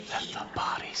the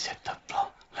bodies hit the floor.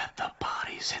 Let the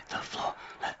bodies hit the floor.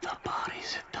 Let the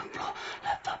bodies hit the floor.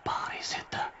 Let the bodies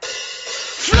hit the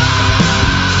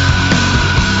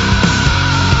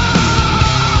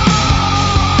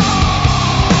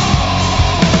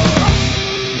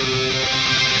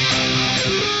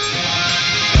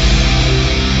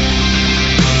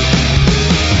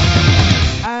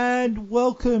And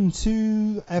welcome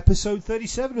to episode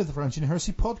 37 of the Varangian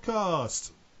Heresy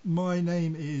podcast. My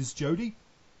name is Jody,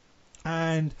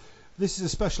 and this is a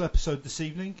special episode this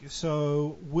evening.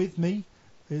 So with me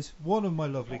is one of my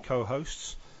lovely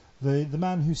co-hosts, the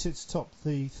man who sits atop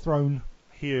the throne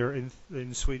here in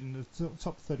Sweden, the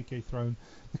top 30k throne,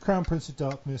 the Crown Prince of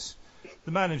Darkness,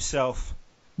 the man himself,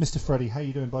 Mr. Freddy. How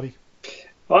you doing, buddy?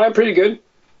 I'm pretty good.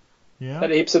 Yeah. Had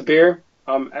heaps of beer.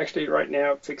 I'm actually right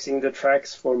now fixing the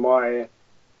tracks for my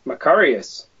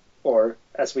Macarius, or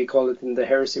as we call it in the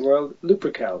heresy world,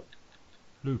 Lupercal.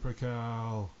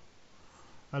 Lupercal.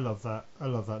 I love that. I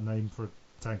love that name for a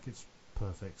tank. It's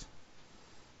perfect.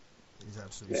 It's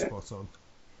absolutely spot on.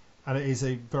 And it is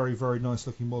a very, very nice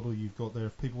looking model you've got there.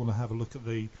 If people want to have a look at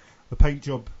the paint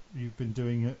job you've been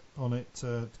doing on it,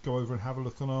 go over and have a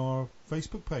look on our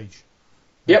Facebook page.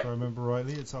 Yep. If I remember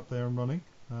rightly, it's up there and running.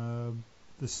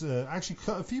 There's actually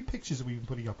a few pictures that we've been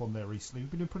putting up on there recently. We've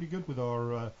been doing pretty good with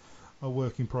our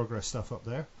work in progress stuff up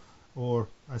there. Or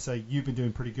I say you've been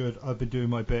doing pretty good. I've been doing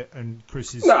my bit, and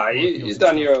Chris is. Nah, you've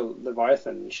done your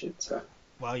Leviathan and shit. So.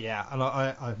 Well, yeah, and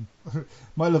I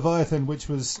my Leviathan, which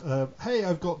was, hey,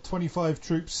 I've got 25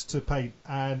 troops to paint,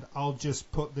 and I'll just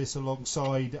put this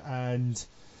alongside, and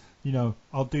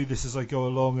I'll do this as I go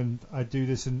along, and I do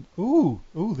this, and ooh,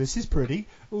 this is pretty.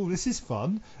 Ooh, this is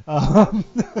fun.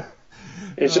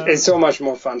 It's so much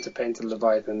more fun to paint a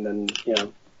Leviathan than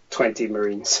 20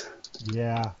 Marines.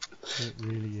 Yeah, it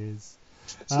really is.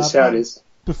 It's just how it is.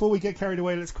 Before we get carried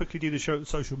away, let's quickly do the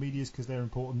social medias because they're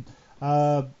important.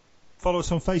 Follow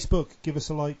us on Facebook. Give us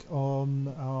a like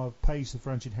on our page, the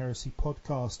Varangian Heresy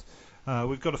Podcast.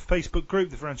 We've got a Facebook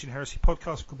group, the Varangian Heresy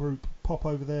Podcast group. Pop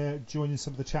over there, join in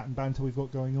some of the chat and banter we've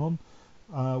got going on.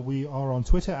 We are on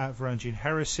Twitter at Varangian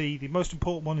Heresy. The most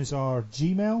important one is our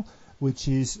Gmail, which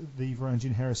is the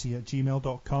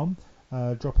varangianheresy@gmail.com.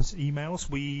 Drop us emails.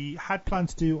 We had planned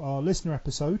to do our listener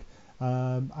episode,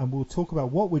 and we'll talk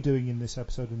about what we're doing in this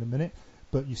episode in a minute.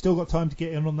 But you've still got time to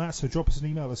get in on that, so drop us an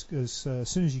email as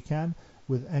soon as you can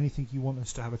with anything you want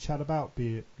us to have a chat about,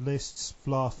 be it lists,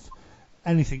 fluff,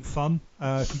 anything fun.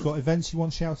 If you've got events you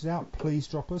want shouted out, please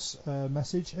drop us a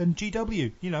message. And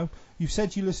GW, you've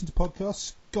said you listen to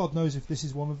podcasts. God knows if this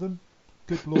is one of them.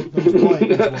 Good Lord knows why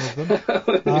it is one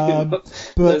of them.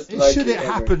 But should it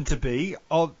happen to be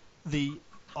on the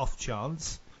off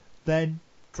chance, then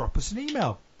drop us an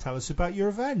email. Tell us about your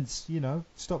events.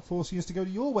 Stop forcing us to go to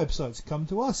your websites. Come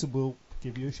to us and we'll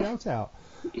give you a shout out.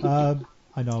 I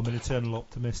know I'm an eternal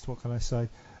optimist. What can I say?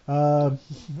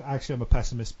 Actually, I'm a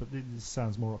pessimist, but it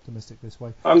sounds more optimistic this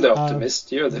way. I'm the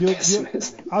optimist. You're the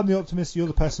pessimist. I'm the optimist. You're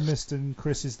the pessimist, and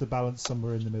Chris is the balance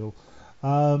somewhere in the middle.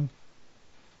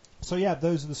 So yeah,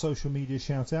 those are the social media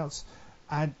shout outs.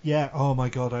 And yeah, oh my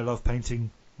God, I love painting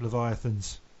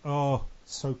Leviathans. Oh,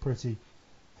 so pretty.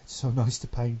 It's so nice to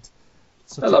paint.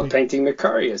 I love painting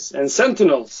Macarius and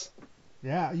Sentinels.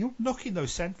 Yeah, you're knocking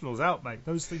those Sentinels out, mate.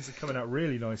 Those things are coming out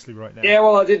really nicely right now. Yeah,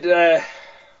 well, I did.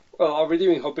 I'll be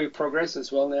doing Hobby Progress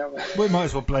as well now. We might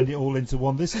as well blend it all into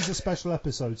one. This is a special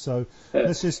episode, so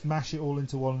let's just mash it all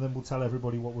into one, and then we'll tell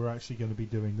everybody what we're actually going to be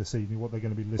doing this evening, what they're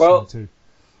going to be listening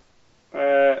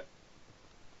to.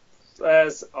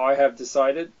 As I have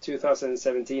decided,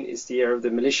 2017 is the year of the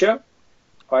militia.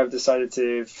 I have decided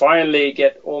to finally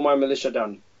get all my militia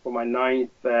done for my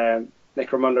 9th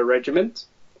Necromunda Regiment.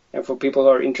 And for people who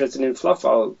are interested in fluff,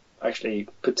 I'll actually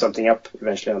put something up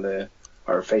eventually on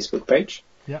our Facebook page.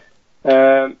 Yeah.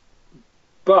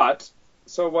 But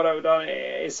so what I've done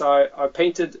is I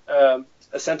painted a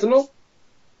Sentinel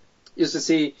just to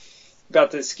see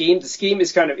about the scheme. The scheme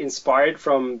is kind of inspired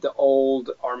from the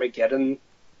old Armageddon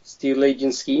Steel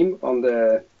Legion scheme on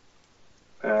the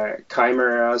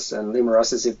Chimeras and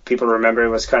Limerusses. If people remember, it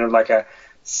was kind of like a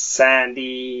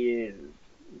sandy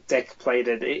deck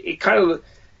plated. It kind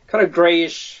of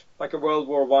grayish, like a World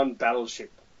War I battleship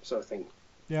sort of thing.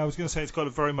 Yeah, I was going to say it's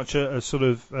got very much a sort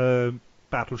of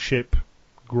battleship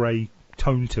grey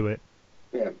tone to it.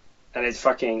 Yeah, and it's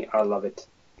I love it.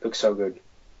 Looks so good.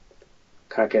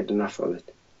 Can't get enough of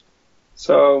it.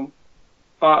 So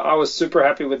I was super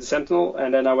happy with the Sentinel,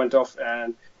 and then I went off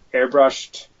and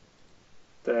airbrushed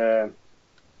the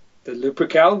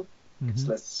Lupercal. Mm-hmm. So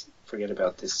let's forget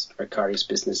about this Macarius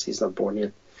business. He's not born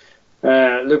yet.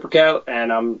 Lupercal,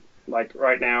 and I'm like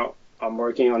right now I'm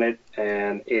working on it,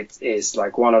 and it is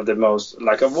like one of the most,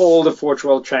 like of all the Forge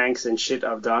World tanks and shit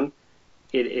I've done,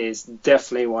 it is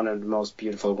definitely one of the most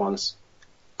beautiful ones.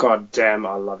 God damn,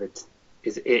 I love it.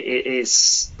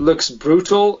 It looks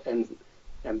brutal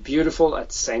and beautiful at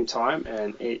the same time,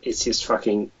 and it's just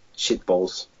fucking shit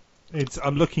balls.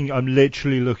 I'm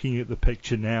literally looking at the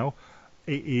picture now.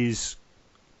 It is,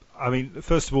 I mean,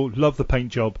 first of all, love the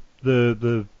paint job.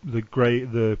 The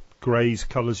greys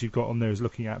colours you've got on there is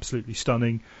looking absolutely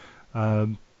stunning.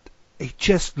 It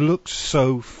just looks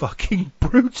so fucking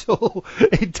brutal.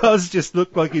 It does just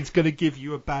look like it's going to give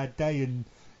you a bad day, and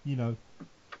you know.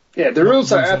 Yeah, the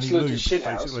rules are lose any absolutely lube,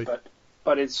 shithouse,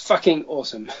 but it's fucking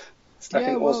awesome. It's like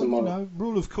an awesome model. You know,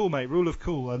 rule of cool, mate. Rule of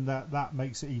cool, and that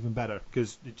makes it even better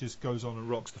because it just goes on and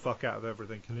rocks the fuck out of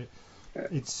everything, and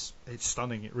it's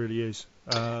stunning. It really is.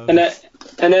 And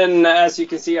then, as you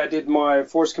can see, I did my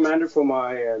Force Commander for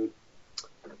my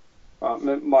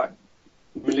my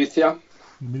Milithia.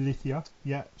 Milithia,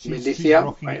 yeah, she's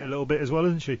rocking it a little bit as well,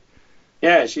 isn't she?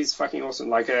 Yeah, she's fucking awesome.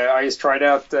 Like I just tried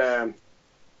out the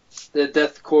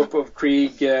Death Corp of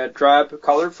Krieg drab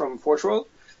color from Forge World,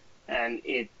 and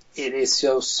it is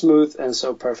so smooth and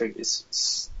so perfect.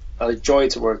 It's a joy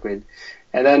to work with.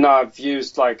 And then I've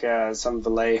used like some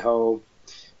Vallejo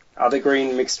other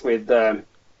green mixed with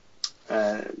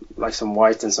like some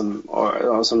white and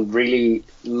some really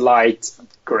light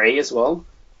gray as well.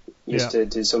 Used to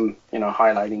do some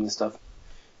highlighting and stuff.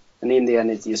 And in the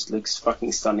end, it just looks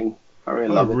fucking stunning. I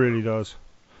really love it. It really does.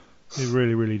 It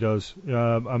really, really does.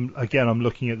 I'm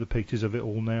looking at the pictures of it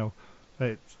all now.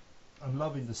 I'm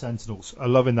loving the Sentinels.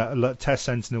 I'm loving that test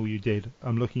Sentinel you did.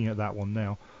 I'm looking at that one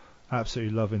now.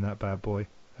 Absolutely loving that bad boy.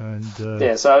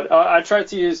 And so I tried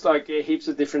to use like heaps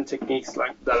of different techniques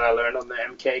like that I learned on the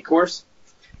MK course.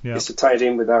 Just to tie it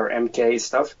in with our MK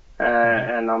stuff.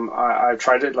 And I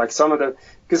tried it like some of the,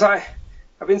 because I've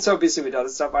been so busy with other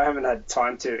stuff, I haven't had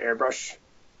time to airbrush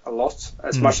a lot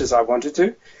as much as I wanted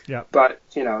to. Yeah. But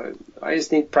I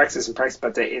just need practice and practice.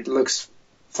 But it looks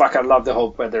fuck. I love the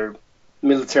whole weather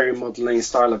military modeling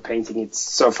style of painting. It's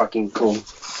so fucking cool.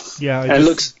 Yeah, it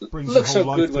looks so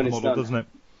life good to when the it's model, done, doesn't it?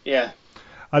 Yeah.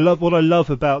 What I love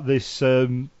about this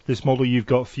this model you've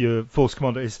got for your Force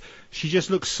Commander is she just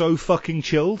looks so fucking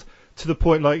chilled to the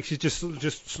point like she's just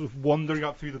sort of wandering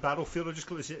up through the battlefield. I just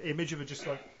got this image of her just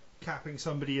like capping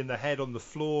somebody in the head on the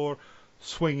floor,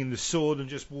 swinging the sword, and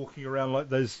just walking around like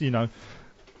there's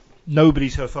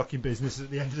nobody's her fucking business.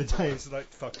 At the end of the day, it's like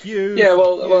fuck you. Yeah,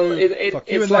 fuck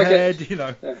you it's in like the head,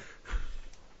 Yeah.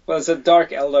 Well, it's a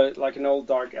Dark Eldar, like an old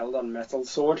Dark Eldar metal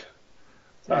sword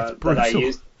that I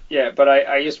used. Yeah, but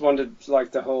I just wanted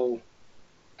like the whole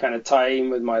kind of tie in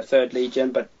with my Third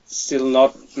Legion, but still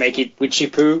not make it witchy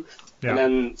poo, and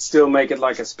then still make it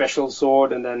like a special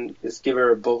sword, and then just give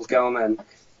her a bolt gun and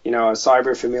a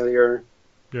cyber familiar,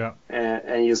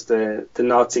 and use the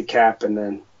Nazi cap, and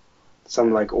then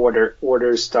some like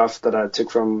order stuff that I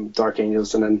took from Dark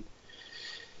Angels, and then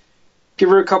give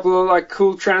her a couple of like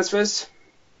cool transfers.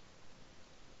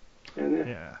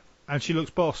 And she looks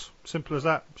boss. Simple as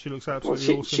that. She looks absolutely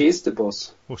awesome. She is the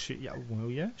boss. She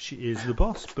is the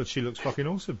boss, but she looks fucking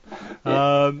awesome.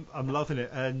 I'm loving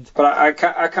it. But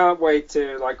I can't wait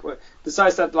to like.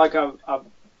 Besides that, like I've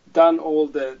done all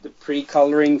the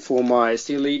pre-coloring for my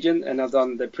Steel Legion, and I've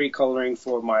done the pre-coloring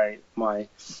for my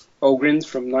Ogryns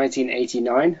from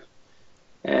 1989,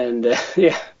 and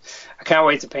I can't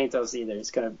wait to paint those either.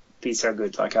 It's gonna be so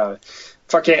good. Like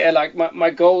like my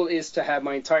goal is to have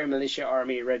my entire militia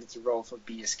army ready to roll for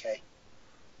BSK.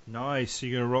 Nice.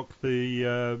 You're gonna rock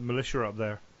the militia up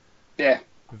there. Yeah.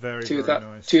 Very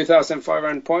nice.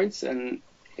 2,500 points, and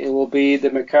it will be the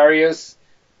Macarius.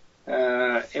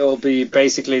 It will be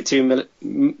basically two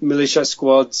militia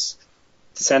squads,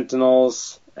 the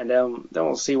Sentinels, and then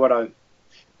we'll see what I'm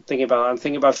thinking about. I'm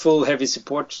thinking about full heavy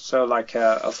support, so like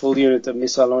a full unit of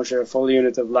missile launcher, a full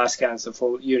unit of lascans, a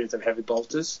full unit of heavy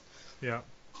bolters. Yeah.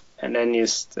 And then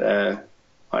just I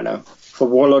don't know, for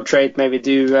warlord trait maybe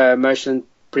do merchant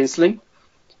princeling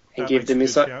and give the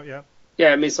missile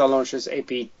missile launchers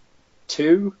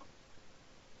AP2,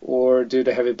 or do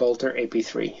the heavy bolter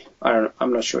AP3.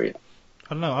 I'm not sure yet.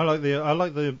 I don't know. I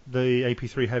like the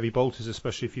AP3 heavy bolters,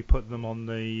 especially if you put them on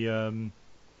the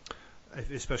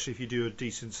especially if you do a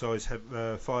decent size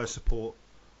fire support.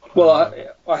 Well,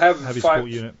 I have heavy five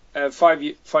support unit. Five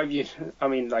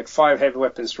heavy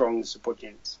weapon strong support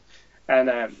units, and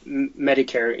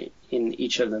Medicare in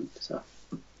each of them. So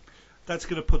that's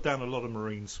going to put down a lot of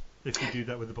Marines if you do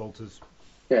that with the bolters.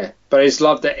 Yeah, but I just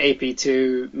love the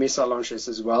AP2 missile launchers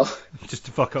as well. Just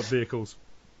to fuck up vehicles.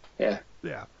 Yeah.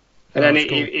 Yeah. And then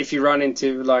if you run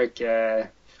into like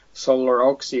Solar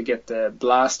Ox, you get the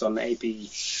Blast on AP.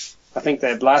 I think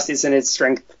the Blast is in its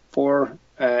Strength 4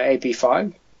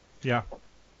 AP5. Yeah.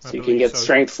 So you can get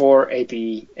Strength 4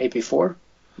 AP4.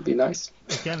 It'd be nice.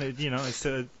 Again, it's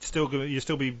still going to, you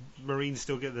still be Marines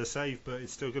still get their save, but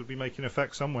it's still going to be making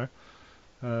effect somewhere.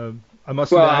 I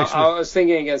must admit, actually, I was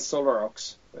thinking against Solar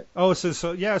Ox. But... Oh,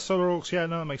 so yeah, Solar Orcs. Yeah,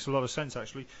 no, that makes a lot of sense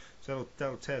actually. So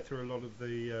that'll tear through a lot of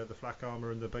the flak armor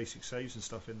and the basic saves and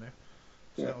stuff in there.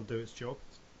 So that'll do its job.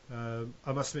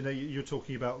 I must admit, you're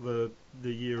talking about the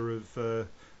year of the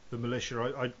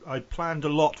militia. I planned a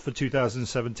lot for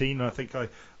 2017, and I think I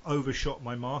overshot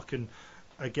my mark. And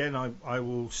again, I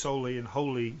will solely and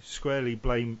wholly, squarely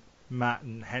blame Matt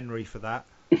and Henry for that,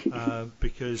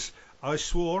 because I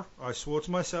swore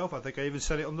to myself, I think I even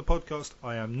said it on the podcast,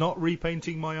 I am not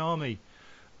repainting my army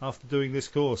after doing this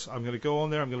course. I'm going to go on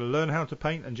there, I'm going to learn how to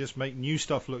paint and just make new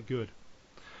stuff look good.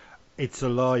 It's a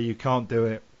lie, you can't do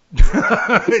it.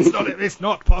 It's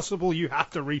not possible, you have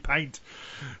to repaint.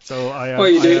 So well,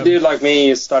 you do like me,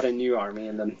 you start a new army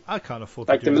and then... I can't afford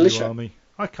to do a new army.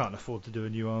 I can't afford to do a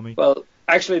new army. Well,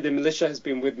 actually the militia has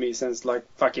been with me since like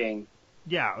fucking...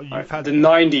 Yeah, you've had the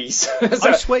 90s. So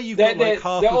I swear you've got like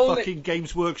half the fucking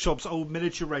Games Workshop's old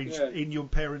miniature range in your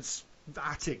parents'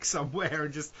 attic somewhere,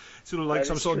 and just sort of like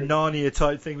some sort of Narnia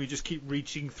type thing. We just keep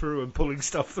reaching through and pulling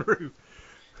stuff through.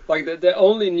 Like the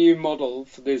only new model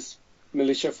for this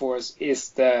militia force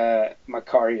is the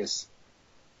Macarius.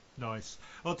 Nice.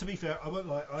 Well, to be fair, I won't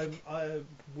lie. I'm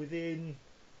within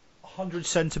 100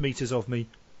 centimeters of me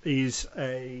is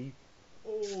a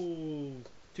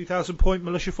 2,000 point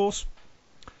militia force.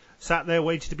 Sat there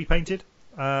waiting to be painted.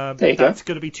 That's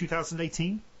going to be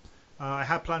 2018. I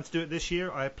had planned to do it this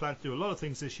year. I had planned to do a lot of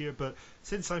things this year, but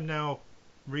since I'm now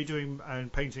redoing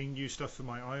and painting new stuff for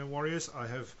my Iron Warriors, I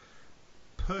have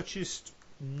purchased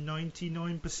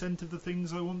 99% of the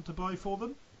things I want to buy for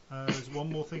them. There's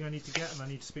one more thing I need to get, and I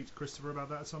need to speak to Christopher about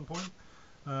that at some point.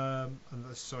 And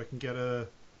that's so I can get a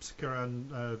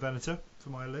Sikaran Venator for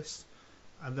my list.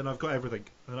 And then I've got everything,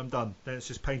 and then I'm done. Then it's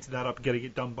just painting that up and getting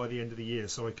it done by the end of the year,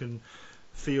 so I can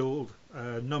field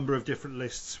a number of different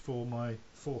lists for my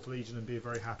 4th Legion and be a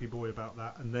very happy boy about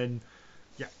that. And then,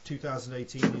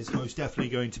 2018 is most definitely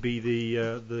going to be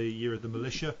the year of the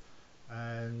militia.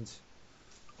 And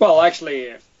well,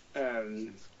 actually,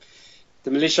 the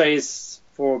militia is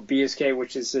for BSK,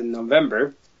 which is in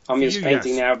November. I'm just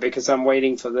painting now because I'm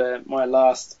waiting for my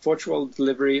last Portugal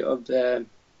delivery of the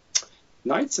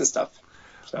knights and stuff.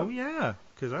 So. Oh yeah,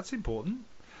 because that's important.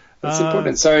 That's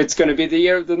important. So it's going to be the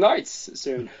year of the knights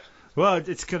soon. Well,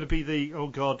 it's going to be the oh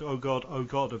god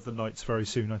of the knights very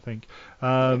soon, I think.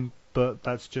 But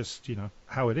that's just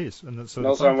how it is, and that's. And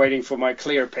also, I'm waiting for my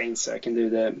clear paints so I can do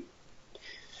the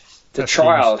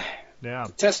trial,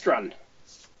 the test run.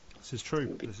 This is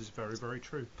true. This is very, very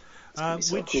true.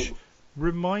 Which cool.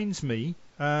 Reminds me,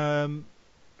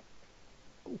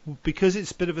 because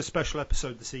it's a bit of a special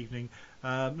episode this evening,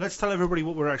 let's tell everybody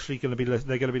what we're actually going to be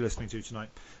they're going to be listening to tonight.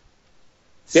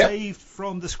 Saved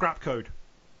from the scrap code,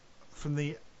 from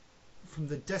the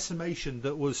decimation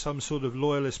that was some sort of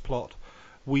loyalist plot,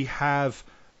 we have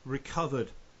recovered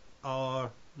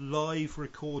our live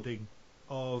recording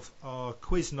of our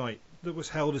quiz night that was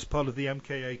held as part of the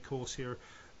MKA course here,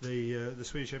 the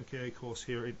Swedish MKA course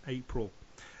here in April.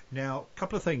 Now, a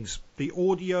couple of things. The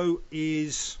audio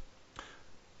is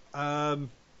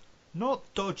not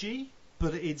dodgy,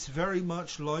 but it's very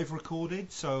much live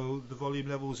recorded, so the volume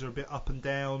levels are a bit up and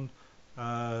down.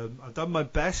 I've done my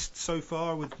best so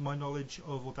far with my knowledge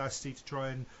of Audacity to try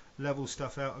and level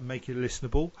stuff out and make it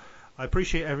listenable. I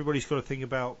appreciate everybody's got a thing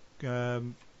about a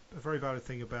very valid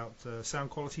thing about sound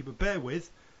quality, but bear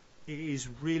with, it is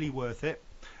really worth it.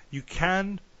 You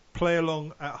can play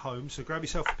along at home, so grab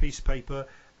yourself a piece of paper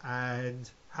and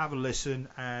have a listen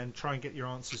and try and get your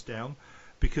answers down,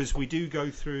 because we do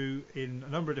go through in a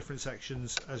number of different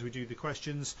sections as we do the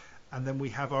questions, and then we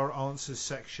have our answers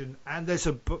section, and there's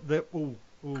a do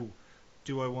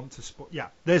I want to spot? Yeah,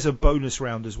 there's a bonus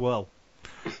round as well,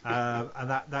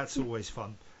 and that's always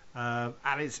fun, and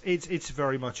it's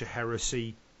very much a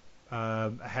heresy-esque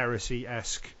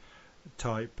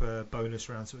type bonus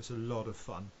round, so it's a lot of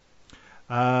fun.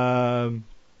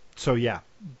 So yeah,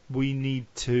 we need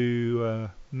to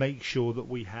make sure that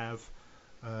we have.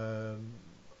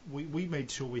 We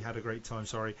made sure we had a great time.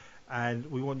 Sorry,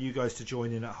 and we want you guys to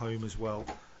join in at home as well.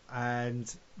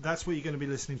 And that's what you're going to be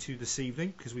listening to this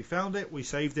evening, because we found it, we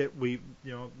saved it, we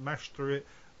mashed through it,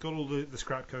 got all the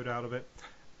scrap code out of it,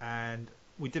 and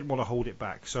we didn't want to hold it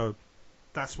back. So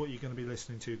that's what you're going to be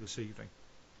listening to this evening.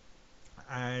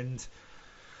 And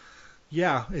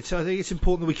Yeah, I think it's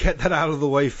important that we get that out of the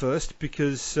way first,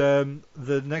 because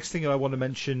the next thing that I want to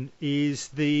mention is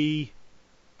the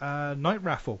night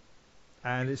raffle.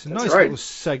 And it's a nice little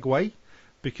segue,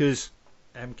 because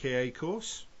MKA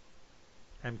course,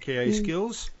 MKA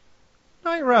skills,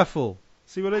 night raffle.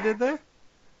 See what I did there?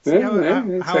 See how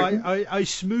I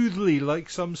smoothly, like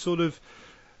some sort of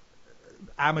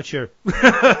amateur,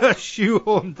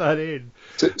 shoehorned that in.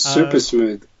 Super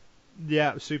smooth.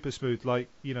 Yeah, super smooth, like,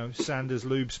 Sanders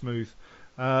Lube smooth.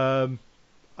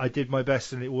 I did my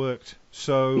best and it worked.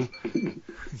 So,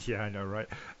 yeah, I know, right?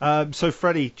 So,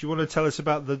 Freddie, do you want to tell us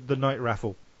about the night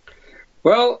raffle?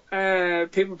 Well,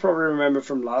 people probably remember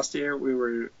from last year we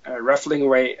were raffling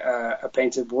away a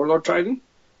painted Warlord Trident.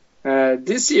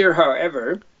 This year,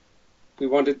 however, we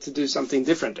wanted to do something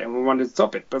different and we wanted to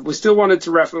top it. But we still wanted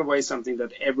to raffle away something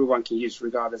that everyone can use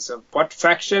regardless of what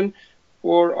faction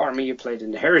or army you played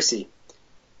in the Heresy.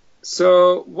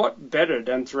 So what better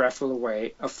than to raffle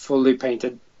away a fully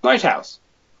painted Night House?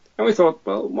 And we thought,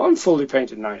 well, one fully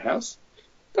painted Night House,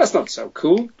 that's not so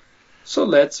cool. So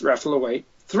let's raffle away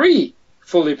 3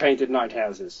 fully painted Night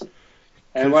Houses.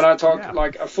 And when I talk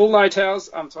like a full Night House,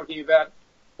 I'm talking about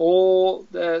all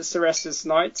the Cerastus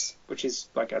Knights, which is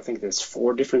like, I think there's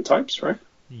 4 different types, right?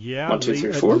 Yeah, 1, 2,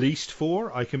 3, 4. At least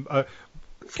 4. I can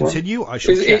continue. I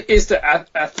should check. Is the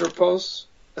Atropos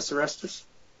a Cerastus?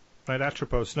 Right,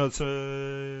 Atropos. No, it's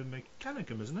a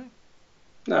Mechanicum, isn't it?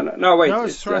 No, wait. No,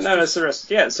 it's Cerastus.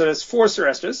 Yeah, so there's 4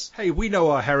 Cerastus. Hey, we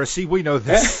know our Heresy. We know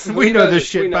this. we know this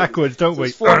shit backwards, don't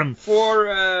we? Four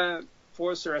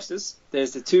Cerastus.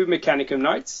 There's the 2 Mechanicum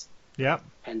Knights. Yeah.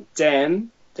 And then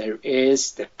there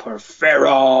is the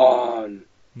Porphyron.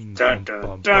 Dun,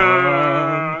 dun,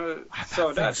 dun.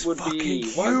 So that would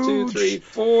be 1, 2, 3,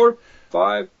 4,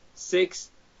 5,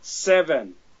 6,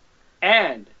 7.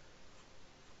 And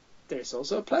there's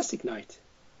also a Plastic Knight.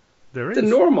 There is. The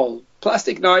normal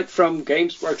Plastic Knight from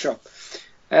Games Workshop,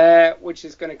 which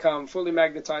is going to come fully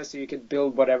magnetized so you can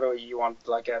build whatever you want,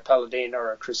 like a Paladin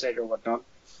or a Crusader or whatnot.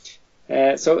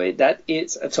 So that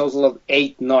is a total of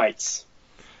 8 Knights.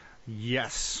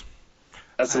 Yes.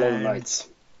 That's a lot of Knights.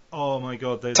 Oh my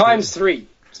god. Times 3.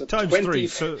 So times 3.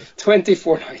 So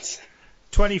 24 Knights.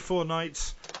 24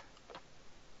 Knights.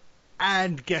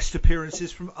 And guest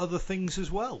appearances from other things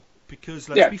as well. Because,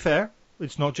 let's be fair,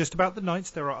 it's not just about the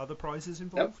Knights. There are other prizes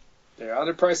involved. Yep. There are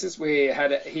other prizes. We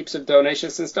had heaps of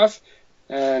donations and stuff.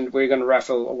 And we're going to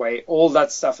raffle away all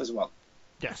that stuff as well.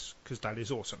 Yes, because that is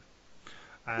awesome.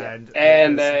 And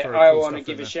I want to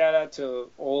give a shout out to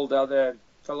all the other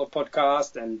fellow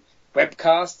podcasts and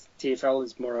webcasts. TFL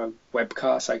is more a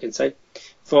webcast, I can say,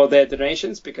 for their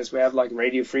donations, because we have like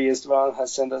Radio Free Esteban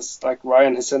has sent us, like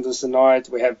Ryan has sent us a Knight.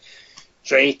 We have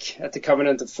Drake at the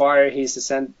Covenant of Fire, he's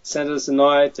sent us a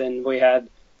Knight, and we had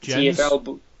Jens.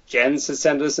 TFL Jens has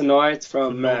sent us a Knight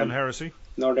from Northern Heresy.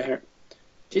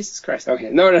 Jesus Christ, okay,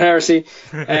 Northern Heresy.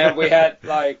 And we had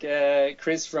like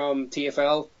Chris from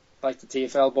TFL, like the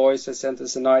TFL boys has sent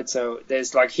us a Knight. So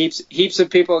there's like heaps of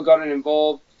people gotten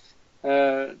involved.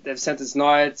 They've sent us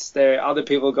Knights. Other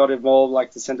people got involved,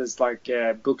 like they sent us like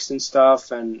books and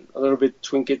stuff and a little bit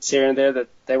trinkets here and there that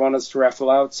they want us to raffle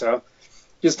out. So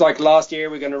just like last year,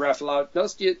 we're going to raffle out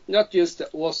not just the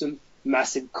awesome,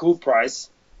 massive, cool prize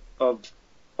of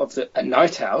a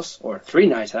Night House or 3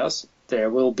 Night House. There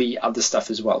will be other stuff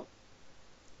as well.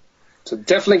 So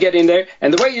definitely get in there.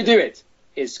 And the way you do it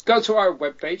is go to our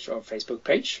webpage or Facebook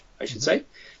page, I should say.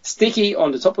 Sticky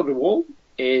on the top of the wall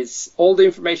is all the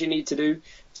information you need to do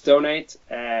to donate.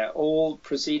 All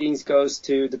proceedings goes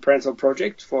to the Parental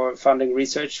Project for funding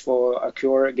research for a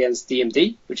cure against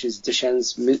DMD, which is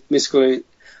Duchenne's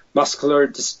muscular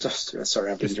dystrophy.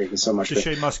 Sorry, I've been drinking so much.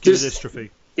 Duchenne muscular dystrophy.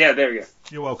 Yeah, there you go.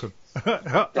 You're welcome.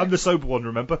 I'm the sober one,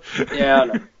 remember? Yeah, I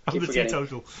know. I'm the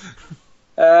teetotal.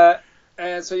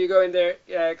 And so you go in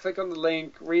there, click on the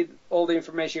link, read all the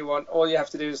information you want. All you have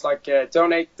to do is like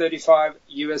donate $35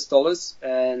 US,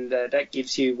 and that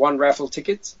gives you 1 raffle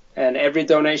ticket. And every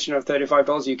donation of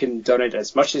 $35, you can donate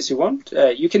as much as you want.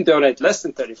 You can donate less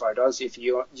than $35 if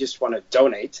you just want to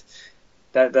donate.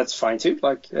 That's fine too.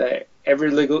 Like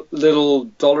every little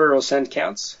dollar or cent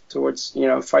counts towards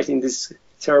fighting this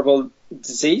terrible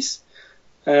disease.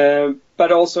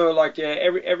 But also, like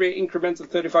every increment of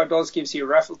 $35 gives you a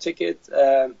raffle ticket,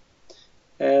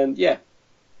 and yeah.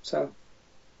 So,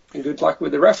 and good luck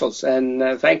with the raffles,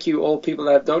 and thank you all people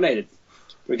that have donated.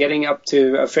 We're getting up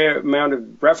to a fair amount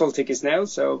of raffle tickets now,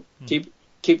 so keep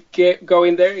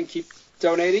going there and keep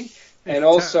donating. And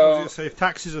also, if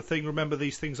tax is a thing, remember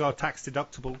these things are tax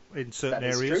deductible in certain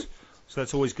areas, so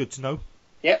that's always good to know.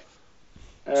 Yep.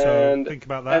 So think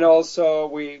about that. And also,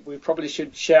 we probably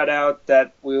should shout out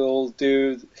that we'll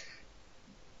do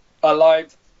a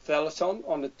live telethon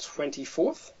on the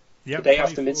 24th, the day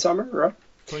after Midsummer, right?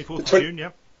 24th of June,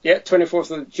 yeah. Yeah,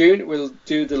 24th of June, we'll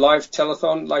do the live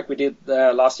telethon like we did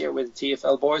last year with the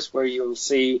TFL boys, where you'll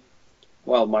see,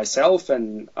 well, myself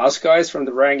and us guys from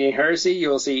the Ranking Heresy.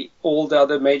 You'll see all the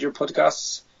other major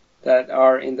podcasts that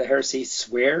are in the Heresy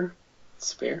sphere.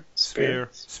 Sphere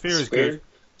is good.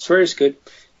 Sphere is good.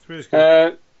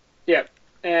 Yeah,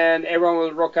 and everyone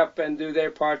will rock up and do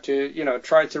their part to,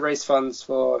 try to raise funds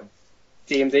for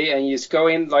DMD, and you just go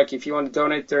in, like, if you want to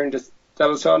donate during the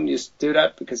telethon, you just do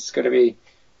that, because it's going to be,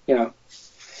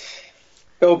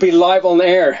 it'll be live on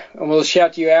air, and we'll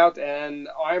shout you out, and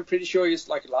I'm pretty sure, just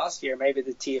like last year, maybe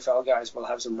the TFL guys will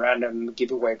have some random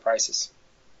giveaway prizes.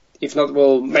 If not,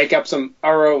 we'll make up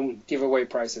our own giveaway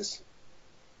prizes.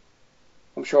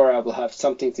 I'm sure I will have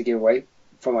something to give away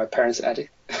from my parents'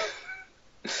 attic.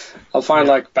 I'll find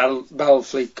like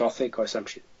Battlefleet Gothic or some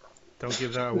shit. Don't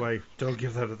give that away. Don't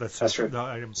give that. That's true.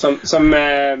 Some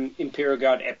Imperial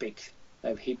Guard epic. I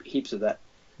have heaps of that.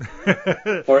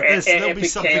 Or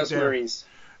epic Chaos there. Marines.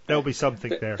 There'll be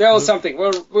something there. There's something.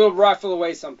 We'll rifle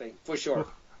away something for sure.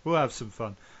 We'll have some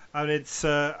fun. And it's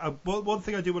one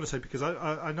thing I do want to say, because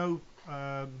I know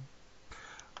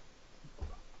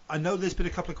there's been a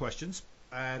couple of questions,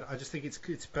 and I just think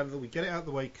it's better that we get it out of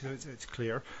the way because it's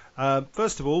clear.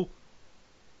 First of all,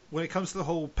 when it comes to the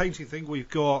whole painting thing, we've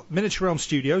got Miniature Realm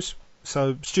Studios.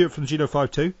 So Stuart from Geno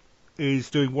 5.2 is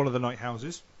doing one of the night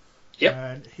houses. Yep.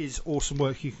 And his awesome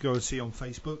work you can go and see on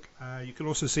Facebook. You can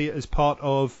also see it as part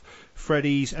of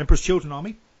Freddie's Emperor's Children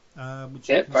Army, which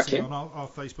you can see on our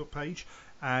Facebook page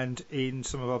and in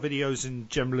some of our videos and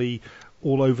generally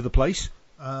all over the place.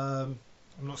 I'm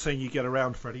not saying you get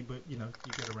around, Freddie, but you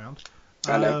get around.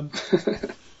 I know.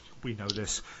 We know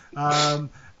this.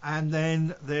 And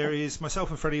then there is myself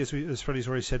and Freddie, as Freddie's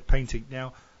already said, painting.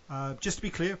 Now, just to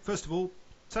be clear, first of all,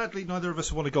 sadly, neither of us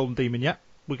have won a Golden Demon yet.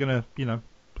 We're going to,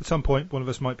 at some point, one of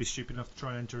us might be stupid enough to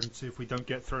try and enter and see if we don't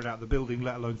get thrown out of the building,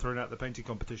 let alone thrown out of the painting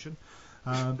competition.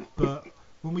 But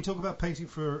when we talk about painting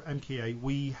for MKA,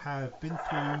 we have been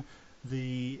through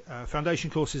the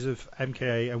foundation courses of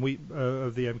MKA and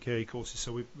of the MKA courses,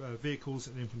 so we vehicles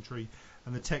and infantry,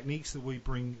 and the techniques that we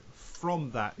bring from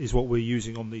that is what we're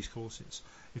using on these courses.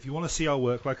 If you want to see our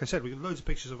work, like I said, we've got loads of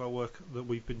pictures of our work that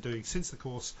we've been doing since the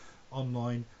course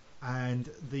online, and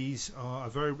these are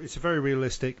it's a very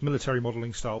realistic military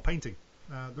modelling style painting.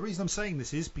 The reason I'm saying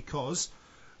this is because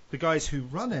the guys who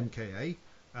run MKA,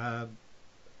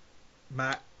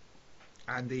 Matt,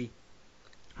 Andy,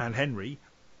 and Henry,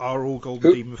 are all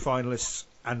Golden Demon finalists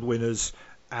and winners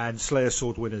and Slayer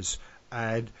Sword winners,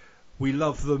 and we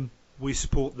love them, we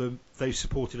support them, they've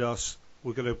supported us,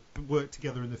 we're going to work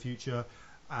together in the future.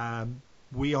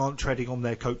 We aren't treading on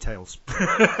their coattails.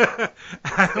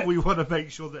 And we want to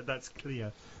make sure that that's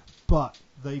clear. But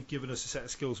they've given us a set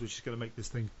of skills which is going to make this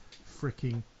thing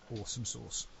freaking awesome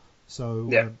sauce. So,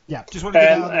 just want to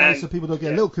get out there so people don't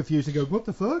get a little confused and go, what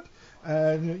the fuck?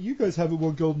 And you guys haven't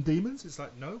won Golden Demons. It's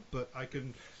like, no, but I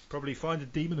can probably find a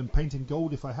demon and paint in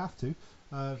gold if I have to.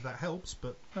 That helps,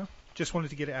 but just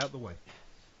wanted to get it out of the way.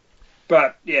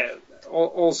 But, yeah,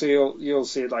 also you'll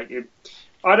see, like,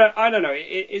 I don't know.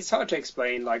 It's hard to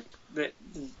explain, like,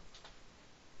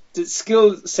 the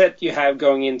skill set you have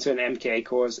going into an MKA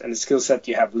course and the skill set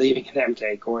you have leaving an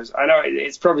MKA course. I know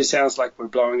it probably sounds like we're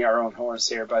blowing our own horns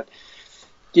here, but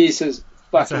Jesus,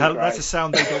 that's a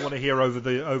sound they don't want to hear over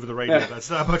the radio. Yeah. That's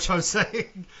not much I'm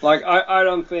saying. Like, I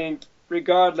don't think,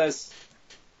 regardless,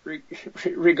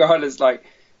 like,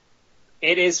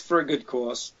 it is for a good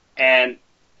cause, and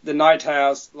the Night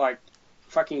House, like,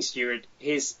 fucking Stuart,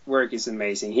 his work is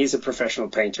amazing. He's a professional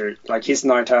painter. Like, his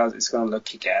Night House is going to look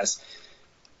kick-ass.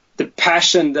 The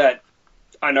passion that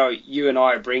I know you and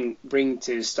I bring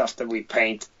to stuff that we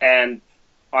paint, and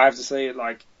I have to say,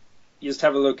 like, just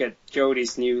have a look at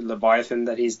Jody's new Leviathan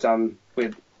that he's done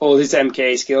with all his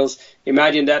MKA skills.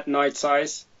 Imagine that night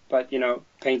size, but,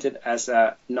 painted as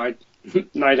a night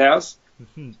house.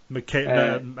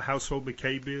 Household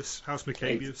Maccabeus, House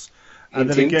Maccabeus. And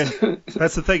then again,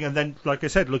 that's the thing. And then, like I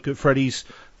said, look at Freddie's,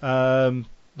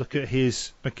 look at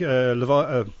his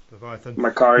Leviathan.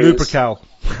 Macarius. Lupercal.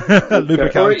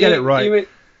 Lupercal, get it right.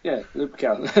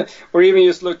 Lupercal. Or even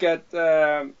just look at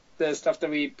the stuff that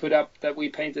we put up that we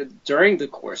painted during the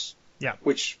course. Yeah.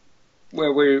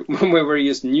 Where we're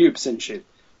just noobs and shit.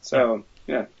 So,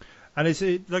 yeah. And it's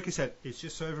like I said, it's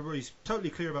just so everybody's totally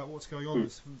clear about what's going on.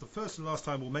 It's the first and last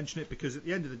time we'll mention it, because at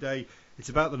the end of the day, it's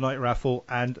about the night raffle,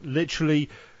 and literally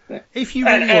If you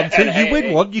really want to, you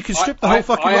win one. You can strip the whole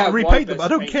fucking lot and repaint them. I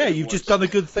don't care. You've just done a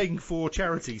good thing for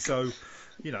charity, so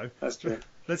That's true.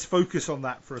 Let's focus on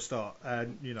that for a start.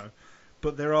 And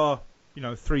but there are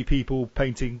 3 people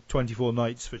painting 24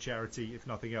 nights for charity, if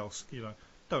nothing else.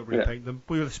 Don't repaint them.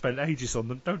 We would have spent ages on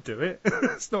them. Don't do it.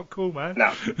 It's not cool, man.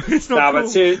 No, it's not cool. But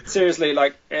seriously,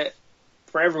 like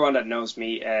for everyone that knows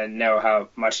me and know how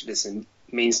much this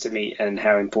means to me and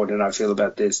how important I feel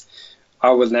about this, I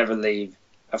will never leave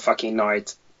a fucking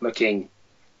night looking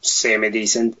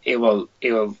semi-decent. It will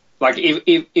like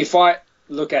if I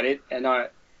look at it and I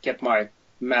get my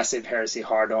massive heresy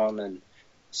hard on and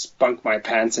spunk my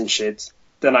pants and shit,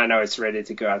 then I know it's ready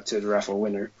to go out to the raffle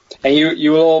winner. And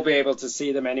you will all be able to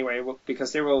see them anyway,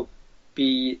 because there will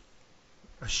be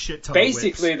a shit ton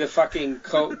basically of the fucking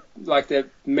like the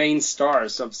main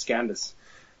stars of Scandus.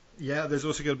 Yeah, there's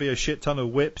also going to be a shit ton of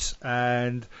whips,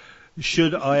 and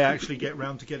should I actually get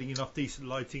round to getting enough decent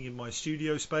lighting in my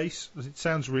studio space, it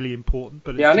sounds really important,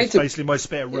 but it's basically my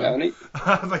spare room. If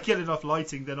I get enough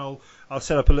lighting, then I'll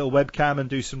set up a little webcam and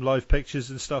do some live pictures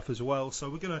and stuff as well. So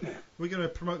we're gonna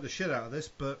promote the shit out of this,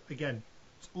 but again,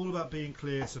 it's all about being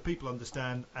clear so people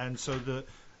understand, and so that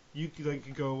you then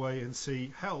can go away and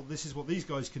see, hell, this is what these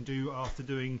guys can do after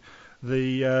doing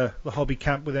the hobby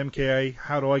camp with MKA.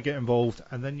 How do I get involved?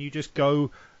 And then you just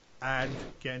go and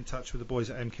get in touch with the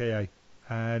boys at MKA.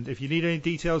 And if you need any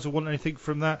details or want anything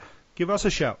from that, give us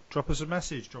a shout, drop us a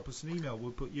message, drop us an email.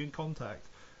 We'll put you in contact.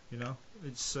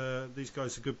 It's these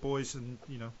guys are good boys, and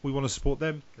we want to support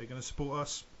them. They're going to support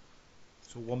us.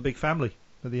 It's all one big family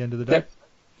at the end of the day. Yep.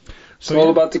 So it's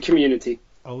all about the community.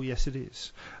 Oh yes, it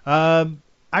is.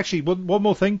 Actually, one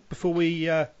more thing before we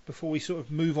sort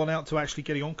of move on out to actually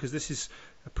getting on, because this is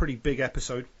a pretty big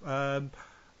episode.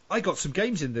 I got some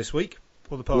games in this week,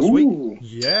 or the past week.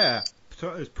 Yeah, so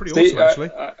it was pretty awesome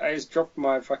actually. I just dropped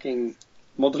my fucking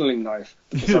modeling knife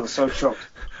because I was so shocked.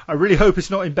 I really hope it's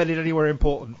not embedded anywhere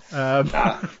important.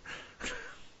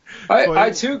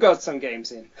 I too got some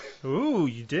games in. Ooh,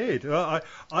 you did. To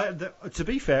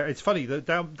be fair, it's funny that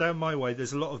down my way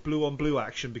there's a lot of blue on blue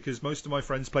action because most of my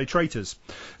friends play traitors.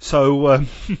 So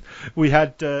we're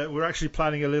actually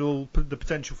planning the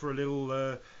potential for a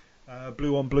little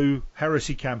blue on blue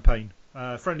heresy campaign,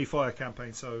 friendly fire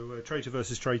campaign. So traitor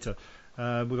versus traitor.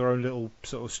 With our own little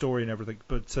sort of story and everything.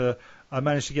 But I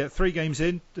managed to get 3 games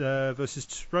in versus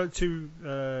 2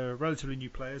 relatively new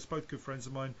players, both good friends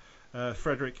of mine,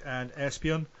 Frederick and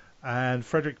Espion. And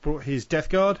Frederick brought his Death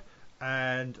Guard,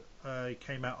 and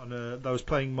came out on I was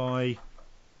playing my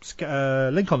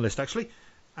Lincoln list actually,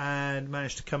 and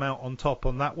managed to come out on top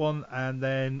on that one. And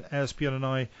then Espion and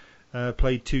I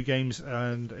played 2 games,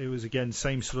 and it was again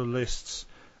same sort of lists.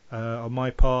 On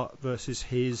my part versus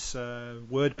his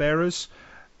word bearers,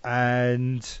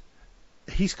 and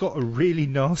he's got a really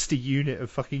nasty unit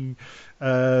of fucking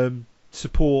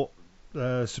support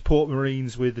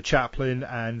Marines with the chaplain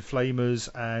and flamers,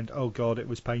 and oh god, it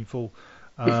was painful.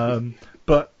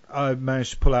 But I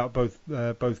managed to pull out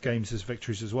both games as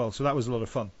victories as well, so that was a lot of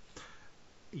fun.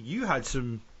 You had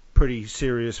some pretty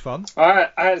serious fun.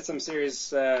 I had some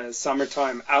serious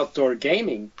summertime outdoor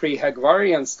gaming,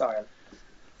 pre-Hagvarian style.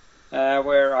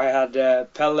 Where I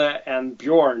had Pelle and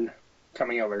Bjorn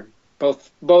coming over.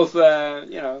 Both boys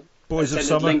of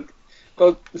summer.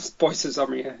 Both boys of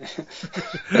summer, yeah.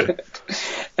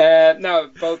 No,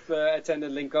 both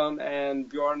attended Lincoln, and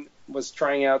Bjorn was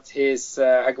trying out his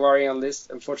Hagvarian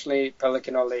list. Unfortunately, Pelle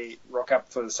can only rock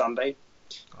up for the Sunday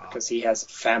because he has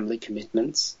family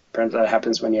commitments. Apparently that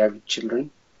happens when you have children.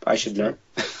 I should know.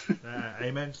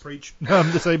 Amen. Preach.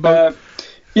 I'm the same boat.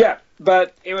 Yeah,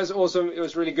 but it was awesome. It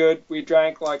was really good. We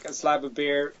drank like a slab of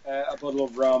beer, a bottle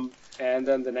of rum, and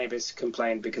then the neighbors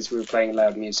complained because we were playing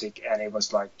loud music, and it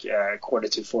was like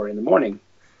 3:45 in the morning.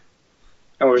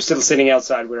 And we were still sitting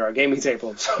outside with our gaming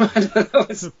table.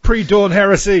 So pre-dawn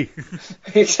heresy.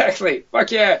 Exactly.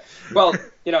 Fuck yeah. Well,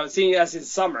 seeing as it's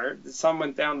summer, the sun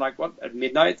went down at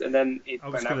midnight, and then it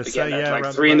went up again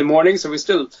at 3 in the morning. So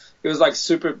it was like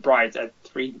super bright at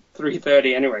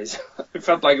 3:30 anyways. It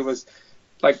felt like it was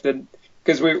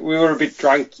because we were a bit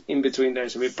drunk in between there,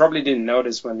 so we probably didn't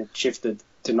notice when it shifted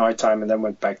to nighttime and then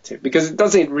went back to, because it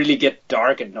doesn't really get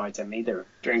dark at nighttime either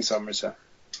during summer. So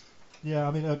yeah,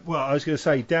 I mean, I was going to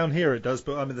say down here it does,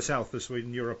 but I'm in the south of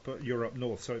Sweden, you're up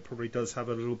north, so it probably does have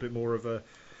a little bit more of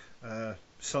a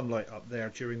sunlight up there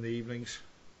during the evenings.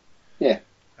 Yeah,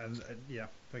 and yeah,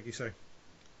 like you say.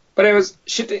 But it was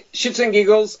shits and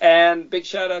giggles, and big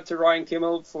shout out to Ryan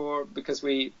Kimmel because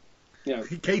we.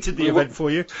 He catered the event for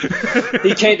you.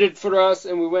 He catered for us,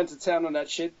 and we went to town on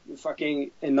that shit. We fucking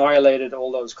annihilated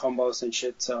all those combos and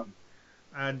shit. So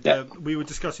And Yeah. we were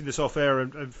discussing this off air,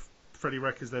 and Freddie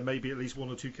reckons there may be at least 1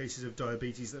 or 2 cases of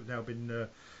diabetes that have now been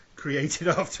created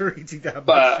after eating that much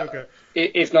But sugar.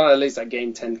 if not, at least I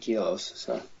gained 10 kilos.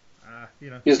 So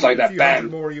just if like a that, few bam.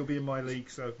 hundred more, you'll be in my league.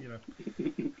 So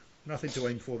nothing to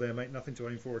aim for there, mate. Nothing to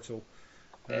aim for at all.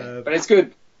 But it's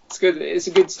good. It's good. It's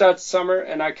a good start to summer,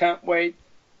 and I can't wait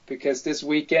because this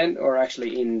weekend, or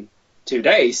actually in 2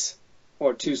 days,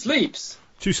 or 2 sleeps,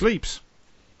 2 sleeps.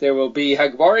 there will be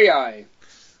Hagwari.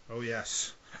 Oh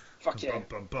yes. Fuck yeah. Bum,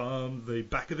 bum, bum, the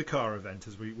back of the car event,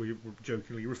 as we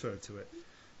jokingly referred to it.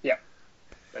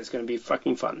 That's going to be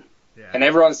fucking fun. Yeah. And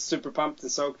everyone's super pumped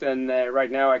and soaked. And right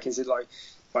now I can see like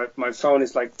my phone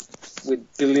is like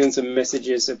with billions of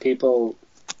messages of people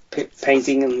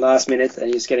painting in the last minute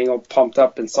and just getting all pumped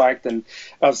up and psyched. And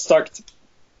I've stocked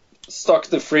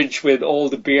the fridge with all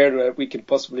the beer that we can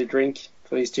possibly drink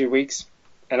for these 2 weeks.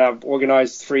 And I've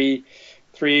organized three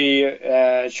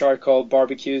charcoal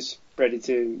barbecues ready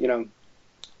to,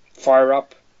 fire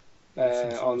up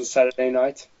on Saturday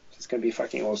night. It's going to be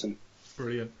fucking awesome.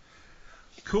 Brilliant.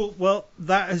 Cool. Well,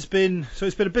 it's been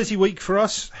a busy week for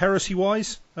us,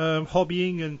 heresy-wise,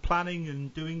 hobbying and planning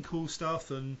and doing cool stuff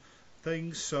and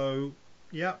things. So,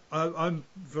 yeah, I'm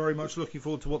very much looking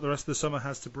forward to what the rest of the summer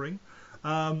has to bring.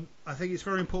 I think it's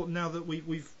very important now that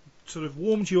we've sort of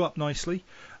warmed you up nicely.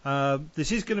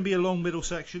 This is going to be a long middle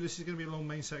section. This is going to be a long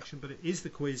main section, but it is the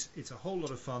quiz. It's a whole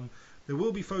lot of fun. There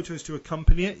will be photos to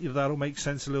accompany it. That'll make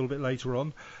sense a little bit later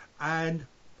on. And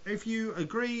if you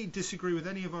agree, disagree with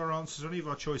any of our answers or any of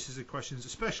our choices of questions,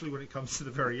 especially when it comes to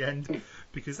the very end,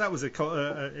 because that was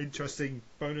an interesting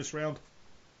bonus round,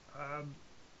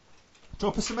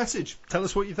 drop us a message. Tell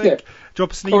us what you think. Yeah.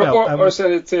 Drop us an email. Or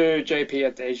send it to JP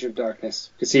at the Age of Darkness,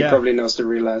 because he probably knows the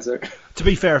real answer. To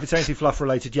be fair, if it's anything fluff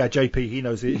related, JP, he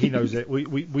knows it. He knows it.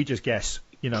 We just guess.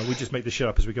 We just make the shit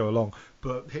up as we go along.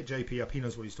 But hit JP up. He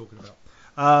knows what he's talking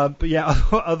about. But yeah,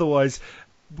 otherwise,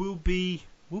 we'll be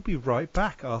right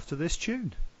back after this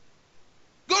tune.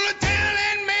 Gonna tell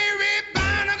Aunt Mary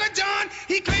about Uncle John.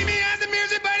 He claimed he had the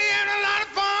music, but he had a lot of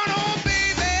fun. Oh,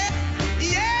 baby.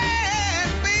 Yeah,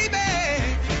 baby.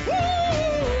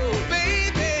 Woo,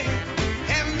 baby.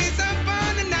 Having me some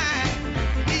fun tonight.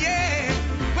 Yeah.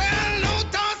 Well, no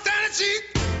toss down the sheet.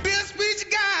 Be a squeegee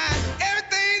guy.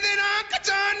 Everything that Uncle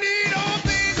John need. Oh,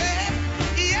 baby.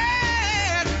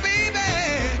 Yeah, baby.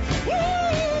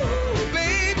 Woo,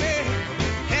 baby.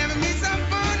 Having me some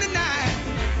fun tonight.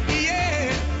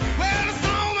 Yeah. Well, the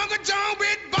song Uncle John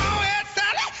with ball head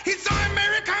Sally. He saw him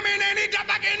Mary coming and he dropped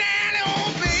back in the alley.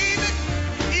 Oh, baby.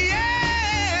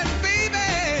 Yeah, baby.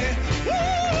 Woo,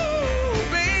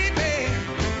 baby.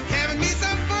 Having me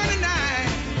some fun tonight.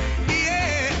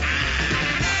 Yeah.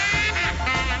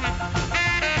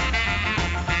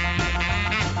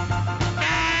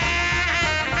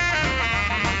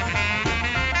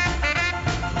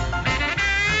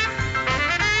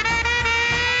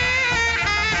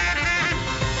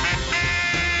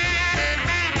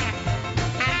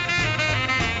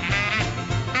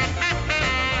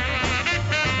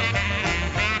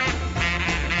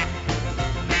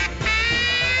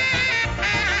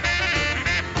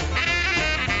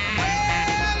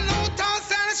 Well, no toss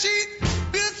down the sheet.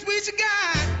 Be a squeegee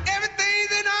guy. Everything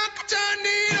that Uncle John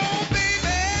need. Oh,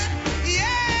 baby.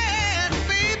 Yeah,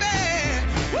 baby.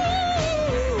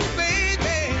 Woo,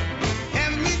 baby.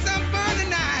 Having me some fun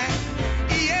tonight.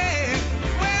 Yeah.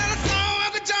 Well, I saw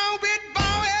Uncle John with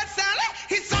ball head Sally.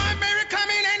 He saw him Mary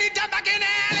coming and he jumped back in the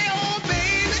alley. Oh,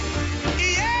 baby.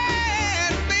 Yeah,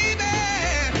 baby.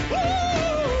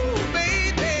 Woo,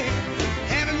 baby.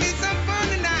 Having me some fun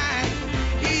tonight.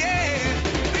 Yeah.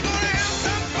 We're gonna have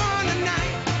some fun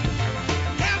tonight.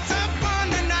 Have some fun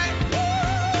tonight. Woo,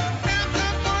 have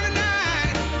some fun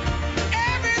tonight.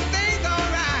 Everything's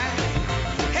alright.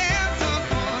 Have some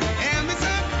fun. Have me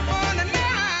some fun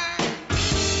tonight.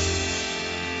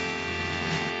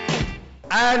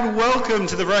 And welcome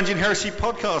to the Varangian Heresy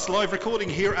podcast, live recording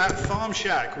here at Farm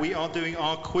Shack. We are doing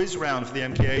our quiz round for the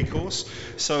MKA course,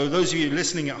 so those of you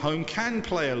listening at home can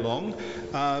play along.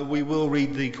 We will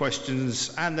read the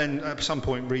questions and then at some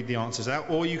point read the answers out,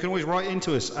 or you can always write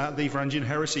into us at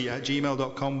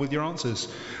thevarangianheresy@gmail.com with your answers.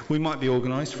 We might be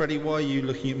organised. Freddie, why are you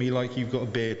looking at me like you've got a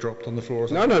beer dropped on the floor or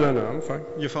something? No, I'm fine.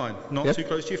 You're fine. Not Yep. too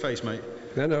close to your face, mate.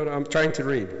 No, I'm trying to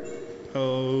read.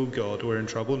 Oh God, we're in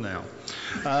trouble now.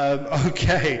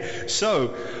 Okay,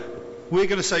 so we're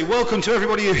going to say welcome to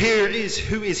everybody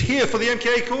who is here for the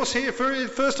MKA course, here for the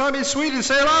first time in Sweden.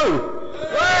 Say hello.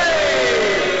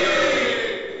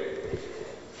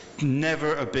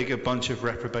 Never a bigger bunch of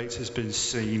reprobates has been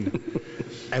seen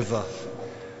ever.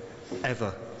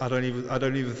 I don't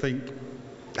even think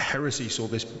Heresy saw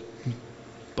this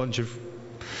bunch of...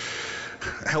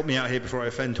 Help me out here before I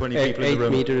offend 20 people in the 8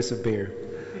 room. meters of beer.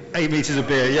 8 meters of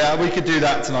beer. Yeah, we could do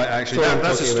that tonight, actually. That's what I'm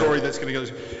That's a talking story about. that's going to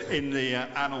go in the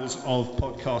annals of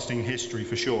podcasting history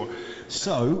for sure.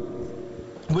 So,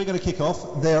 we're going to kick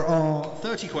off. There are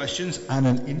 30 questions and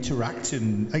an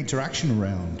interaction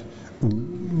round.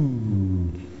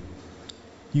 Ooh.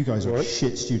 You guys are a What?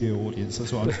 shit studio audience.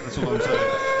 That's all I'm saying.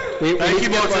 We Thank need you,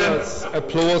 to get one Martin. of those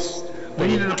applause. We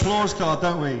need an applause card,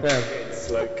 don't we? Yeah.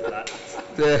 Slow clap.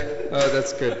 Oh,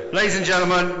 that's good. Ladies and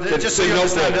gentlemen, just so you no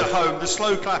understand at problem. home, the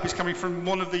slow clap is coming from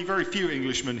one of the very few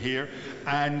Englishmen here.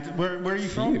 And where are you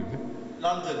from?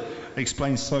 London.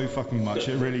 Explains so fucking much,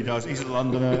 it really does. He's a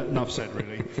Londoner, enough said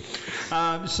really.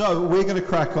 So we're going to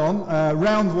crack on.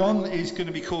 Round one is going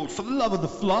to be called For the Love of the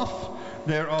Fluff.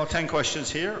 There are 10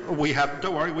 questions here.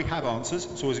 Don't worry, we have answers.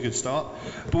 It's always a good start.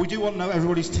 But we do want to know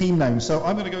everybody's team name. So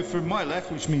I'm going to go from my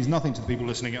left, which means nothing to the people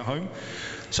listening at home.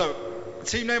 So,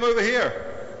 team name over here.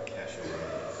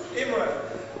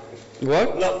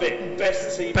 What? Love it.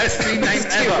 Best team. Best team name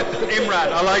ever.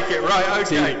 Imran, I like it. Right,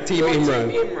 okay. Team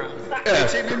Imran. Yeah.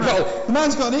 Team Imran. Well, The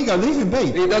man's got an ego, leave him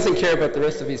be. he doesn't care about the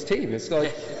rest of his team. It's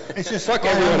like, It's just fuck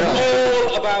everyone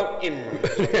else. All about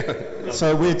Imran.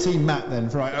 So we're Team Matt then,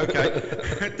 right,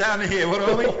 okay. Down here, what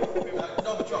are we?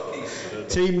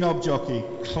 Team Knob Jockey,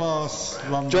 class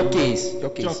London. Jockeys.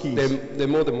 Jockeys. They're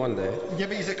more than one there. Yeah,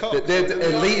 but he's a cop. They're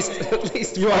at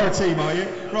least You are a team, are you?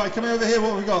 Right, come over here,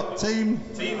 what have we got? Team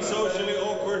Socially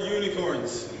awkward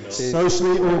unicorns.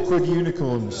 Socially Awkward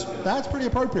Unicorns. That's pretty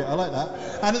appropriate, I like that.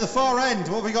 And at the far end,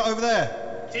 what have we got over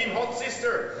there? Team Hot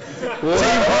Sister.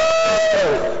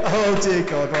 Oh dear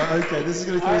God, right, okay, this is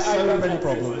going to cause so many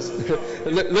problems.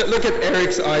 Look at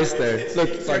Eric's eyes there. Look,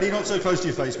 Freddie, like, not so close to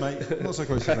your face, mate. Not so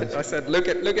close to your face. I said, look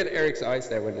at Eric's eyes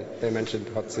there when they mentioned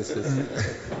Hot Sisters.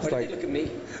 It's like, Look at me.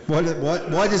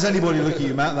 Why does anybody look at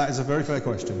you, Matt? That is a very fair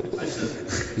question.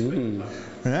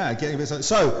 Yeah, getting a bit.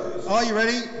 So, are you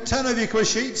ready? Turn over your quiz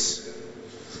sheets.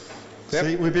 Yep.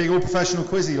 See, we're being all professional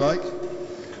quizzy like.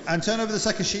 And turn over the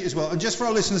second sheet as well. And just for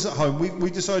our listeners at home,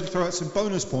 we decided to throw out some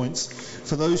bonus points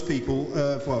for those people,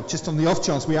 well, just on the off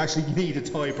chance we actually need a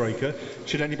tiebreaker,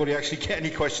 should anybody actually get any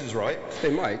questions right.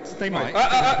 they might. They might.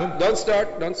 Don't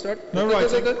start. No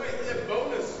writing.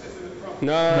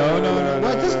 No.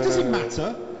 Well, does it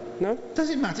matter? No?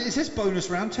 Does it matter? Is this bonus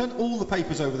round? Turn all the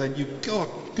papers over then, you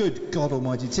good God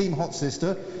almighty. Team Hot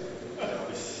Sister.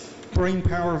 Brain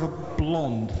power of a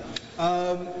blonde.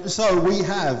 So we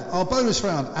have our bonus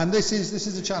round, and this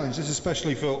is a challenge. This is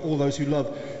especially for all those who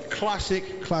love classic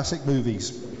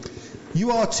movies.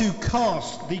 You are to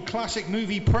cast the classic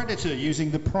movie Predator using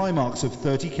the Primarchs of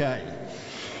 30k.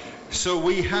 So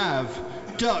we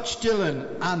have Dutch, Dylan,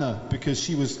 Anna, because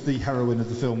she was the heroine of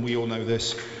the film, we all know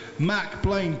this. Mac,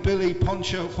 Blaine, Billy,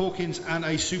 Poncho, Hawkins, and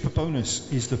a super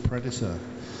bonus is the Predator.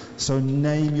 So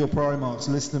name your Primarchs,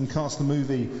 list them, cast the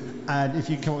movie, and if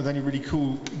you come up with any really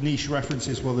cool niche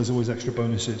references, well, there's always extra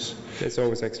bonuses. There's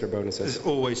always extra bonuses. There's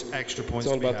always extra points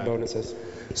It's all to be about the had. bonuses.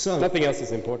 So, Nothing else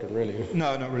is important, really.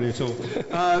 no, not really at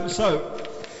all. So,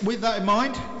 with that in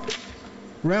mind,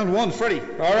 round one, Freddie. All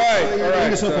right.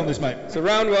 Lead us off on this, mate. So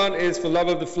round one is for love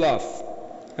of the fluff.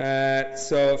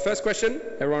 So first question,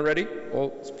 everyone ready? All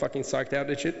fucking psyched out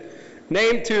and shit.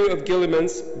 Name two of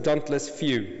Gilliman's dauntless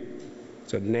few.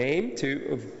 So name two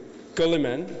of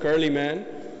Girly Man,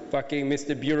 fucking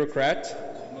Mr. Bureaucrat,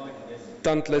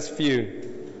 dauntless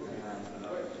few.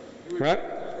 Right?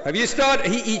 Have you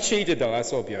started? He cheated though, I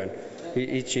saw Björn.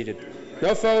 He cheated.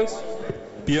 No phones.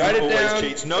 Björn Write it always down.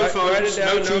 cheats. No Write phones, it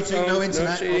down, no cheating, no phones,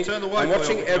 internet. cheating. I'll turn the I'm Wi-Fi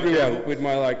watching off. everyone with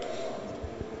my like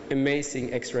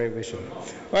amazing X-ray vision. All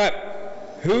right.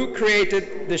 Who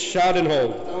created the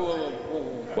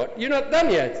Schadenhold? What? You're not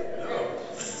done yet?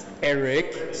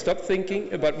 Eric, stop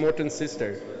thinking about Morton's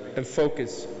sister and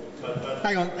focus.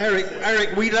 Hang on,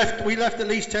 Eric, we left at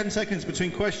least 10 seconds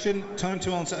between question, time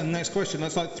to answer, and next question.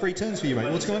 That's like 3 turns for you,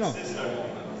 mate. What's going on?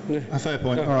 A fair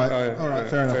point. All right,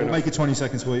 fair enough. We'll make it 20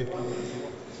 seconds for you.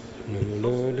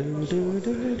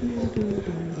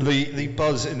 The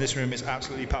buzz in this room is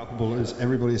absolutely palpable as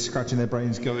everybody is scratching their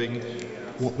brains going,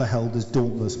 what the hell does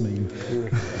dauntless mean?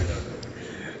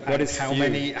 What is how few?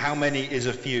 many is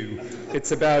a few?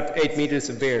 It's about 8 meters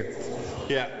of beer.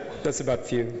 Yeah. That's about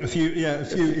few. A few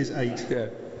is 8. Yeah.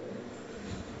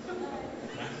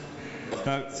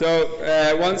 No.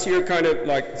 So once you're kind of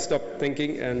like stop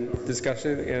thinking and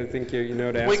discussing, and think you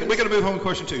know the We're answers. going to move on with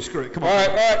question 2. Screw it. Come on. All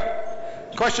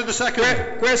right. Question the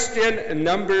second. Question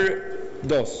number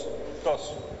dos.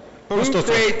 Bonus Who dos.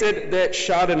 created the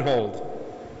Schadenhold?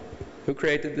 Who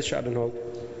created the Schadenhold?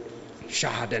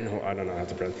 Schadenhold. I don't know how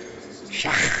to pronounce.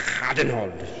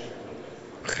 Schadenhold.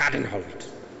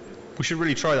 We should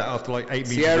really try that after like 8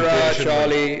 meetings. Sierra,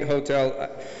 Charlie, Hotel,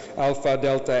 Alpha,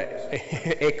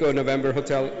 Delta, Echo, November,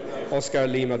 Hotel, Oscar,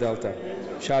 Lima, Delta.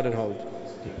 Schadenhold.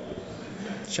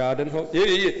 Schadenhold?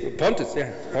 Yeah. Pontus,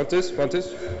 yeah. Pontus.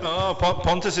 Oh,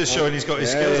 Pontus is showing he's got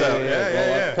his skills out.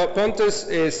 Yeah. Pontus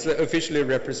is officially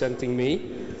representing me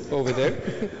over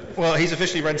there. Well, he's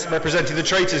officially representing the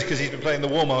traitors because he's been playing the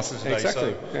War Masters today.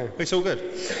 Exactly. So it's all good.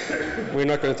 We're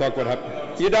not going to talk what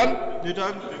happened. You done? You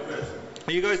done?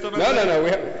 Are you guys done? No.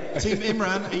 We have. Team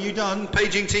Imran, are you done?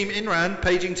 Paging Team Imran.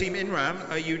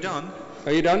 Are you done?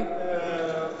 Are you done?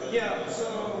 Yeah,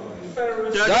 so... No.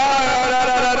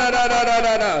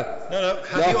 No.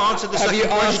 Have you answered the second question? Have you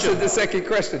answered the second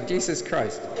question? Jesus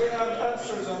Christ. We have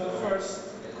answers on the first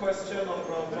question on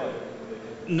round one.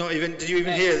 Not even. Did you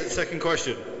even hear the second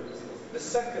question? The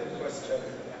second question.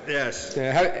 Yes.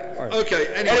 Yeah, Okay.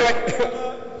 Anyway.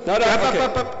 No.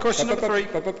 Okay. Question number 3.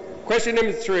 Question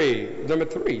number 3. Number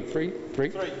 3. 3.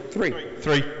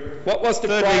 What was the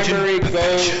Third primary region,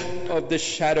 goal of the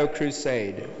Shadow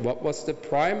Crusade? What was the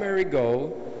primary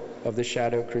goal of the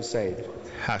Shadow Crusade?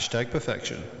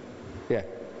 #perfection. Yeah.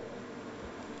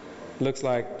 Looks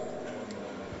like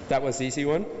that was the easy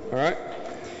one. All right.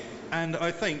 And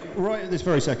I think right at this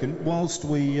very second, whilst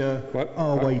we are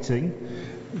waiting,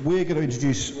 we're going to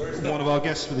introduce one of our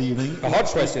guests for the evening. A hot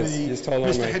question. Just hold on,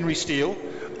 Mr. mate. Henry Steele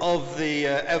of the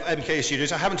MK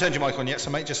Studios. I haven't turned your mic on yet,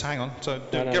 so mate, just hang on. So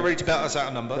get ready to belt us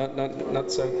out a number.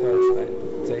 Not so close, mate.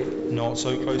 See? Not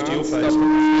so close to your Stop. face.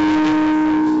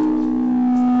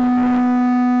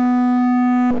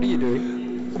 What are you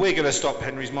doing? We're going to stop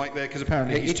Henry's mic there because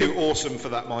apparently he's too awesome for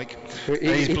that mic.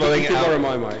 He can borrow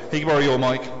my mic. He can borrow your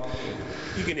mic.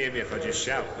 You can hear me if I just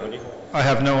shout, can't you? I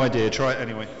have no idea. Try it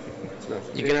anyway.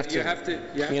 You're gonna have to.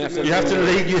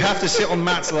 You have to sit on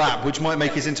Matt's lap, which might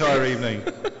make his entire evening.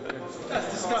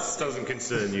 This doesn't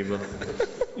concern you, Mark.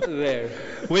 There.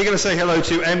 We're going to say hello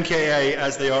to MKA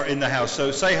as they are in the house.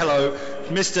 So say hello,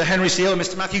 Mr. Henry Steele and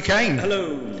Mr. Matthew Kane.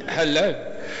 Hello.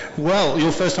 Well,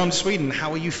 your first time to Sweden.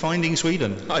 How are you finding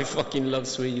Sweden? I fucking love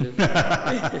Sweden.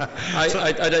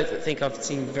 I don't think I've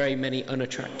seen very many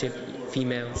unattractive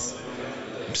females.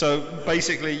 So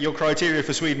basically, your criteria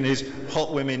for Sweden is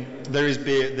hot women, there is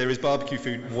beer, there is barbecue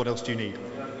food. What else do you need?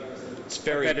 It's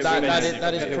very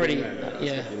That is pretty.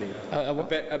 Yeah.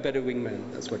 A better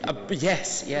wingman. That's what.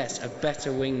 Yes, a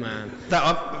better wingman.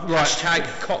 Right. Hashtag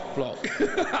cockblock.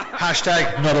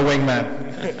 Hashtag not a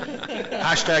wingman.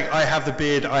 Hashtag I have the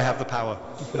beard, I have the power.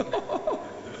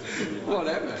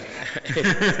 Whatever.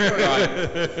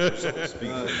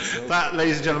 That,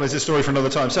 ladies and gentlemen, is a story for another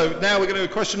time. So now we're going to go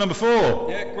to question number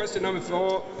 4. Yeah, question number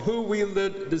 4. Who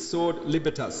wielded the sword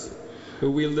Libertas?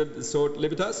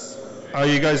 Are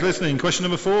you guys listening? Question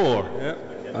number 4. Yeah,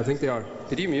 I think they are.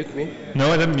 Did you mute me?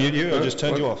 No, I didn't mute you. I just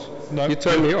turned you off. No, you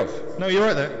turned me off. No, you're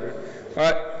right there. All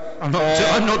right. I'm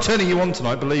not turning you on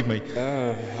tonight. Believe me.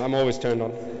 I'm always turned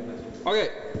on. Okay.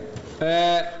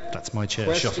 That's my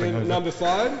chair shuffling over. Question number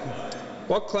 5.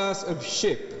 What class of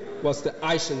ship was the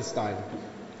Eisenstein?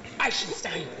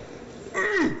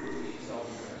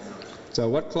 So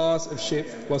what class of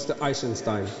ship was the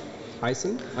Eisenstein?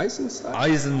 Eisenstein.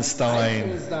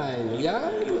 Yeah.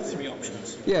 3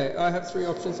 options. Yeah, I have 3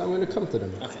 options. I'm going to come to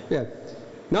them. Okay. Yeah.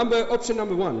 Option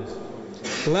number 1,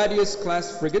 Gladius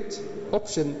class frigate.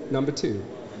 Option number 2,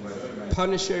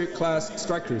 Punisher class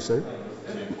strike cruiser.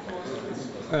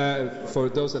 For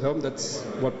those at home, that's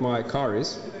what my car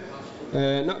is.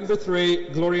 Number 3,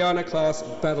 Gloriana class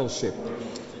battleship.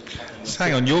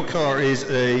 Hang on, your car is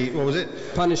a, what was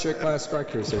it? Punisher class strike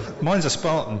cruiser. Mine's a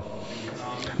Spartan.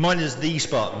 Mine is the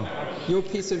Spartan. Your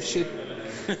piece of shit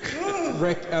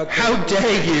wreck out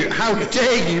there. How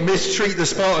dare you mistreat the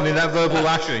Spartan in that verbal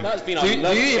lashing? That's been our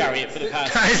love chariot for the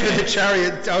past. That has been the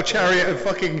chariot, our chariot of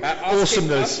fucking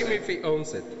awesomeness. Ask him if he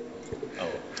owns it.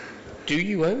 Do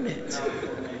you own it?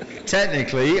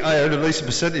 Technically, I own at least a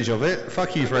percentage of it.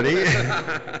 Fuck you, Freddie.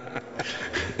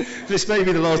 This may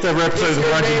be the last ever episode of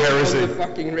Ranting Heresy.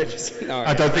 Fucking register. No,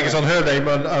 I don't think it's on her name,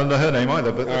 under her name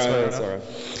either, but that's fair enough. all right.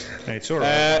 It's all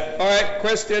right. All right,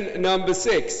 question number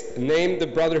 6. Name the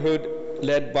brotherhood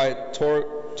led by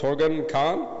Torgun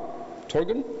Khan.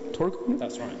 Torgun?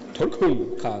 That's right.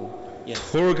 Torgun Khan. Yes.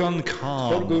 Torgun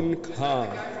Khan. Torgun Khan.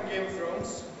 From Game of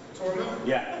Thrones. Torgun.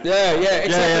 Yeah, Yeah,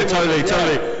 exactly. totally.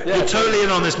 Yeah. You're totally in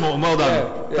on this, Morton. Well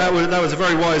done. Yeah. That was a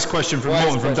very wise question from Wise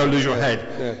Morton from question. Don't Lose Your Head.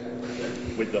 Yeah,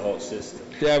 With the hot sister.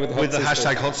 yeah with With the sister.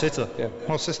 hashtag hot sister. Yeah.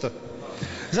 Hot sister.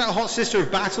 Is that a hot sister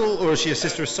of battle or is she a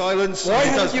sister of silence? Why It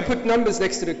haven't does- you put numbers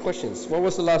next to the questions? What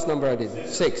was the last number I did?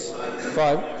 6,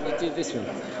 5. You did this one.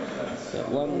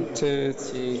 1, 2,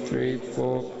 3,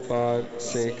 4, 5,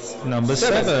 6. Number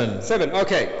 7. 7.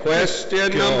 Okay.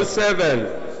 Question God. number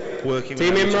 7. Working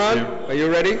Team with Imran, are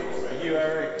you ready? You,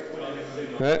 Eric.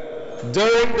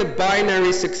 During the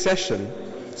binary succession.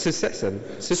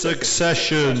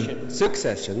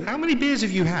 How many beers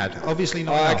have you had? Obviously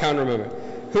not I enough. can't remember.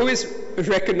 Who is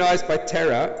recognized by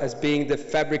Terra as being the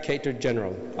fabricator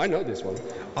general? I know this one.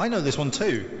 I know this one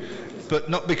too, but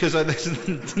not because I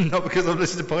listen, not because I've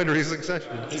listened to Binary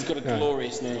Succession. He's got a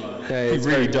glorious name. Yeah, He it's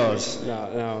really very- does.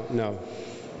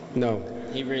 No.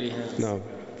 He really has. No.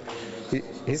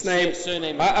 His name.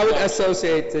 Surname. I would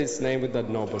associate his name with that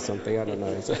knob or something. I don't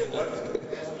know.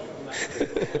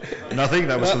 Nothing.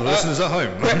 That was for the listeners at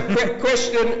home.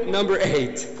 Question number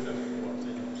 8.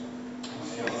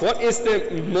 What is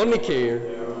the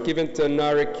moniker given to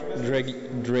Narek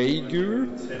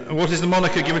Draeger? And what is the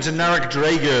moniker given to Narek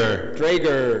Draeger?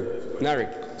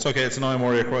 Narek. It's okay. It's an Iron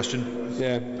Warrior question.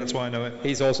 Yeah. That's why I know it.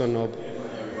 He's also a knob.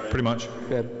 Pretty much.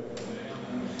 Yeah.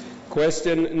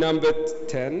 Question number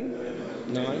 10.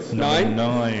 9.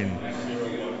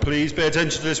 9. Please pay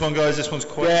attention to this one, guys. This one's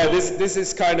quite. Yeah, short. this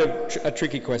is kind of a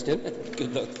tricky question.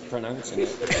 Good luck pronouncing it.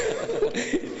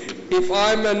 If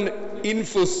I'm an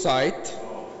infocyte,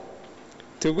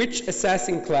 to which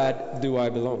assassin clad do I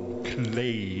belong?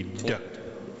 Clade.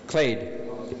 Clad.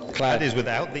 That is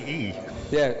without the E.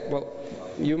 Yeah, well,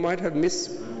 you might have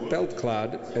misspelled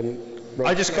clad and wrote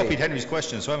I just clade. copied Henry's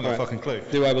question, so I haven't got a Right. fucking clue.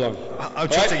 Do I belong? I'm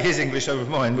trusting his English over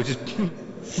mine, which is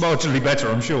marginally better,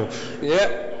 I'm sure.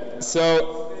 Yeah.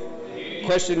 So,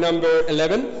 question number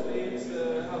 11.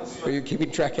 Are you keeping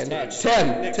track? 10.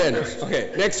 10.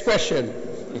 Okay. Next question.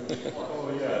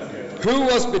 Who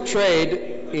was betrayed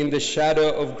in the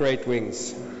shadow of great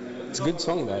wings? It's a good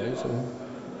song, that is.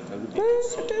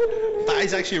 That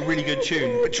is actually a really good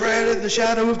tune. Betrayed in the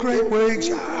shadow of great wings.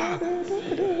 Ah.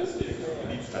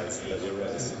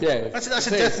 Yeah. That's a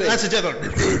Say it, death. say it. That's a death.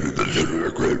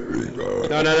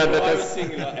 No.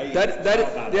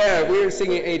 Yeah, we were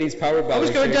singing 80s power ballads. I was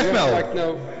going You death have metal. Like,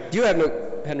 no, you have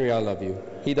no. Henry, I love you.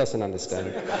 He doesn't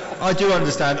understand. I do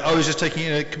understand. I was just taking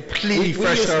it in a completely We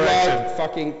fresh just direction. love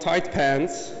fucking tight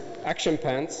pants, action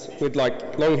pants with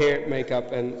like long hair,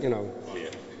 makeup, and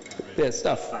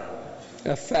stuff.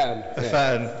 A fan. A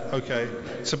fan. Okay.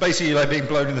 So basically, you like being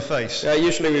blown in the face. Yeah,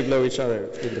 usually we blow each other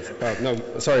in the. Oh, no,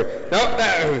 sorry. No.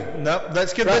 No,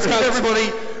 let's give Right.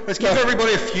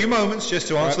 everybody a few moments just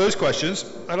to answer Right. those questions.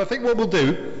 And I think what we'll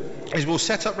do is we'll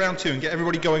set up round 2 and get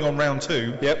everybody going on round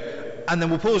 2. Yep. And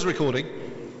then we'll pause the recording,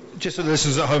 just so the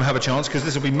listeners at home have a chance, because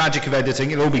this will be magic of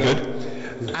editing. It'll all be good.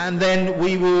 And then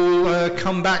we will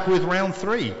come back with round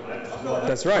 3.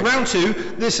 That's right. Round 2.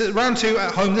 Round 2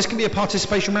 at home. This can be a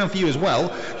participation round for you as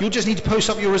well. You'll just need to post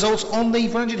up your results on the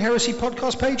Virgin Heresy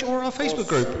podcast page or our Facebook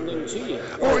group,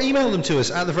 or email them to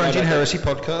us at the Virgin Heresy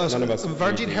podcast. None of us.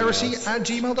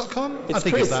 VirginHeresy@gmail.com. I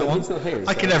think Chris, it's that one. he's not here,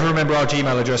 I can never remember our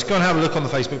Gmail address. Go and have a look on the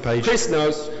Facebook page. Chris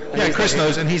knows. and Yeah, he's Chris not here.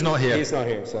 knows, and he's not here. He's not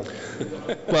here, so.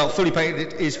 Well, Fully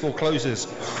Painted is for closers.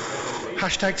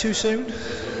 Hashtag too soon.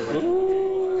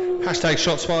 Hashtag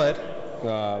shots fired.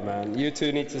 Oh man, you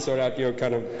two need to sort out your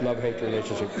kind of love-hate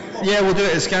relationship. Yeah, we'll do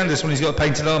it at Scandus when he's got a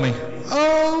painted army.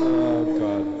 Oh! Oh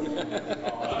god.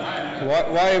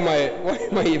 Why am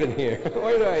I even here?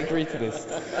 Why did I agree to this?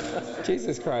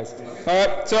 Jesus Christ. All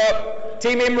right, so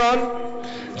Team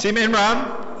Imran. Team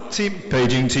Imran.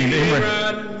 Paging Team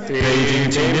Imran. Paging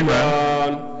Team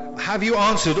Imran. Have you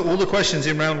answered all the questions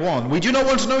in round 1? We do not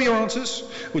want to know your answers.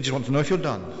 We just want to know if you're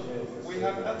done. We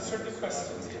have answered the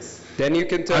questions. Then you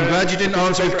can turn. I'm glad you didn't your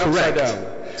answer it paper upside correct.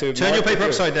 down to Turn your mark paper it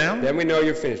upside good. down. Then we know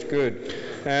you're finished. Good.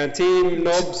 And Team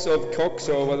Knobs of Cocks,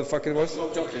 or what the fuck it was?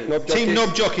 Knob Team jockeys.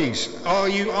 Knob Jockeys. Are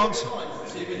you answer?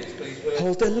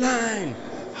 Hold the line.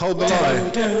 Hold the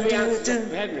line.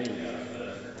 Henry.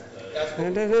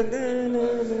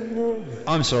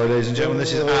 I'm sorry, ladies and gentlemen,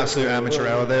 this is absolute amateur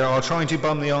hour. They are trying to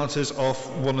bum the answers off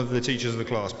one of the teachers of the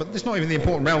class, but it's not even the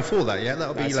important round for that yet.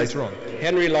 That'll be later on.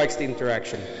 Henry likes the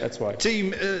interaction. That's why.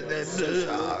 Team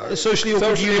Socially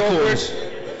Awkward Socially Unicorns.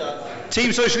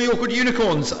 Team Socially Awkward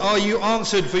Unicorns, are you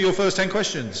answered for your first 10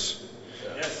 questions?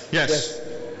 Yes.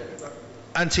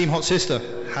 And Team Hot Sister,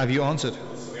 have you answered?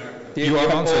 You are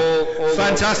answered. all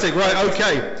Fantastic. Right.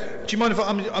 Okay. Do you mind if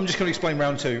I'm just going to explain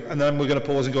round 2, and then we're going to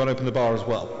pause and go and open the bar as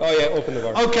well. Oh yeah, open the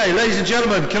bar. Okay, ladies and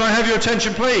gentlemen, can I have your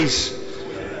attention, please?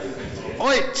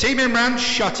 Oi, Team Imran,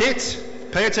 shut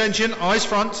it. Pay attention, eyes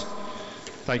front.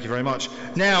 Thank you very much.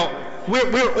 Now,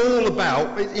 we're all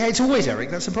about. Yeah, it's always Eric.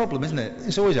 That's the problem, isn't it?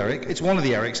 It's always Eric. It's one of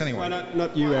the Erics anyway.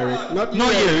 Not you, Eric. Not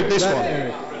Not you. Eric. This That one.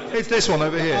 Eric. It's this one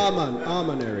over here.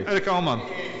 Arman Eric. Eric Arman.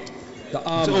 The It's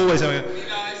Arman. always Eric.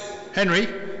 Henry,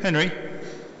 Henry,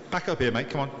 back up here, mate.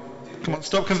 Come on. Come on,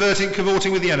 stop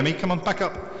cavorting with the enemy. Come on, back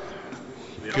up.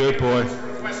 Good boy.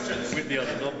 With the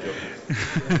other knob.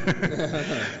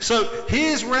 So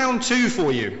here's round 2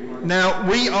 for you. Now,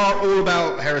 we are all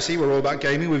about heresy. We're all about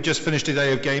gaming. We've just finished a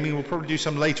day of gaming. We'll probably do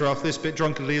some later after this, a bit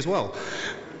drunkenly as well.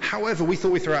 However, we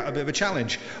thought we'd throw out a bit of a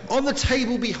challenge. On the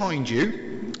table behind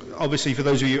you, obviously for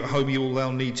those of you at home, you will now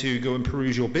need to go and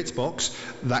peruse your bits box,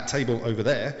 that table over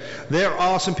there. There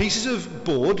are some pieces of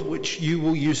board which you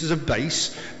will use as a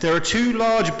base. There are 2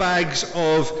 large bags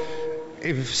of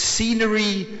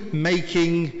scenery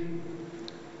making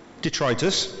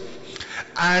detritus.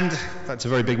 And that's a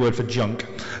very big word for junk.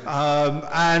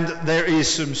 And there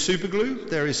is some super glue,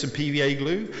 there is some PVA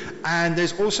glue, and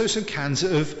there's also some cans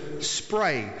of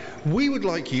spray. We would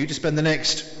like you to spend the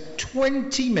next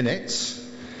 20 minutes,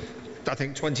 I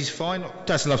think 20's fine,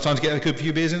 that's enough time to get a good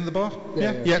few beers into the bar?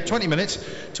 Yeah, 20 minutes.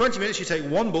 20 minutes, you take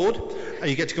one board, and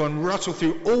you get to go and rattle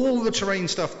through all the terrain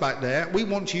stuff back there. We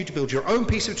want you to build your own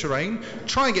piece of terrain,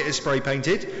 try and get it spray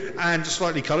painted, and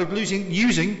slightly coloured,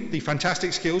 using the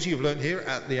fantastic skills you've learned here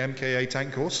at the MKA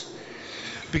tank course.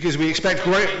 Because we expect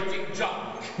great...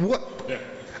 What?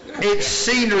 It's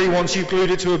scenery once you've glued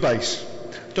it to a base.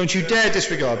 Don't you dare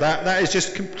disregard that. That is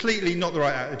just completely not the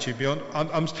right attitude, Bjorn.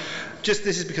 This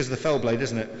is because of the fell blade,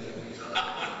 isn't it?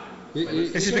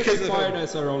 This is because fired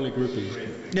as our only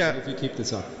groupie. Yeah. If you keep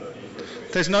this up.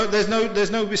 There's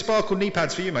no besparkled knee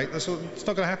pads for you, mate. It's not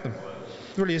going to happen.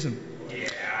 It really isn't.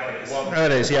 Oh,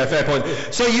 it is, yeah, fair point.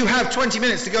 So you have 20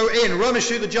 minutes to go in, rummage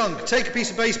through the junk, take a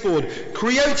piece of baseboard,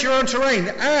 create your own terrain,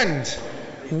 and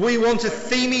we want a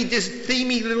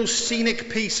themey little scenic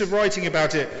piece of writing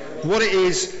about it, what it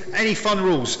is, any fun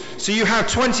rules. So you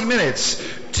have 20 minutes.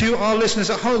 To our listeners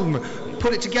at home,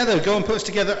 put it together, go and put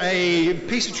together a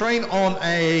piece of terrain on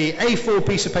a A4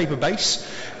 piece of paper base.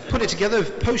 Put it together,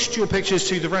 post your pictures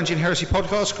to the Varangian Heresy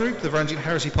Podcast group, the Varangian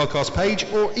Heresy Podcast page,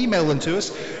 or email them to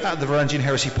us at the Varangian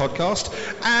Heresy Podcast,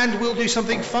 and we'll do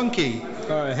something funky.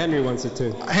 Henry wants it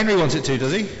too. Henry wants it too,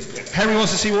 does he? Henry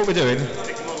wants to see what we're doing.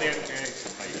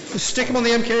 Stick them on the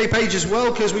MKA page as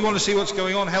well, because we want to see what's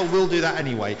going on. Hell, we'll do that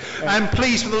anyway. And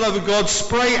please, for the love of God,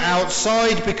 spray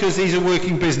outside, because these are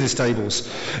working business tables.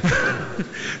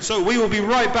 So we will be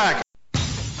right back.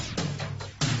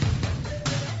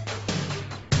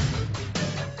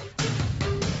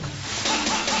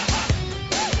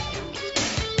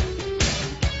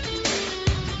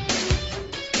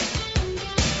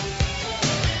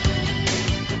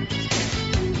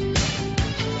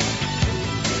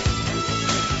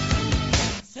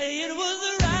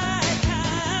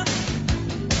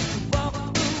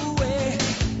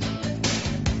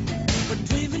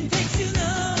 Dreaming takes you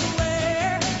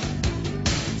nowhere.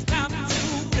 It's time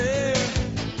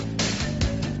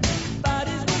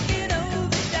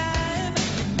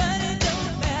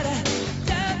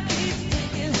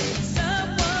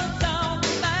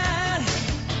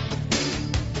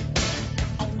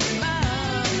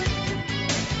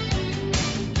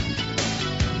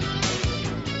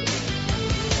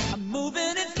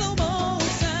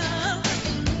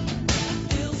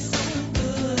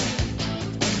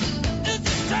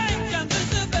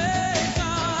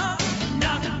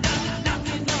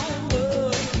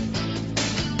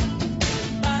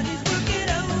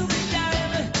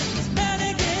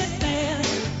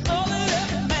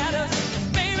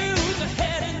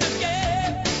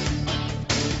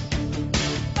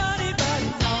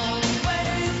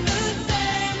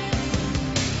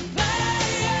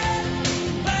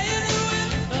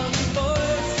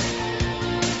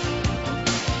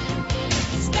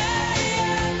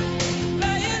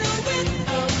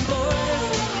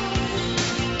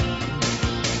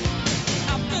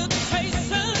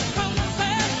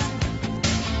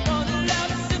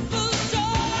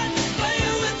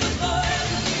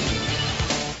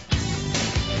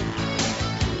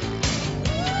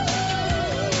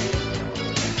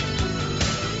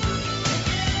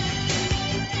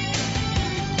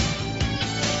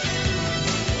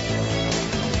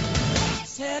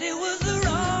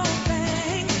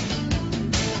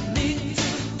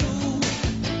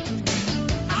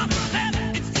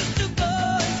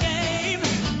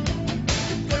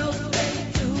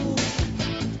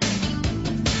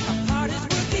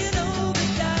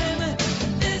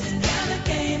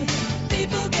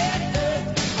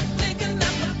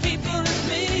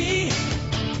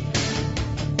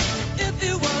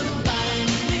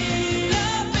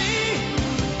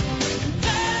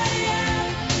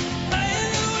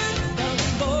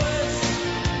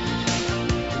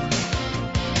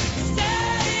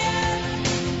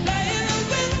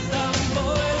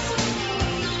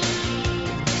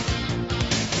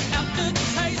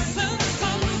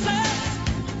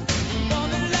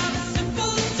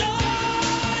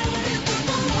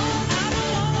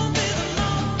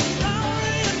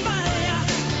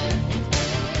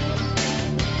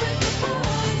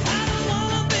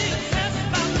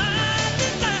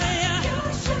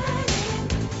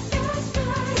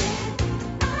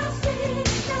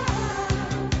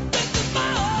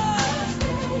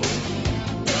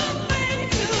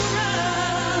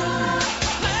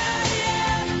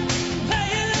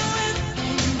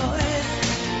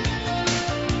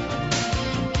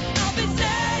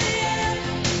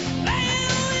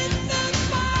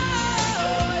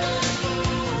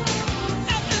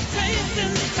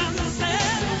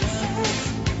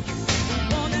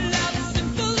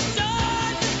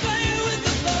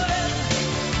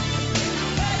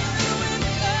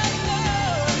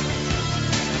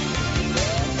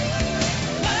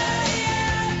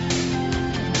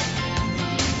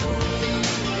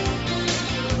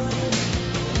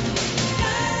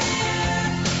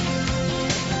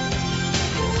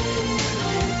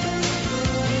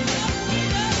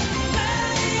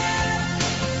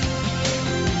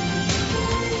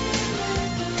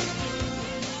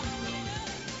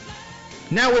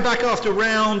Now we're back after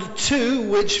round 2,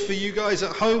 which for you guys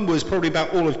at home was probably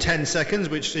about all of 10 seconds,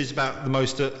 which is about the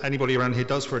most anybody around here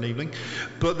does for an evening.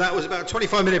 But that was about a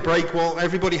 25-minute break while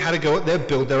everybody had a go at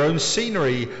build their own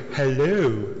scenery.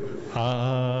 Hello.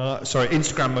 Sorry,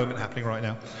 Instagram moment happening right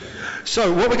now.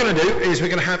 So what we're going to do is we're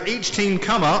going to have each team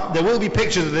come up. There will be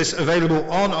pictures of this available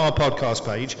on our podcast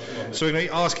page. So we're going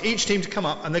to ask each team to come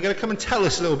up, and they're going to come and tell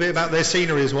us a little bit about their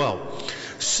scenery as well.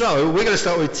 So we're going to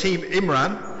start with Team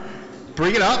Imran.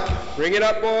 Bring it up. Bring it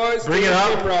up, boys. Bring it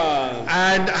up. Imran.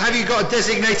 And have you got a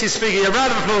designated speaker? A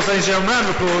round of applause, ladies and gentlemen. Round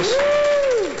of applause.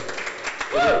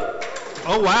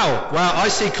 Oh, wow. Wow, I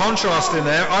see contrast in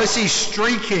there. I see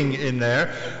streaking in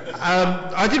there.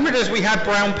 I didn't realise we had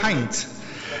brown paint.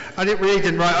 I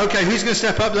didn't. Right, okay, who's going to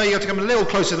step up there? You have to come a little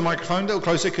closer to the microphone, a little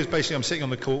closer, because basically I'm sitting on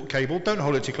the cable. Don't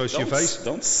hold it too close to your face.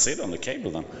 Don't sit on the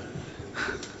cable then.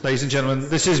 Ladies and gentlemen,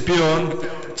 this is Bjorn,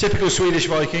 typical Swedish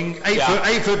Viking,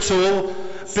 8 foot tall.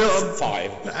 Built,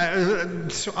 5.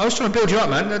 I was trying to build you up,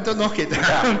 man. Don't knock it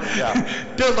down.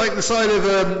 Yeah. Built like the side of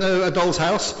a doll's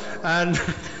house, and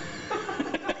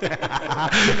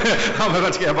I'm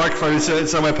about to get a microphone.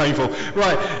 It's somewhere painful.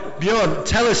 Right, Bjorn,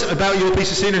 tell us about your piece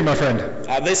of scenery, my friend.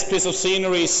 This piece of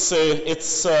scenery is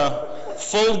it's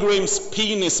Fulgrim's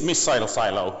penis missile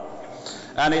silo.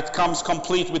 And it comes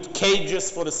complete with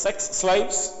cages for the sex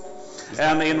slaves.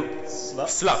 And in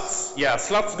sluts. Yeah,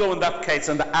 sluts go in that cage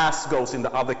and the ass goes in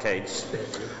the other cage.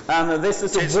 And this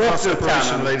is a water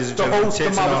cannon to hold the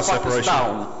motherfuckers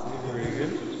down.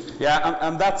 Yeah,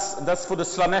 and that's for the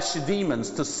Slaneshi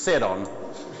demons to sit on.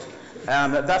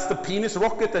 And that's the penis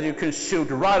rocket that you can shoot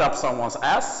right up someone's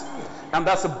ass. And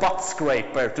that's a butt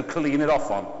scraper to clean it off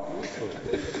on.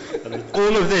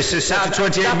 All of this is set to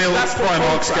 28mm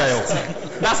Primark scale.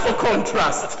 That's for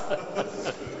contrast.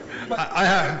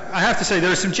 I have to say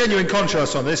there is some genuine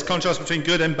contrast on this, contrast between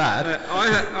good and bad.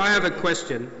 I have a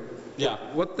question. Yeah.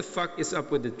 What the fuck is up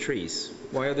with the trees?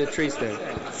 Why are there trees there?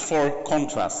 For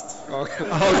contrast. Okay.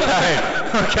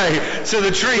 Okay. So the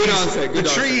trees, Good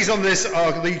trees on this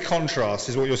are the contrast,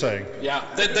 is what you're saying. Yeah.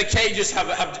 The cages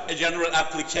have general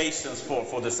applications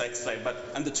for the sex slave,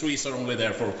 and the trees are only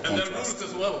there for contrast. And there are rules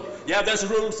as well. Yeah, there's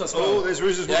rules as well. Oh, there's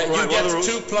rules as well. Yeah, right, you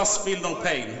get 2+ feel no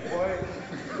pain.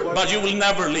 But you will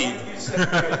never leave.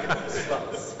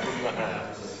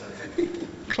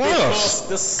 Because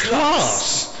the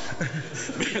sluts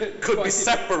could be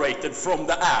separated from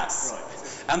the ass.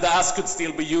 And the ass could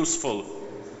still be useful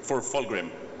for Fulgrim.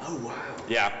 Oh, wow.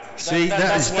 Yeah. See,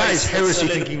 that is heresy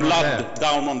thinking blood right there.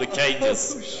 down on the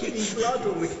cages.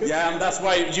 Yeah, and that's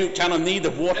why you kind of need a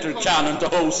water cannon to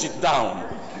hose it down.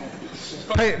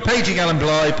 Paging Alan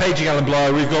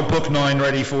Bly, we've got book 9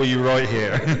 ready for you right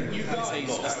here.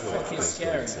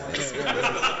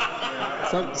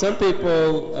 Some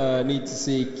people need to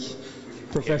seek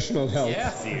professional help. Yeah.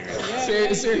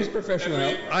 Serious professional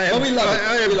help. I am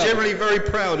generally very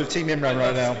proud of Team Imran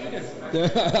right now.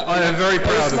 I am very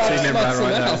proud of Team Imran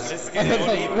right now.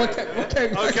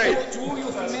 Okay. Do all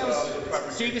your females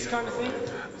see this kind of thing?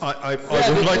 I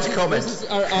would like to comment. This is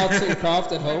our arts and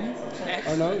craft at home.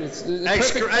 Oh no, it's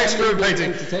Excellent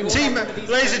painting. Team,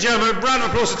 ladies and gentlemen, round of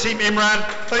applause to Team Imran.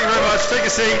 Thank you very much. Take a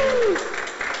seat.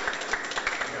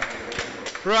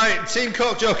 Right, Team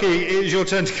Cock Jockey, it is your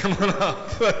turn to come on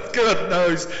up. God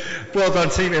knows. Well done,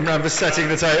 Team Imran, for setting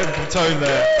the tone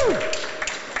there.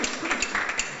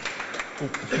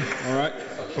 All right.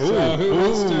 So who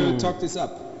wants to talk this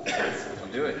up?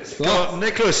 Do it. Got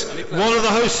Nicholas, one of the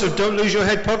hosts of Don't Lose Your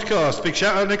Head podcast. Big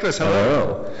shout out, Nicholas.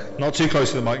 Hello. Not too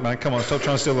close to the mic, man. Come on, stop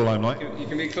trying to steal the limelight. You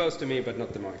can be close to me, but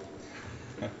not the mic.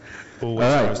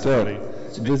 Alright, so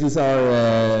this is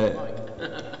our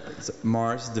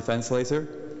Mars defense laser.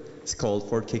 It's called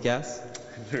Fort Kickass.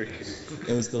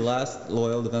 It was the last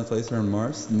loyal defense laser on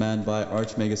Mars, manned by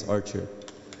Archmagus Archer.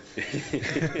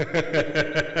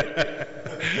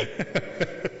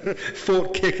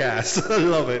 Fort Kickass. I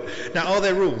love it. Now, are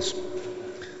there rules?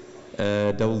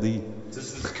 Double D.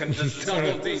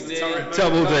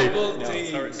 Double D.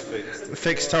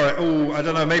 Fixed turret. Oh, I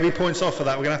don't know. Maybe points off for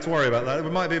that. We're going to have to worry about that.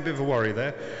 It might be a bit of a worry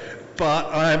there.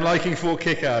 But I am liking Fort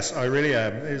Kickass. I really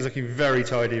am. It's looking very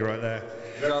tidy right there.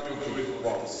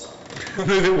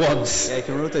 Move it once. Yeah, you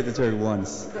can rotate the turret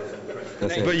once.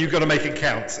 That's it. But you've got to make it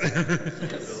count.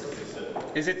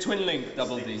 Is it twin link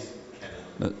double D?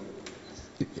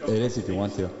 It is if you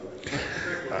want to.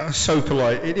 So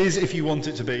polite. It is if you want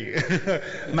it to be.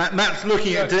 Matt is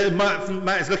looking at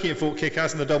Fort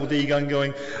Kickass and the double D gun,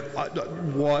 going,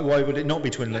 why would it not be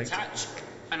twin linked? Attach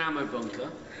an ammo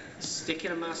bunker, stick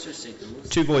in a master signals.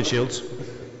 2 void shields.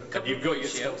 You've got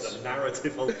yourself a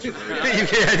narrative ultramarine.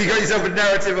 You've got yourself a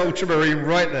narrative ultramarine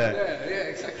right there. Yeah,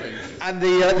 exactly. And the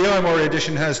iMori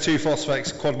edition has 2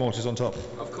 Phosphex quad mortars on top.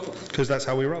 Of course. Because that's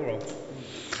how we roll.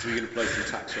 So we're going to play some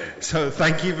tax on. So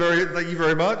thank you very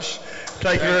much.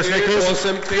 Thank you very much, Nicholas.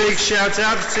 Awesome. Big shout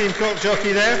out to Team Cock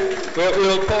Jockey there.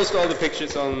 We'll post all the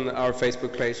pictures on our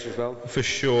Facebook page as well. For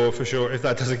sure. If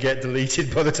that doesn't get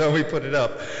deleted by the time we put it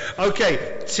up.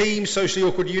 Okay, Team Socially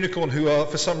Awkward Unicorn, who are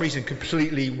for some reason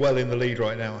completely well in the lead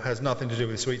right now, has nothing to do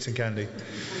with sweets and candy.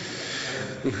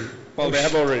 Well, they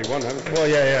have already won, haven't they? Well,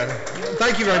 yeah.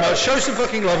 Thank you very much. Show some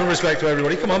fucking love and respect to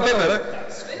everybody. Come on, bit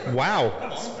better. Wow.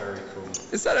 That's very cool.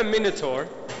 Is that a Minotaur?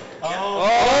 Oh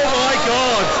my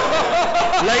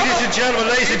God! Ladies and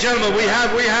gentlemen,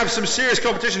 we have some serious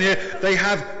competition here. They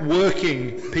have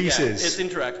working pieces. Yeah, it's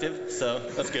interactive, so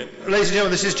that's good. Ladies and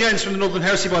gentlemen, this is Jens from the Northern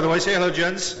Heresy, by the way. Say hello,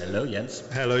 Jens. Hello, Jens.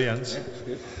 Hello, Jens.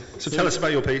 Yeah, so tell us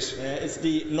about your piece. It's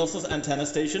the Knossos antenna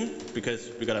station, because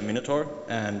we got a Minotaur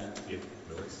and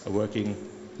a working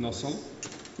Nozzle.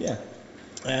 Yeah.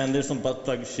 And there's some butt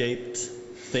plug shaped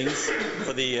things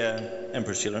for the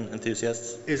Emperor's Children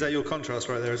enthusiasts. Is that your contrast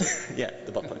right there? Is it? Yeah,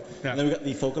 the butt plug. Yeah. And then we got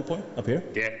the focal point up here.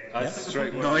 Yeah, that's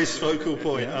straight. Nice focal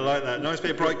point. I like that. Nice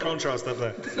bit of bright contrast up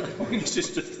there. It's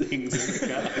just things.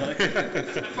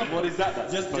 What is that?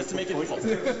 Just to make it pop.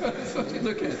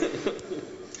 Look at it.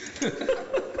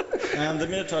 And the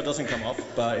Minotaur doesn't come off,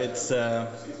 but it's...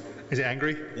 Is it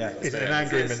angry? Yeah. Is it an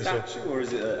angry Minotaur? Or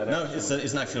is it No, it's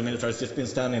an actual Minotaur. It's just been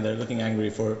standing there looking angry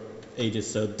for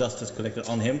ages, so dust has collected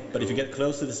on him. But if you get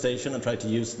close to the station and try to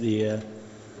use the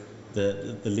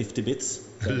lifty bits...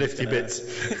 The lifty bits?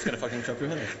 It's going to fucking chop your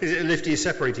head off. Is it a lifty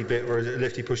separated bit, or is it a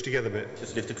lifty push together bit?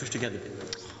 Just lifty push together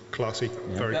bit. Classy.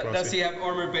 Yeah. Very classy. Does he have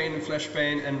Armor Bane, Flesh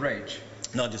Bane, and Rage?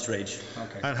 No, just Rage.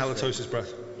 Okay. And Halitosis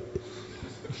breath.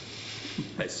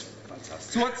 Nice.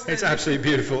 So it's absolutely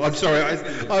beautiful. I'm sorry,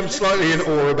 I'm slightly in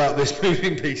awe about this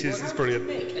moving pieces. It's brilliant.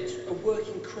 It's a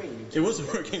working crane. It was a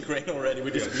working crane already.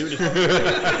 We just glued it.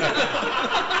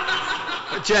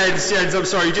 Jens, I'm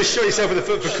sorry. You just shot yourself in the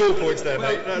foot for cool points there,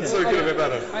 mate. That's so good a bit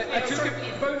better. I took a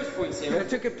bonus points here. I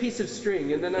took a piece of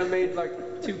string and then I made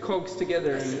like 2 cogs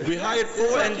together. And we hired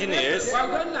 4 engineers. Well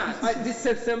done, lads. I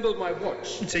disassembled my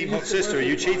watch. Team Hot Sister, are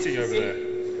you cheating over there?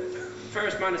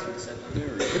 Ferris Manus would have said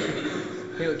that.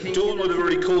 Dawn would have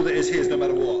already called it as his, no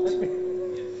matter what.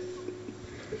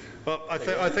 Well,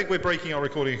 I think we're breaking our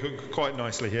recording quite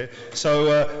nicely here.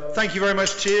 So thank you very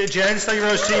much, Jens. Thank you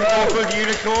very much, Team Awkward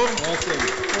Unicorn. Awesome.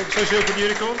 Social Awkward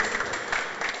Unicorn.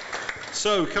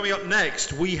 So coming up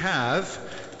next, we have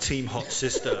Team Hot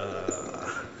Sister.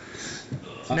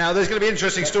 Now, there's going to be an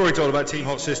interesting story told about Team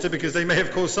Hot Sister because they may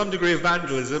have caused some degree of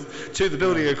vandalism to the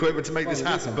building equipment to make this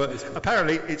happen, but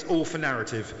apparently it's all for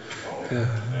narrative.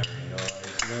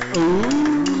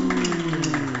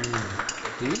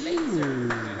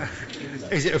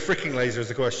 Is it a fricking laser is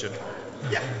the question?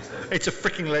 Yeah. It's a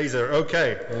fricking laser,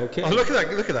 okay. Oh, look at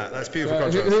that, that's beautiful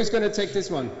contrast. Who's going to take this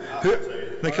one?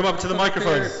 They come up to the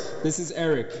microphone. This is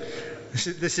Eric.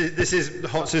 This is the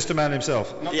Hot Sister man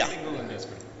himself. Yeah.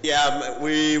 Yeah,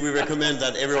 we recommend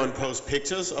that everyone post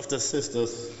pictures of the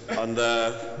sisters on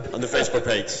the Facebook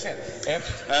page.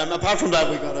 Apart from that,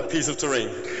 we got a piece of terrain.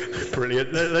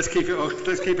 Brilliant. Let's keep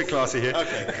it classy here.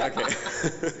 Okay.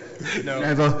 No.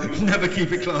 Never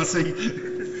keep it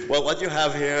classy. Well, what you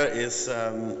have here is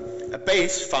a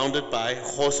base founded by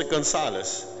Jose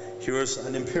Gonzalez. He was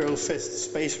an Imperial Fist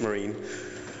space marine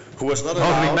who was not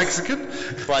allowed Mexican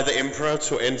by the Emperor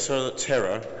to enter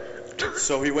Terra.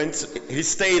 So he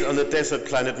stayed on the desert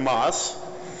planet Mars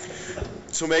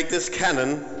to make this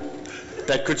cannon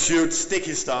that could shoot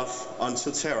sticky stuff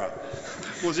onto Terra.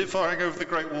 Was it firing over the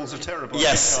Great Walls of Terra?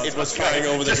 Yes, it was firing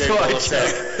over the Great Walls of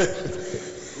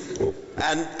Terra.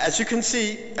 And as you can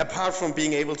see, apart from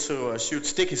being able to shoot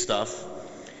sticky stuff,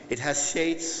 it has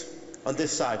shades on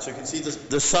this side. So you can see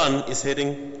the sun is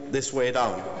hitting this way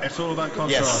down. It's all about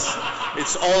contrast. Yes,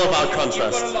 it's all about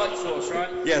contrast. You've got a light source, right?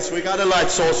 Yes, we got a light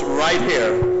source right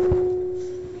here.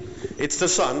 It's the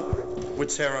sun with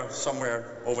Terra somewhere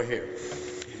over here.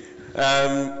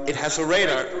 It has a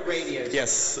radar.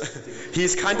 Yes.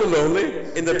 He's kind of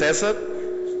lonely in the desert.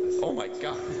 Oh my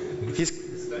God.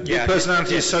 Your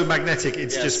personality is so magnetic,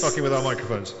 it's just fucking with our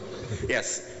microphones.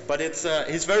 Yes, but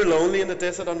he's very lonely in the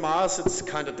desert on Mars. It's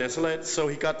kind of desolate, so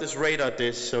he got this radar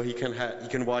dish so he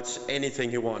can watch anything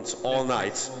he wants all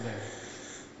night.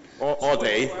 All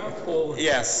day.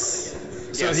 Yes.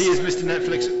 So he is Mr.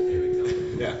 Netflix.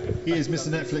 Yeah. He is Mr.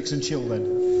 Netflix and chill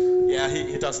then. Yeah,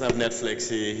 he doesn't have Netflix.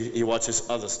 He watches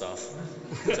other stuff.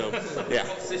 So yeah.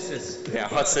 Hot Sisters. Yeah,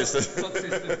 Hot Sisters.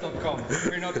 Hotsisters.com.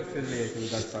 We're not affiliated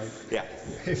with that site. Yeah.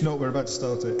 If not, we're about to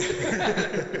start it.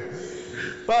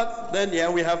 But then, yeah,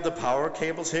 we have the power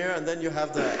cables here, and then you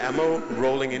have the ammo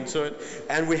rolling into it,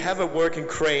 and we have a working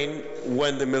crane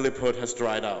when the milliput has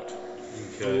dried out.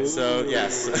 Okay. So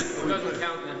yes. It doesn't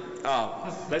count then.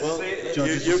 Let's Well,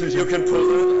 see. you can pull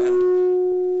it,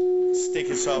 and stick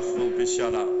itself will be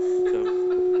shut out. So.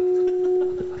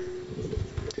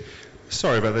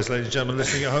 Sorry about this, ladies and gentlemen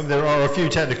listening at home. There are a few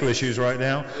technical issues right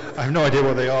now. I have no idea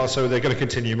what they are, so they're going to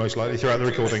continue most likely throughout the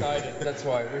recording. That's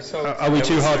why we're so. Are we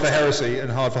too hard for Heresy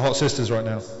and hard for Hot Sisters right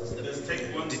now?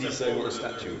 Did you say what the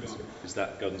statue is? Is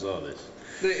that Gonzalez?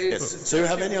 Yes. Do you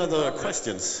have any other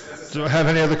questions? Do I have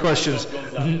any other questions?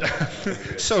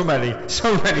 so many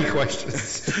questions.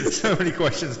 So many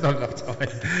questions, not enough time.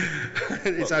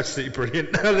 It's absolutely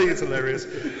brilliant. I think it's hilarious.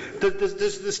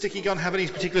 Does the sticky gun have any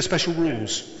particular special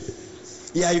rules?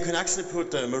 Yeah, you can actually put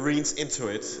the Marines into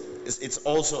it. It's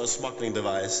also a smuggling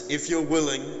device. If you're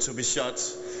willing to be shot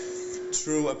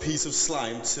through a piece of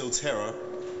slime till terror,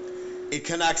 it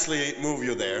can actually move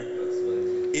you there.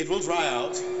 It will dry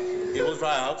out. It will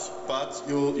dry out, but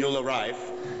you'll arrive.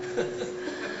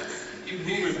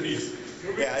 Moving piece.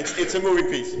 Yeah, it's a moving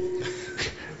piece.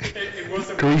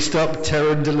 Greased up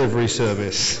terror and delivery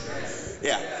service.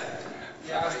 Yeah.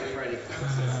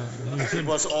 It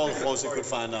was all Jose could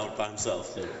find out by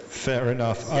himself. Fair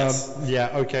enough. Yes.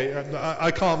 Yeah, okay.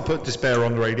 I can't put despair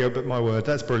on the radio, but my word,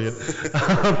 that's brilliant.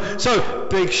 So,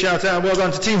 big shout out and well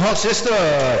done to Team Hot Sister.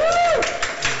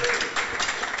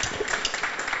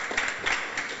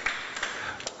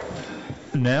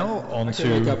 Now on I to.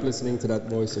 can wake up listening to that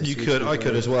voice. You could, I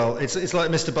could as well. It's like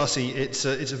Mr. Bussey. It's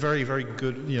a very, very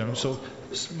good, sort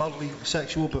of smugly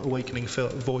sexual but awakening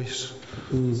voice.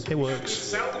 It works.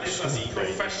 Itself is a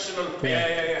professional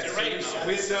painted terrain.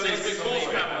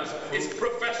 It's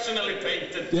professionally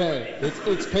painted. Yeah,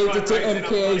 it's painted to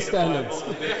MKA standards.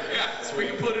 Yeah, we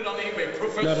can put it on eBay. No,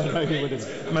 Professional. he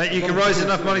wouldn't. Mate, you can raise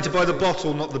enough money to buy the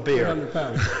bottle, not the beer.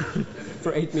 £100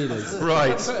 for 8 meters.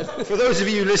 Right. For those of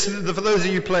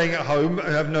you playing at home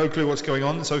and have no clue what's going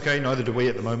on, it's okay. Neither do we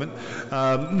at the moment.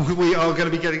 We are going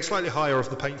to be getting slightly higher off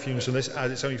the paint fumes from this,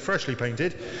 as it's only freshly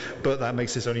painted. But that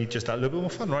makes this only just that little bit more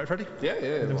fun, right, Freddie? Yeah.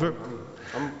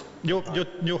 You're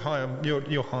high on high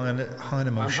on I'm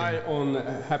emotion. high on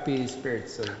happy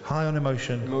spirits. So. High on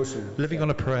emotion. Living on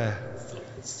a prayer.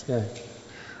 Yeah.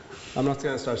 I'm not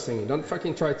going to start singing. Don't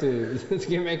fucking try to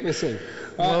make me sing.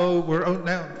 Whoa,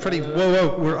 Freddie.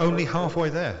 Whoa, we're only halfway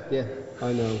there. Yeah,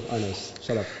 I know.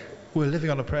 Shut up. We're living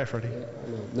on a prayer, Freddie.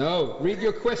 No, read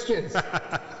your questions.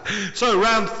 So,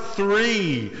 round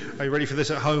 3. Are you ready for this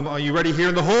at home? Are you ready here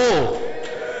in the hall?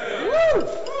 Woo!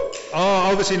 Oh,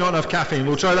 obviously not enough caffeine.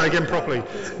 We'll try that again properly.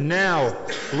 Now,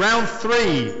 round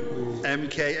 3.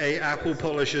 MKA Apple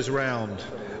Polishers round.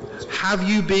 Have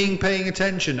you been paying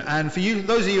attention? And for you,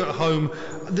 those of you at home,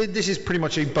 this is pretty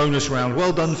much a bonus round.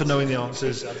 Well done for knowing the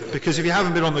answers, because if you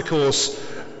haven't been on the course,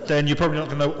 then you're probably not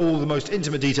going to know all the most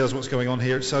intimate details of what's going on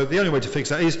here. So the only way to fix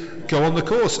that is go on the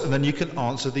course, and then you can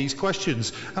answer these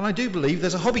questions. And I do believe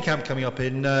there's a hobby camp coming up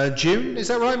in June. Is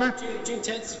that right, Matt? June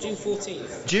 10th, June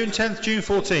 14th. June 10th, June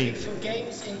 14th.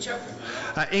 Games in Cheltenham.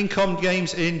 Incom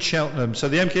Games in Cheltenham. So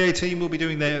the MKA team will be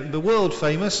doing the world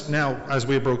famous, now as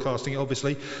we're broadcasting it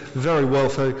obviously, very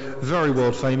world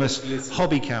famous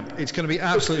hobby camp. It's going to be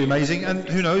absolutely amazing, and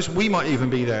who knows, we might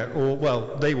even be there, or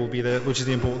well, they will be there, which is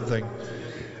the important thing.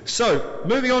 So,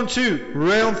 moving on to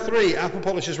round 3, Apple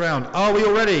Polishers round. Are we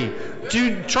all ready?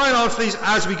 Try and answer these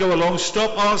as we go along.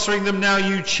 Stop answering them now,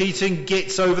 you cheating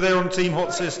gits over there on Team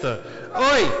Hot Sister.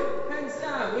 Oi!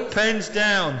 Pens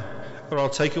down. Or I'll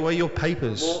take away your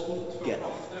papers. Get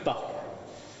off. Fuck.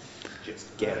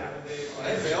 Just get out.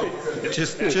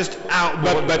 Just out.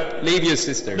 But leave your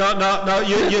sister. No.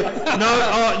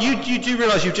 You do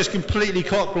realise you've just completely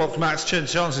cock-blocked Matt's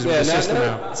chances with his sister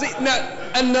now. See,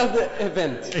 another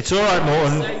event. It's all right,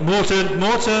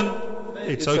 Morton.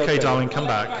 It's okay, darling. Come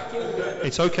back.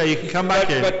 It's okay. You can come back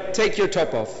in. But take your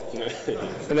top off,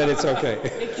 and then it's okay.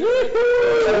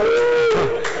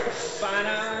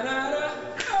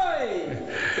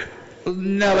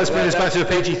 Now let's bring this back to a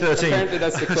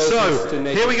PG-13. So,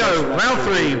 here we go. Round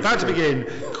 3, about to begin.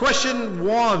 Question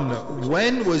 1.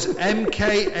 When was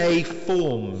MKA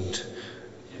formed?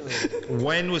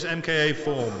 When was MKA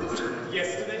formed?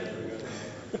 Yesterday.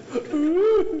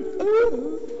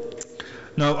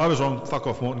 No, I was wrong. Fuck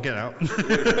off, Morton. Get out.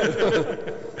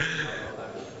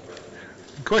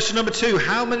 Question number 2.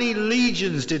 How many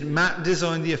legions did Matt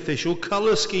design the official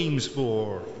colour schemes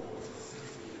for?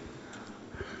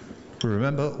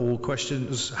 Remember, all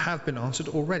questions have been answered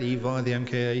already via the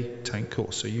MKA tank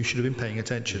course, so you should have been paying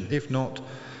attention. If not,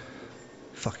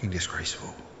 fucking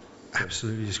disgraceful.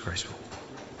 Absolutely disgraceful.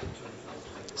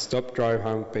 Stop dry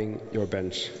humping your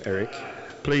bench, Eric.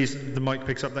 Please, the mic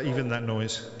picks up even that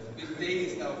noise.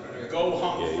 Go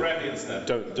hump Fred instead.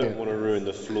 Don't want to ruin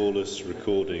the flawless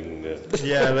recording.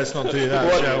 Yeah, let's not do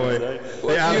that, shall we?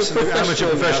 The absolute amateur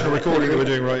professional recording that we're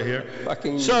doing right here.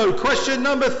 So, question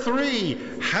number 3.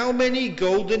 How many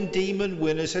Golden Demon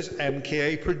winners has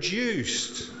MKA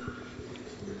produced?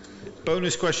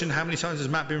 Bonus question, how many times has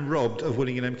Matt been robbed of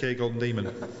winning an MKA Golden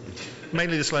Demon?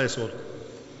 Mainly the Slayer Sword.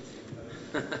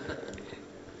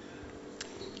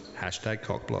 Hashtag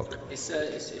cockblock.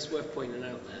 It's worth pointing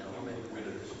out there.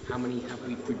 How many have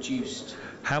we produced?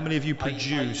 How many have you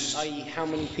produced? I.e., how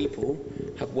many people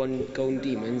have won Golden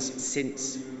Demons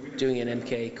since doing an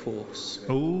MKA course?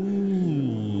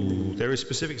 Ooh, there is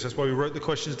specifics. That's why we wrote the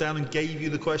questions down and gave you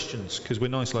the questions, because we're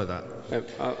nice like that.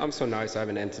 I'm so nice I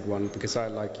haven't entered one because I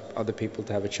like other people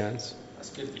to have a chance.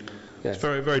 That's good. Yeah. It's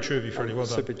very, very true of you, Freddie. Well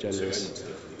done. Super generous.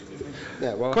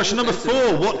 Yeah, well, question number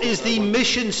 4. What is the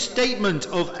mission statement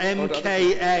of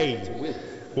MKA?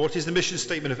 What is the mission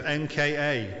statement of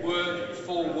MKA? Word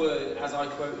for word, as I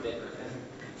quoted it.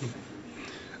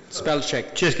 Spell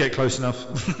check. Just get close enough.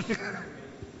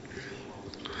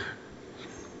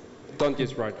 Don't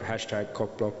just write hashtag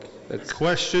cockblock.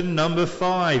 Question number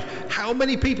 5. How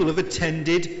many people have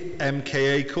attended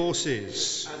MKA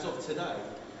courses? As of today.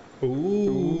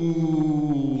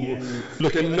 Ooh. Yes.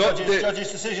 Look at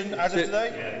judge's decision as of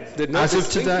today? As of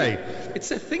today. It's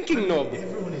a thinking knob.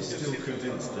 Everyone is still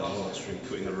convinced that Archery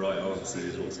putting the right answer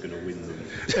is what's going to win them.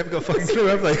 They haven't got a fucking clue,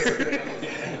 have they?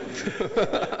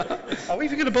 Are we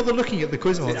even going to bother looking at the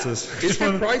quiz answers? Is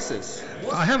there prizes?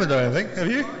 I haven't done anything.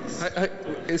 Have you?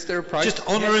 Is there a prize? Just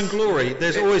honour and glory.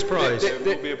 There's always prize. There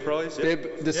will be a prize. Yeah.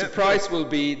 The surprise will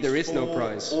be there is no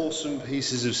prize. Awesome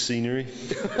pieces of scenery.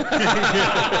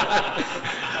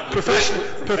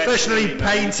 Professionally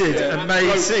painted and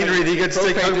made scenery that you get to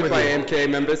take home with by you. MKA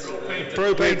members.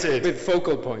 Pro-painted. With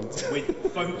focal points.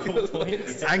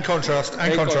 And contrast.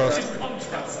 And contrast.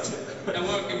 And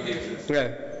working pieces.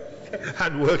 Yeah.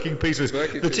 And working pieces.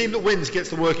 The team that wins gets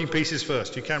the working pieces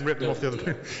first. You can rip them off the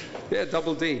other. Yeah,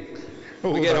 double D.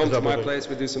 Oh, we get home to my D. place,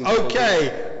 we do some.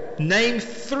 Okay. Name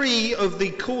 3 of the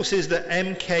courses that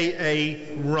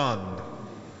MKA run.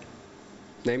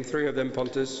 Name 3 of them,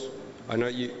 Pontus. I know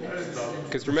you.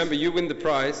 Because remember, you win the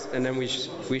prize, and then we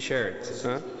share it.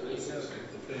 Huh?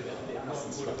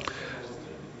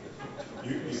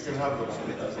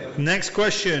 Next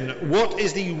question. What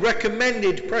is the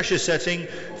recommended pressure setting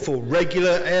for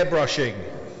regular airbrushing?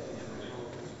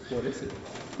 What is it?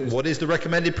 What is the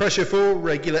recommended pressure for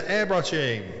regular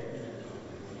airbrushing?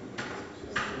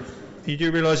 You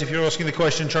do realise if you're asking the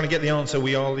question, trying to get the answer,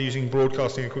 we are using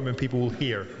broadcasting equipment people will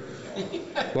hear.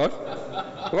 What?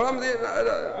 Well,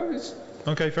 I was...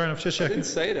 Okay, fair enough. Just I checking. didn't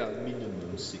say that.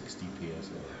 Minimum 60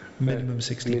 psi. Minimum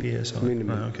 60 psi.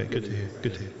 Minimum. Right, okay, good to hear.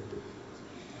 Good to hear.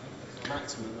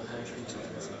 Maximum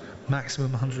 120.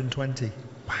 Maximum 120.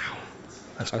 Wow.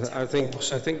 I think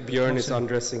Björn is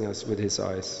undressing us with his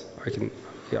eyes.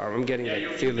 I'm getting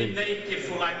that feeling. You've been naked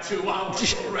for like 2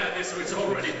 hours already, so it's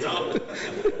already done.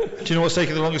 Do you know what's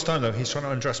taking the longest time though? He's trying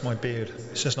to undress my beard.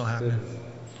 It's just not happening.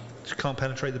 Just can't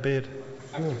penetrate the beard.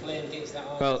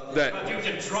 Well, that. But you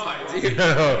can try.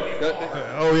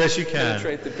 Oh yes, you can.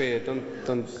 Penetrate the beard.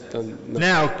 Don't. No.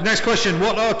 Now, next question.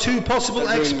 What are 2 possible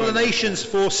explanations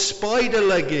for spider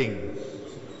legging?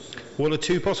 What are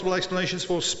 2 possible explanations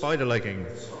for spider legging?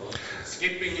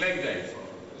 Skipping leg day.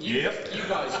 Yep. You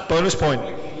guys. Bonus point.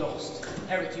 Lost.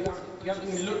 Eric, you haven't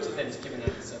even looked at them to give an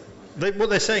answer. What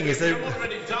they're saying is they're You're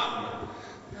already done.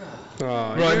 Oh,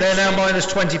 right. They're now minus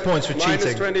 20 points for cheating.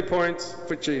 Minus 20 points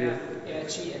for cheating. Yeah,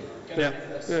 cheating.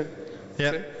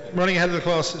 Yeah. Running ahead of the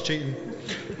class is cheating.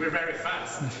 We're very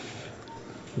fast.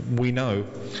 We know.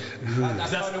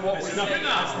 That's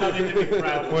nothing to be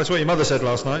proud of. Well, that's what your mother said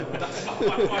last night. That's what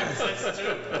my wife says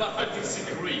too, but I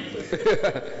disagree.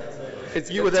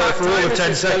 You were there for all of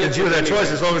 10 seconds. You were there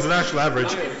twice as long as the national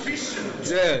average.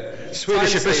 Yeah.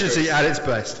 Swedish efficiency at its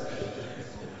best.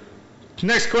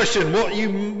 Next question.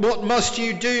 What must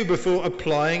you do before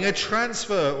applying a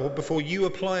transfer, or before you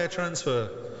apply a transfer?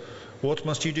 What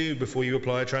must you do before you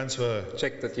apply a transfer?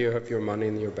 Check that you have your money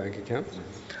in your bank account.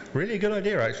 Really a good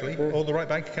idea, actually. Yeah. All the right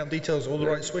bank account details, all the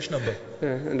right Swish number. Yeah,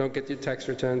 and don't get your tax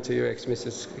return to your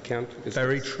ex-missus account.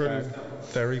 Very true.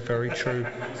 Very, very true.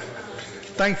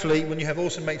 Thankfully, when you have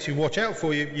awesome mates who watch out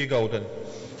for you, you're golden.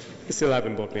 You still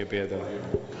haven't bought me a beer, though.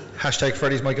 Hashtag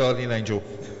Freddie's my guardian angel.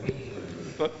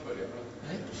 What?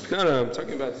 No, I'm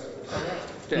talking about...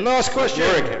 Yeah. Last question.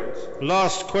 Your account.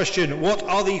 Last question. What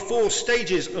are the 4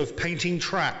 stages of painting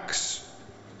tracks?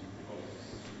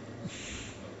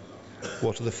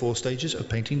 What are the 4 stages of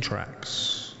painting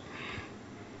tracks?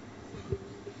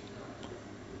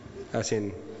 as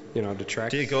in, you know, the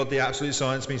tracks. Dear God, the absolute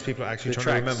science means people are actually The trying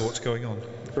to tracks. remember what's going on.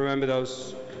 Remember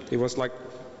those? It was like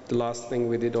the last thing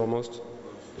we did almost.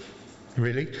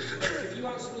 Really? Have you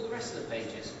answered all the rest of the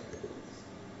pages?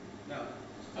 No.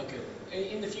 Okay.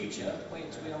 In the future,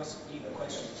 wait till we ask you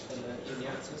questions in the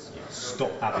answers.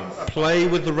 Stop having Play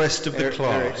with the rest of the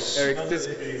class. Eric,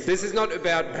 this is not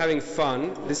about having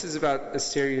fun. This is about a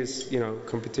serious, you know,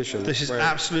 competition. This is where-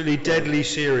 absolutely deadly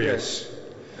serious.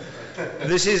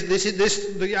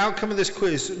 The outcome of this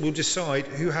quiz will decide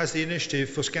who has the initiative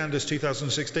for Scandus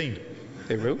 2016.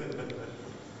 It will?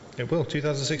 It will.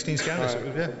 2016 Scandus.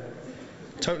 Right. Yeah.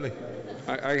 Totally.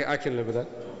 I can live with that.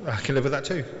 I can live with that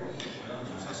too.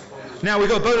 Now we've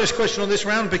got a bonus question on this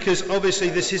round because obviously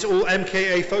this is all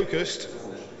MKA focused.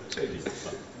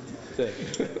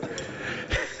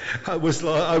 I was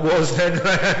then,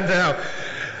 I am now.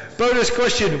 Bonus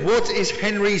question: what is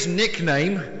Henry's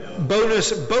nickname?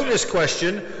 Bonus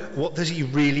question: what does he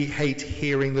really hate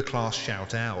hearing the class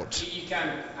shout out? You can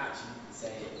actually say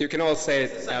it. You can all say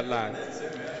it out loud.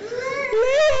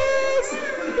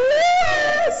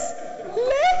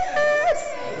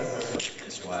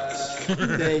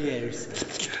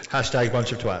 Hashtag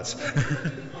bunch of twats.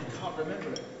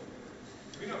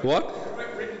 What?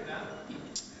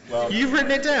 You've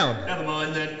written it down. Never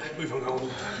mind then. Moving on.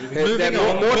 Moving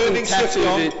on. Moving swiftly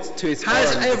on. To his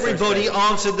Has arm everybody the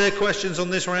first answered their questions on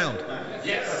this round?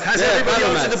 Yes. Has Yeah, everybody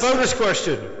Battle answered the Mats. bonus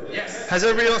question? Yes. Has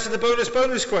everybody answered the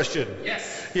bonus question?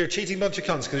 Yes. You're a cheating bunch of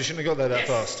cunts because you shouldn't have got there that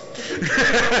fast.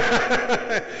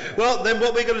 Well, then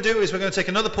what we're going to do is we're going to take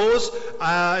another pause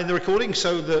in the recording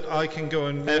so that I can go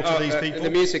and water these people. The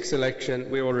music selection,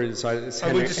 we already decided. It's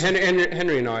Oh, we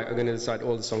Henry and I are going to decide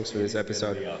all the songs for this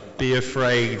episode. Be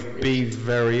afraid. Be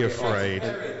very afraid.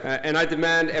 And I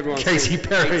demand everyone. Katy sing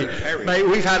Perry. Katy Perry. Mate,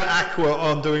 we've had Aqua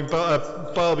on doing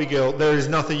Barbie Girl. There is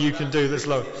nothing you can do that's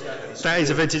low. That is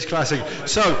a vintage classic.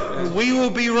 So we will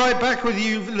be right back with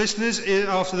you listeners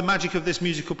after the magic of this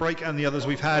musical break and the others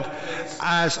we've had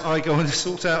as I go and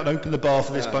sort out and open the bar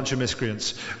for this bunch of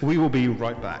miscreants. We will be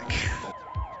right back.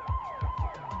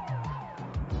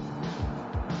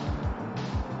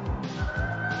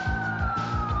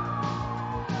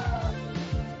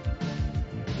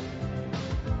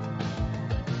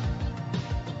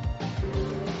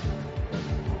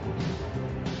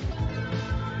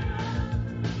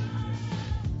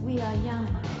 We are young,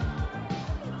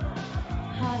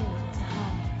 higher to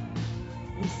high,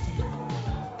 we stand.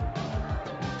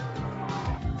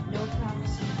 No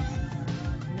promises,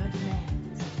 no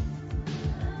demands.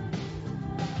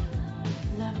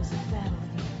 Love is a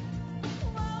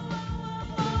battlefield.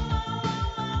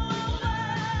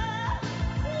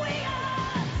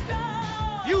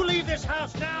 You leave this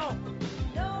house now.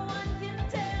 No one can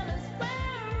tell us where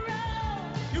we're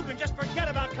wrong. You can just forget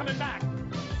about coming back.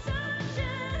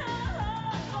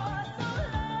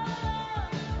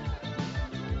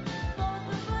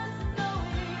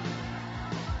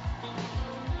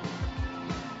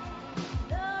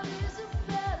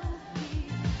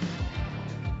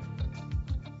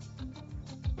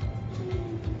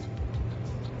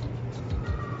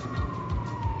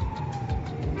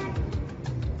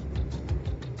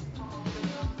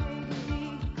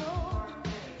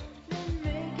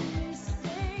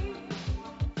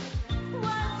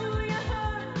 Why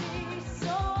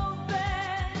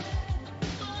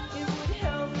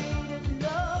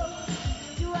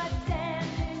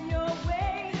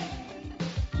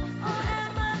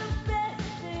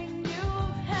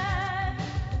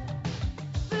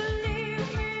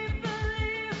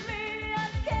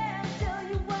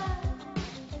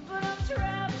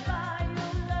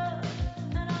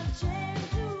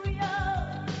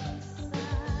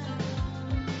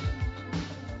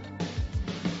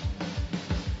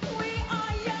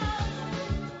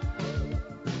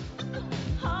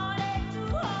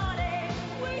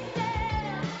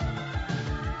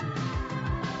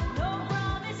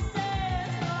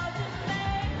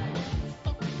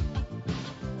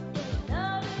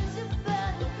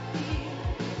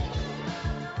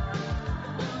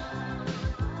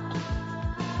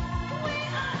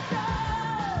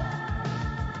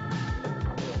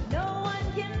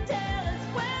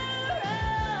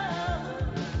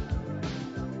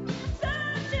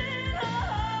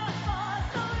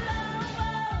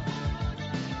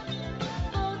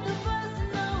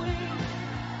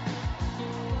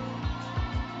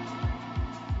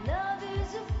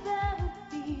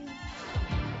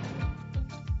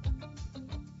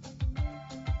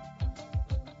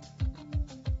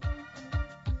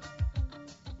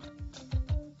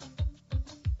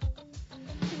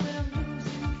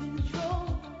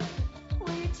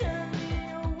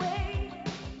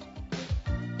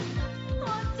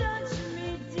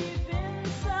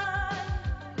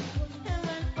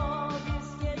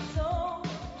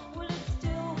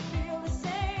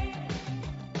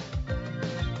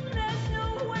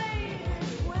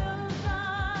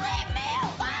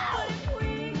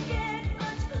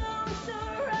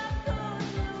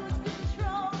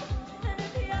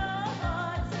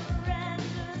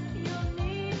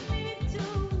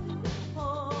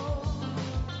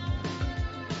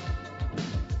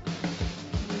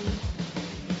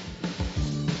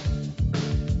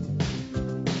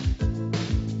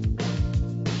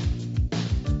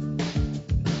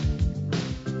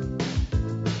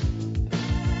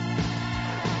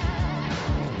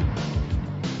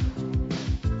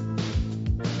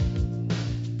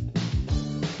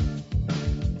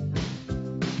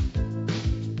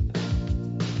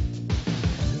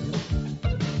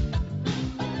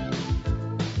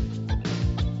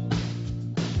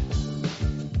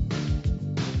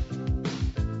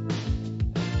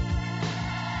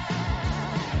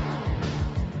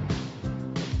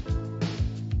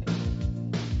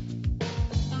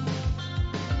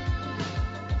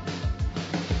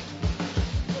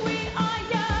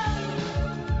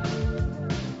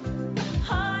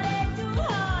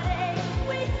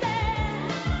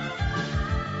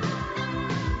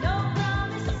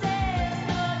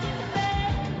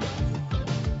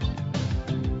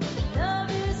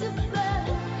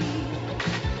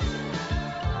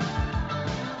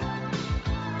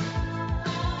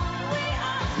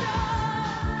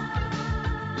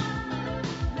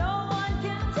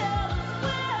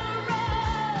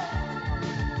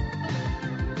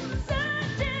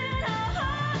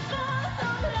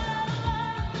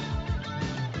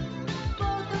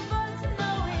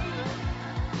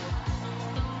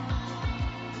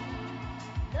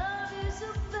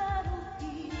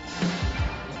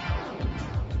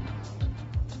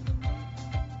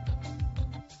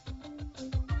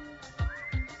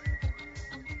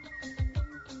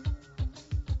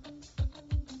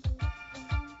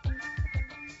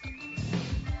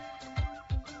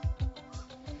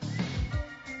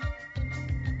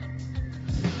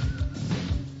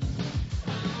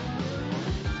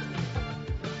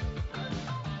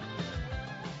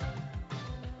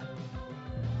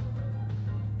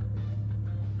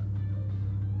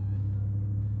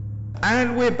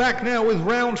And we're back now with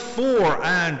round 4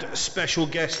 and special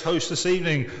guest host this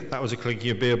evening. That was a clinking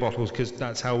of beer bottles because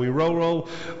that's how we roll.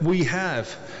 We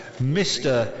have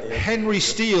Mr. Henry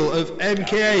Steele of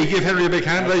MKA. Give Henry a big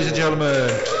hand, ladies and gentlemen.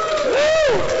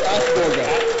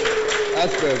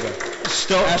 Asperger.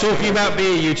 Stop talking about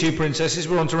beer, you two princesses.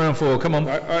 We're on to round 4. Come on.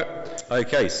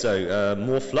 Okay, so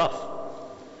more fluff.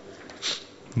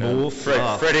 More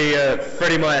fluff.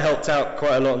 Freddie might have helped out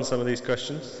quite a lot on some of these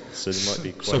questions, so there might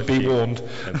be quite So a be few warned.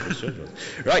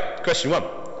 Right, question 1.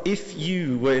 If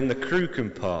you were in the crew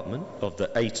compartment of the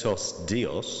Atos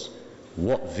Dios,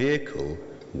 what vehicle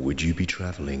would you be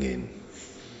travelling in?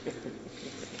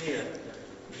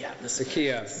 Yeah, The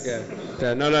Kia,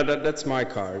 yeah. No, that's my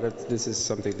car. This is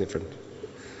something different.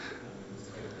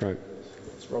 Right.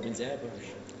 It's Robin's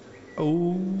airbrush.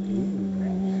 Oh.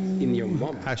 In your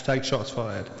mom. Hashtag shots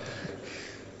fired.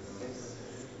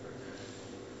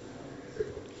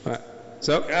 Right.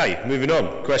 So, okay, moving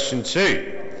on. Question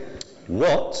 2.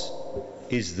 What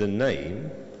is the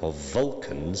name of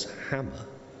Vulcan's hammer?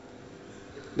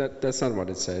 that's not what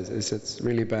it says. It's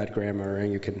really bad grammar,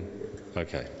 and you can.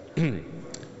 Okay.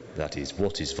 That is,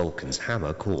 what is Vulcan's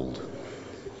hammer called?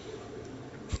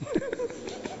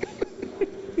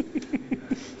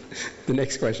 The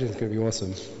next question is going to be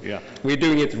awesome. Yeah. We're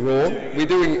doing it raw. We're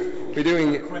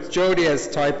doing. Jody has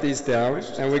typed these down,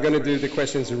 and we're going to do the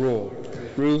questions raw.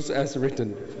 Rules as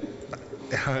written.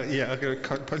 Yeah, I'm going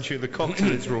to punch you in the cock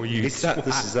till it's raw. You Is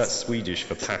that Swedish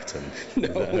for pattern?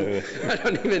 No, I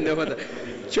don't even know what that.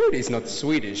 Jody's not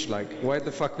Swedish. Like, why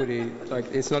the fuck would he?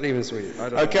 Like, it's not even Swedish. I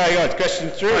don't know. Okay, right. Question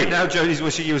 3. Right now, Jody's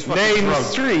wishing he was fucking Name drunk.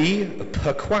 3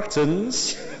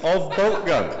 Pequatons of bolt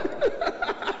gun.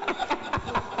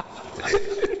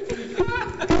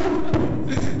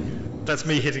 That's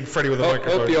me hitting Freddie with a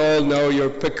microphone. Hope you all know your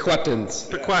Pequatons.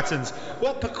 Pequatons.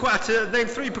 What Pequaton? Name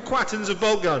 3 Pequatons of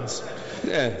bolt guns.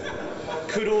 Yeah.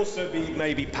 Could also be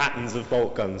maybe patterns of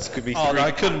bolt guns. Could be 3. Oh, no,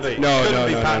 it couldn't be. No, couldn't no,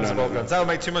 be no, patterns no, of no, bolt no. guns. That would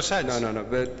make too much sense. No.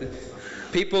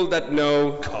 But people that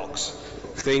know Cocks.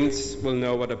 things will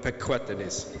know what a Pequaton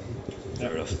is.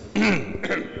 Fair enough.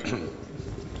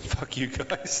 Fuck you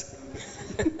guys.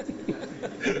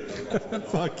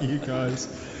 Fuck you guys.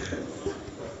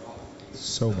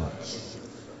 So much.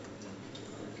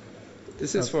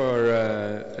 This is for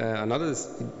another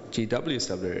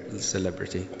GW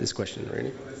celebrity. This question,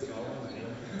 really.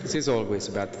 This is always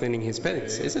about thinning his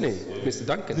penis, isn't it, Mr.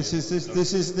 Duncan? This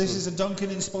is a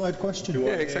Duncan-inspired question.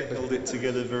 Yeah, exactly. Held it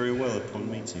together very well upon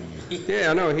meeting you.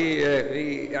 Yeah, I know.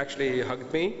 He actually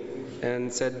hugged me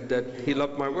and said that he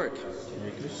loved my work.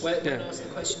 When asked the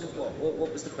question of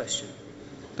what was the question?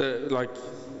 I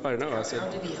don't know. I said. How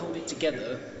did he hold it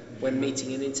together when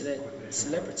meeting an internet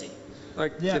celebrity?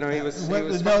 Like, Yeah, you know, he was.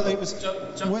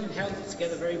 Duncan held it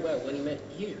together very well when he met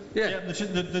you.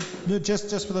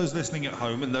 Just for those listening at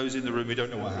home and those in the room who don't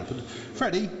know what happened,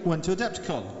 Freddie went to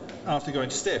Adepticon after going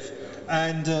to Stiff,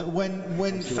 and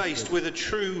when faced with a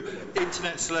true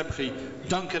internet celebrity,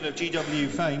 Duncan of GW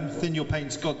fame, thin your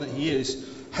paint's god that he is,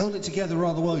 held it together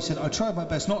rather well. He said, I tried my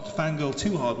best not to fangirl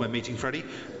too hard when meeting Freddie,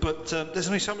 but there's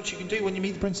only so much you can do when you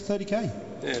meet the Prince of 30k.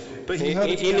 Yeah. But he held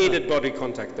it together. needed body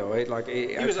contact, though. He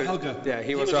was a hugger. Yeah,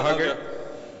 he was a hugger.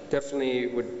 Definitely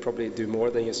would probably do more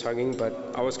than just hugging,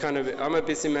 but I'm a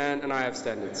busy man and I have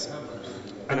standards.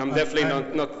 And I'm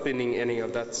definitely not thinning any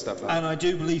of that stuff out. And I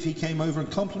do believe he came over and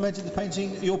complimented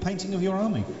your painting of your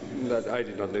army. That I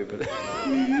did not do, but...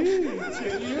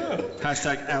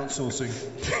 Hashtag outsourcing.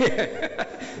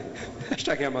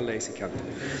 Hashtag I'm a lazy cunt.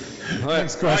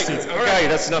 Next question. Right. Okay,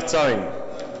 that's enough time.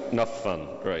 Enough fun.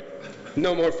 Right.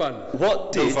 No more fun.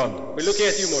 What did We're looking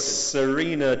at you, Morten.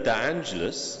 Serena De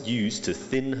Angelis use to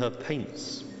thin her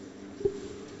paints?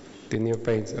 Thin your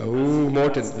paints. Oh,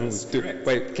 Morten.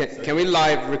 Wait, can we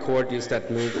live record just that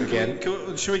move again?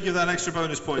 Should we give that an extra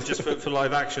bonus point just for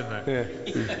live action then? Yeah.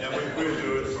 We'll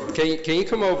do it for Can you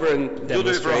come over and You'll do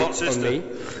it for a hot demonstrate on me?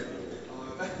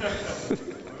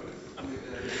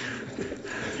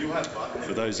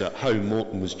 For those at home,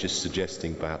 Morten was just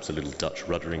suggesting perhaps a little Dutch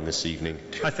ruddering this evening.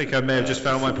 I think I may have just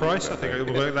found my price. I think I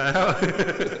will work that out.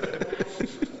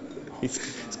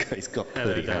 He's got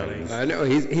pretty hands. I know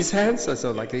his hands are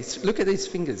so like look at his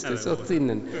fingers; they're so thin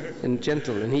and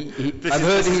gentle. And I've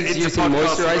heard he's using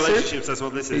moisturizer. That's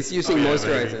what this is. He's using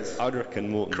moisturizers. I'd reckon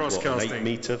Morten, what, an 8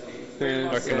 metre?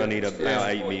 I reckon I need about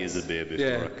 8 metres of beer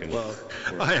before I can...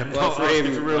 I am not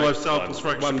asking for real life samples for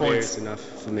extra one beer points. is enough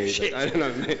for me. Shit. I don't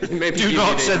know. Maybe Do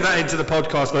not send that into the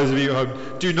podcast, those of you at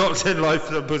home. Do not send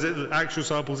actual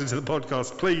samples into the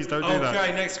podcast. Please don't do that.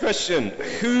 Okay, next question.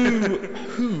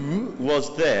 Who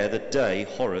was there the day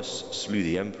Horus slew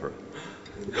the Emperor?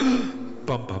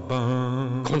 Bum, bum,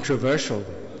 bum. Controversial.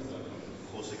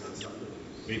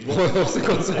 Jose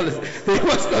Gonzalez. He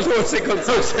was not Jose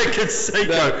Gonzalez.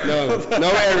 No,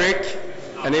 Eric,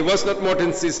 and it was not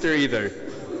Morton's sister either.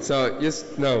 So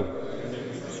just no.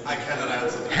 I cannot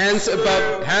answer. Hands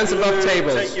above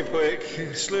tables. Take your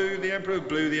pick. Slew the Emperor,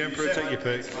 blew the Emperor, take your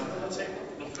pick.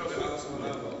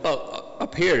 Well,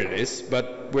 up here it is,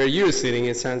 but where you're sitting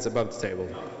is hands above the table.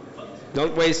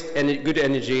 Don't waste any good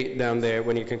energy down there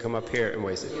when you can come up here and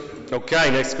waste it. Okay,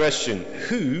 next question.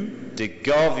 Who did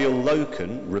Garviel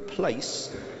Loken replace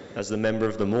as the member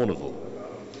of the Mournival?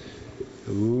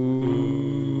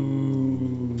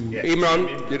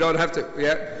 Imran, you don't have to.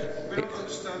 Yeah. We don't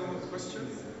understand one question.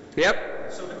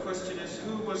 Yep. So the question is,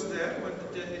 who was there when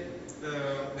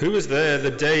Who was there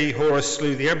the day Horus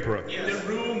slew the Emperor? In the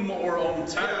room or on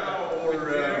town or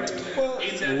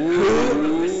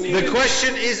The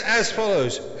question is as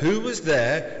follows. Who was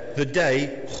there the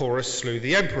day Horus slew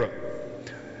the Emperor?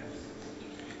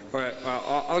 All right,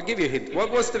 I'll give you a hint.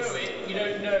 What was the... You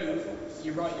don't know,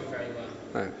 you write it very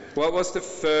well. What was the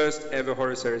first ever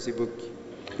Horus Heresy book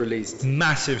released?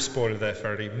 Massive spoiler there,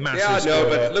 Faraday. Massive Yeah, I know,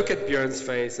 spoiler. but look at Björn's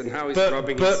face and how he's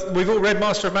rubbing his... But we've all read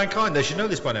Master of Mankind. They should know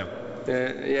this by now.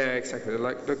 Yeah, exactly.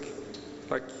 Like, look,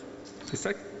 like, is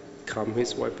that cum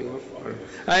he's wiping off?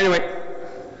 Anyway.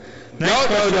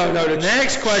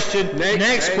 Next question. No. Next question.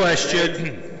 Next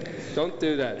question. Don't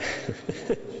do that.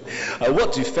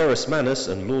 What do Ferrus Manus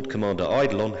and Lord Commander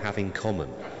Eidolon have in common?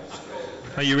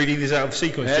 Are you reading this out of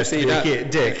sequence Yeah, just see to be a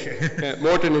that. dick? Yeah,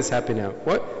 Morton is happy now.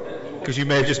 What? Because you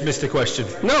may have just missed a question.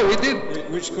 No, we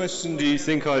did. Which question do you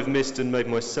think I've missed and made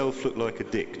myself look like a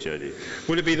dick, Jody?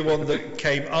 Would it be the one that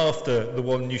came after the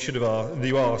one you should have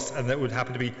asked, and that would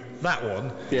happen to be that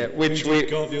one? Yeah, which Who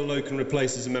did Garviel Loken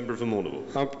replace as a member of the Mournival?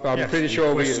 I'm pretty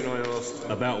sure we... Question I asked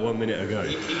about 1 minute ago.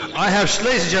 Ladies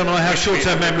and gentlemen, I have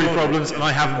short-term memory problems, and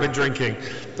I haven't been drinking.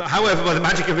 However, by the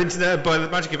magic of internet, by the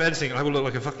magic of editing, I will look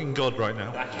like a fucking god right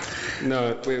now.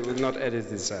 No, we will not edit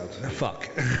this out. Fuck.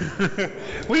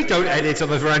 We don't edit on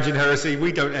the Varangian Heresy.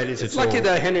 We don't edit It's at all. lucky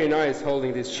that Henry and I is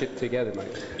holding this shit together,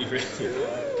 mate.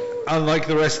 Unlike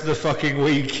the rest of the fucking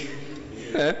week.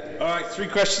 Yeah. Alright, 3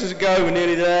 questions to go, we're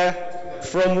nearly there.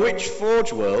 From which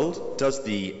Forge World does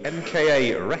the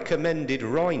MKA recommended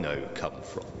Rhino come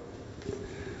from?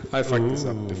 I fucked this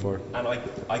up before. And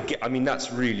I mean,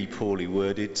 that's really poorly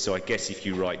worded, so I guess if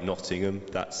you write Nottingham,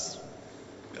 that's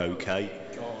okay.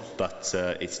 But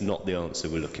it's not the answer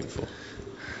we're looking for.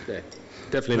 Yeah,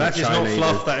 definitely That is China not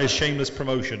fluff, either. that is shameless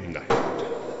promotion. No.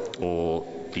 Or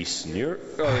Eastern Europe.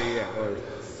 Oh, yeah.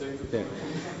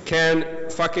 Can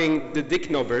fucking the dick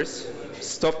knobbers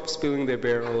stop spilling their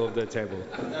beer all over the table?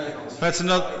 That's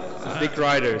another... Dick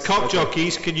riders. Cock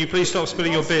jockeys, can you please stop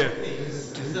spilling your beer?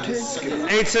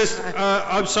 It says,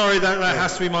 I'm sorry, that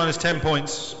has to be minus 10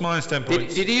 points. Minus 10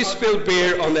 points. Did you spill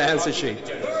beer on the answer sheet?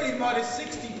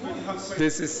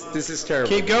 This is terrible.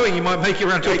 Keep going, you might make it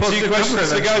around to a Okay, positive 2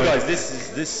 questions number to go, eventually.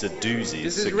 guys. This is a doozy. This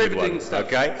It's is a good riveting one. stuff.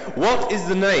 Okay. What is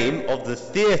the name of the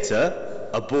theatre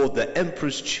aboard the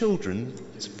Emperor's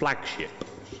Children's flagship?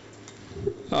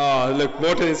 Oh, look,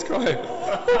 Morton is crying. Getting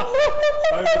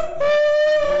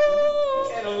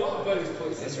a lot of bonus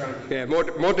points this round. Yeah,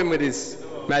 Morton with his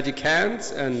magic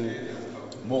hands and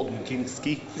Morton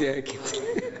Kinsky. yeah,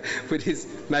 with his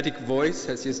magic voice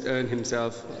has just earned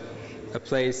himself a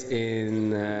place in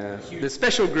the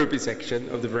special groupie section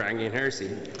of the Varangian Heresy,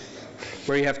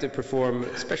 where you have to perform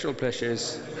special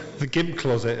pleasures. The Gimp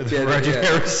Closet of the Varangian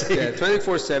Heresy. Yeah,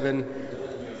 24/7.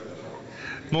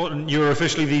 Morton, you are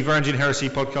officially the Varangian Heresy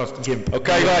podcast Gimp.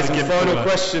 Okay, guys, The and Gimp final caller.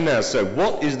 question now. So,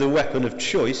 what is the weapon of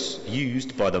choice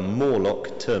used by the Morlock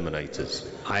Terminators?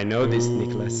 I know this,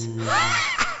 Nicholas.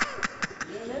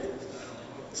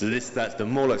 So that's the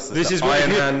Morlocks. This the is what Iron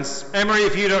if you- Hands. Emery,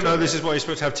 if you don't know, this is what you're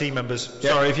supposed to have team members.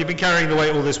 Sorry, if you've been carrying the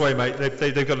weight all this way, mate,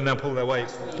 they've got to now pull their weight.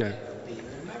 Yeah.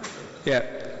 Yeah.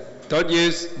 Don't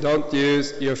use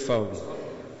your phone.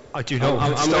 I do not.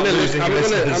 I'm Stop going losing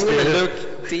listeners, to dear.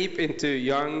 look deep into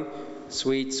young,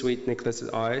 sweet Nicholas's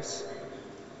eyes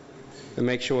and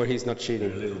make sure he's not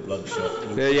cheating. A little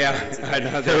bloodshot. Yeah, I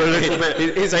know. They're a little bit.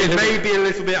 They may be a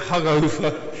little bit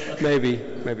hungover. Maybe.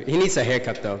 He needs a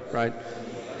haircut though, right?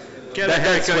 Get a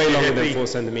That's haircut, way you longer than hippie. 4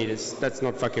 centimeters. That's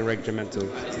not fucking regimental.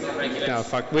 No,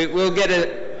 fuck. We'll get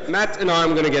a. Matt and I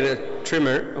am going to get a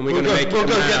trimmer and we're We'll going to go, make we'll a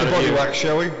go man get out the of body you. wax,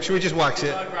 shall we? Shall we just wax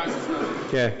it?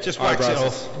 Yeah, Just wax it eyebrows.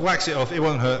 off. Wax it off. It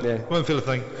won't hurt. Yeah. Won't feel a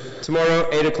thing. Tomorrow,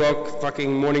 8 o'clock,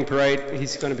 fucking morning parade.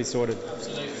 He's going to be sorted.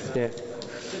 Yeah.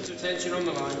 Put some tension on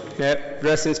the line. Yeah,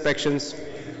 dress inspections.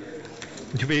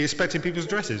 You'll be expecting people's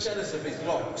dresses. Jealous of his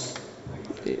locks.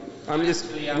 I'm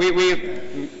just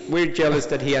we're jealous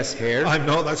that he has hair. I'm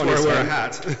not. That's on why I his wear a head.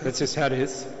 hat. That's his hat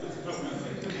is.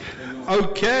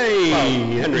 Okay,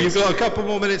 Henry. you've got a couple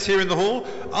more minutes here in the hall.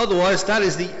 Otherwise, that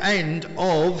is the end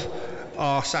of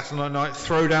our Saturday Night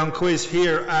Throwdown quiz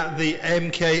here at the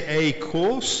MKA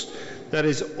course. That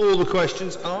is all the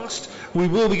questions asked. We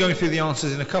will be going through the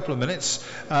answers in a couple of minutes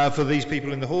for these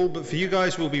people in the hall, but for you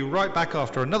guys, we'll be right back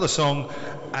after another song.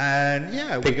 And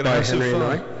yeah, we're going to have some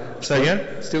fun. Say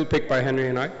again? Still picked by Henry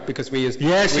and I because we used.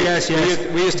 Yes.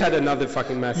 We just had another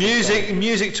fucking massive.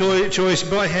 Music choice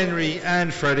by Henry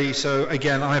and Freddie. So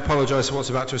again, I apologise for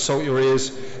what's about to assault your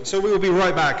ears. So we will be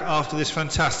right back after this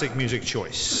fantastic music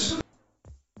choice.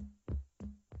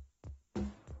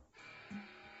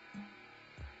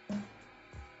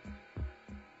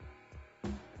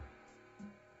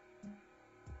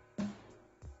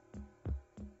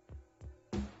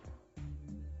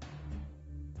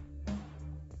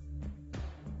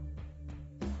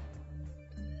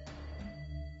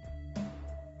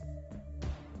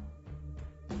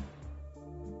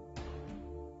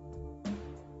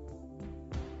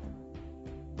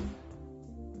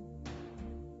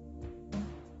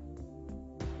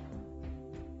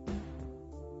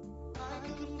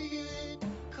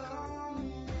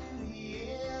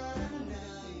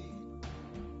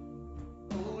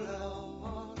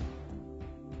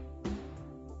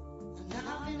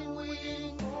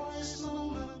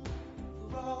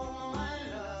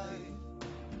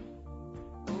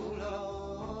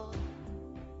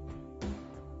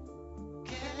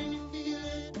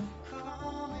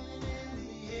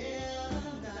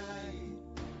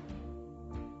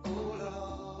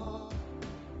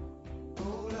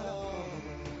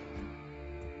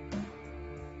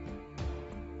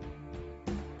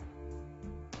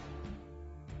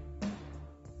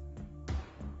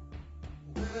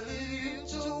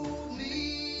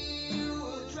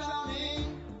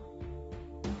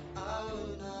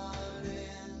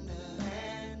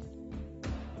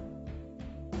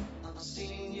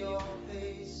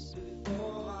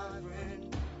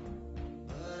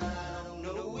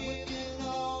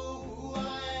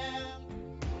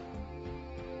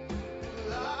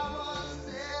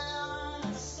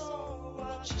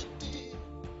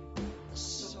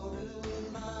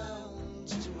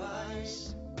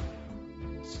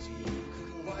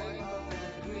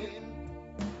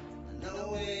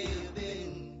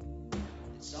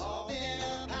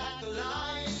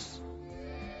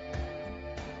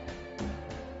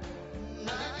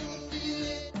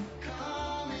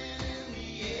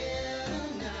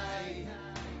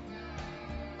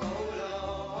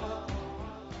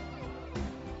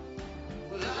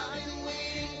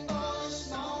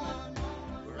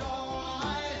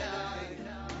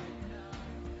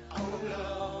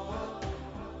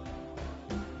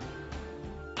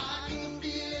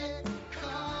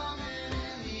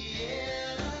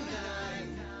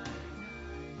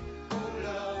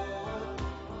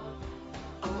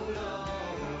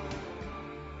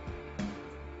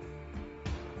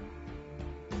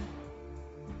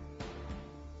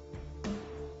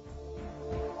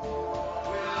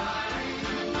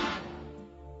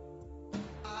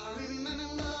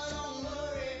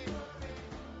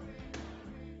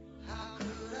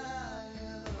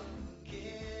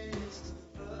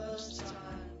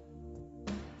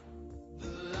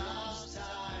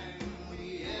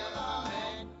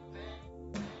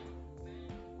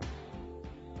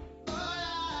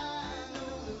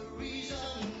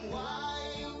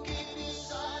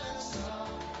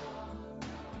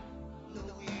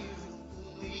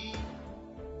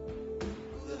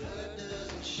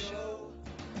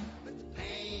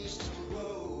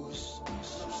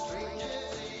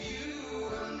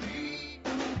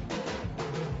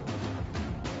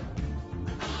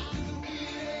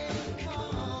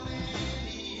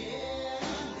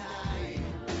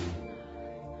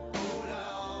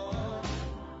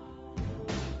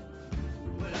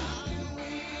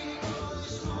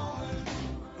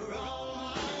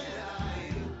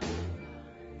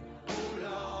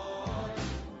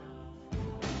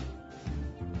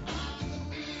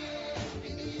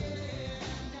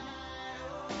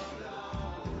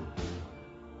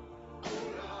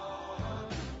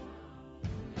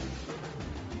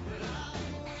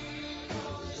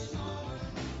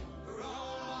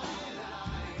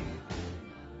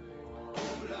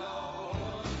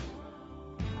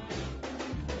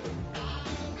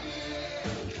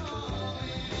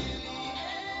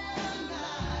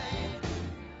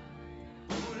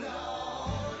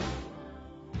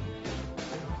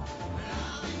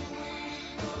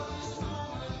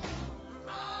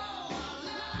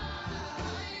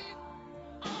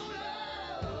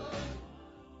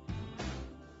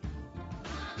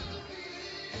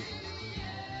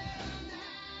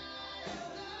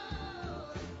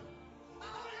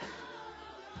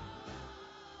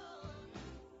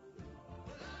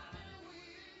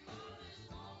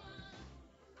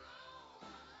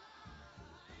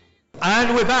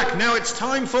 And we're back. Now it's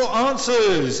time for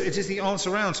answers. It is the answer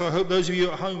round. So I hope those of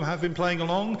you at home have been playing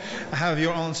along, have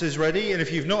your answers ready. And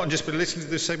if you've not and just been listening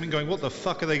to this segment going, what the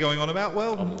fuck are they going on about?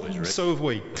 Well, so have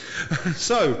we.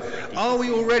 So, are we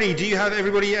all ready? Do you have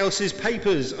everybody else's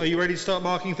papers? Are you ready to start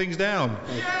marking things down?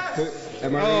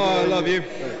 Am I I reading love you.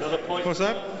 What's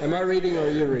that? Am I reading or are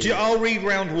you reading? I'll read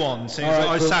round one. Since All right,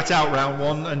 I cool. sat out round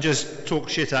one and just talked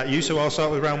shit at you, so I'll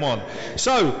start with round one.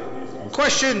 So,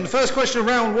 first question of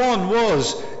round one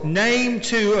was, name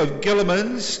two of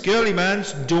Girlyman's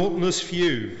Dauntless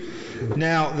Few.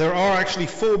 Now, there are actually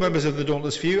 4 members of the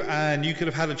Dauntless Few, and you could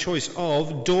have had a choice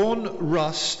of Dawn,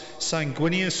 Russ,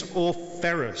 Sanguinius, or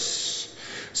Ferrus.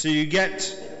 So you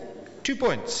get 2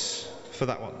 points for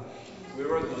that one. We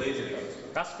were on the laser.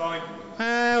 That's fine.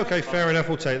 Okay, fair enough,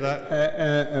 we'll take that.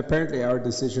 Apparently our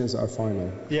decisions are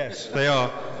final. Yes, they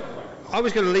are. I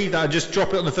was going to leave that and just drop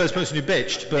it on the first person who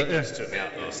bitched, but... Took me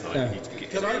out last night. Yeah.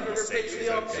 Can I repeat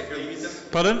the answer, please?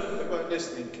 Pardon? We weren't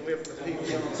listening. Can we repeat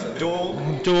the answer?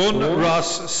 Dawn,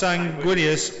 Russ,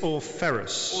 Sanguinius, or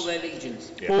Ferrus? All their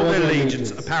legions. All their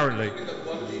legions, apparently. You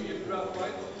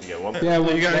get one. Yeah,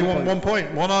 You get only one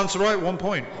point. One answer right, 1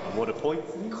 point. And what a point.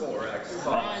 Corax.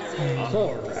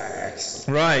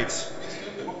 Right.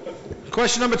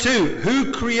 Question number 2.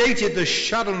 Who created the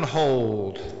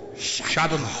Shadowhold?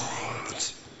 Shadowhold.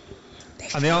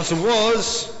 And the answer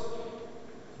was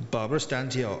Barbara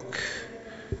Stantioch.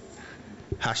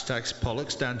 Hashtags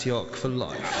Pollux Stantioch for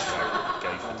life.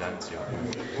 Gay for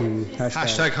Dantioch.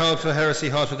 Hashtag hard for heresy,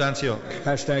 hard for Dantioch.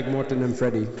 Hashtag Morton and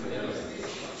Freddy.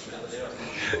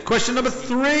 Question number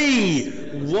 3.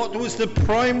 What was the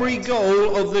primary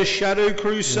goal of the Shadow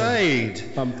Crusade?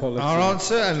 Our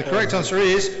answer, and the correct answer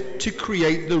is to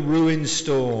create the Ruin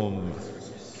Storm.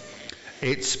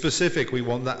 It's specific. We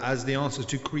want that as the answer,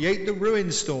 to create the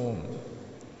Ruin Storm.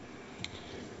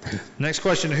 Next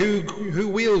question. Who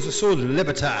wields the sword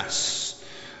Libertas?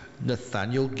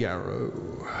 Nathaniel Garrow.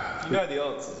 You know the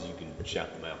answers, you can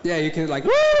shout them out. Yeah, you can like,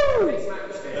 woo!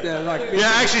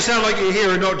 Yeah, actually sound like you're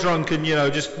here and not drunk and,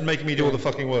 just making me do all the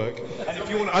fucking work. And if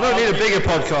you want to I don't need a bigger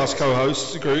podcast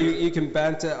co-host group. You can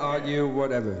banter, argue,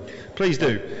 whatever. Please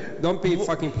do. Don't be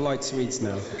fucking polite Swedes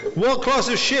now. What class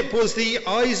of ship was the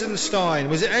Eisenstein?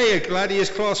 Was it A, a Gladius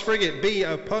class frigate, B,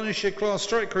 a Punisher class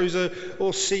strike cruiser,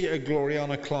 or C, a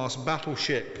Gloriana class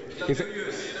battleship?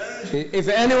 If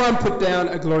anyone put down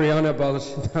a Gloriana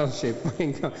battleship,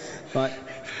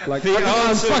 like The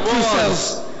fuck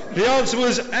answer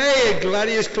was A, a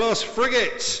Gladius class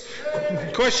frigate.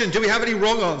 Question, do we have any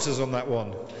wrong answers on that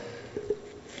one?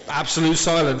 Absolute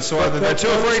silence, so either they're too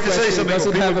afraid to say something or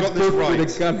doesn't people have got a this book right.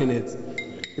 with a gun in it.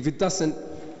 If it doesn't,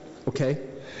 okay.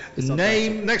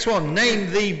 Next one. Name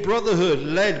the brotherhood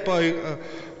led by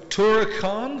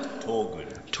Torgun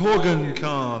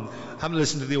Khan. Haven't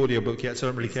listened to the audiobook yet, so I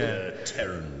don't really care.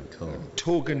 Terran Khan.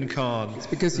 Torgun Khan. It's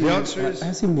because the answer is...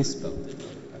 Has he misspelled?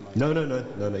 No,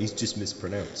 he's just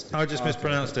mispronounced. I just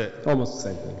mispronounced it. Almost the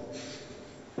same thing.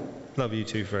 Love you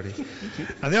too, Freddie.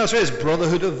 And the answer is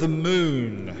Brotherhood of the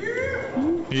Moon.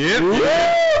 Yep.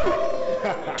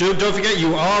 Don't forget,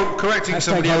 you are correcting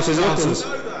somebody else's answers.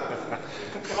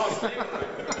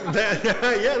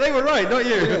 Yeah, they were right, not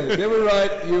you. Yeah, they were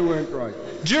right, you weren't right.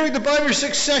 During the binary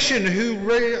succession,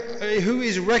 who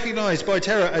is recognized by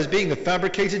Terra as being the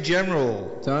Fabricator General?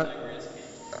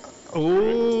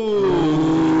 Ooh,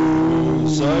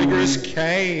 Zygris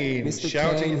Kane, Mr.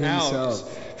 shouting Kane out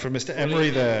himself. from Mr.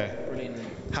 Emery there.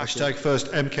 Hashtag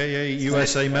first MKA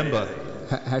USA member.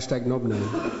 Hashtag Nobno.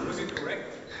 Was it correct?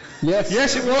 Yes.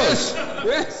 Yes, it was.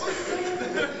 Yes.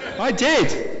 I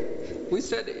did. We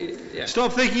said it. Yeah.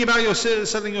 Stop thinking about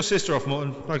selling your sister off,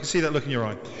 Morton. I can see that look in your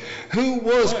eye. Who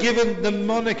was given the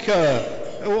moniker?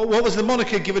 What was the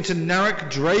moniker given to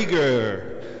Narek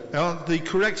Draeger? Now, the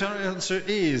correct answer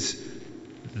is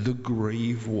the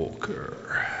Grave Walker.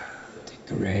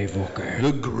 The Grave Walker.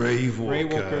 The Grave Walker. Grey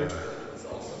Walker.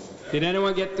 Did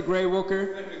anyone get the Grey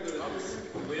Walker?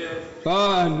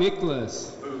 Ah,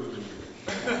 Nicholas.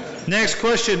 Next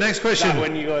question. That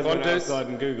when you guys went outside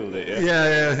and Googled it,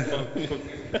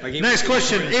 Yeah. Next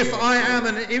question. If I am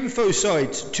an info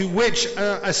site, to which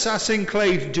assassin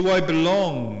clade do I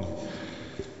belong?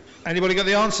 Anybody got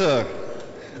the answer?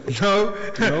 No?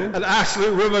 An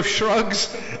absolute room of shrugs.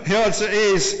 The answer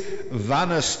is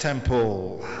Vanus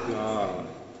Temple.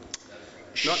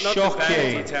 Not the Shocking.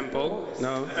 Vanity Temple.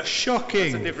 No.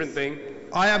 Shocking. That's a different thing.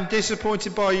 I am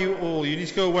disappointed by you all. You need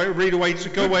to go away and read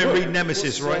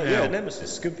Nemesis right now. Yeah,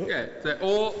 Nemesis. Good book. Yeah, they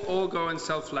all go and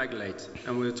self-flagellate,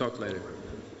 and we'll talk later.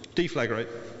 Deflagrate.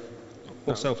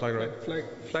 Or self-flagellate.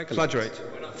 Flagellate.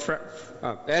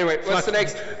 Flagellate. Anyway, what's the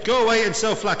next? Go away and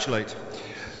self-flatulate.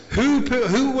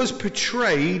 Who was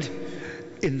portrayed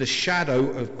in The Shadow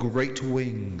of Great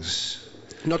Wings?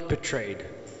 Not betrayed.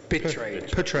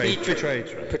 Betrayed. Portrayed.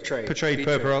 Betrayed.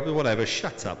 Whatever.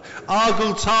 Shut up.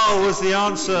 Argyle Tal was the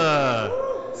answer.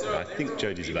 I think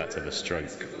Jodie's about to have a stroke.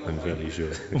 I'm fairly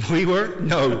sure. We were?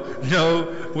 No.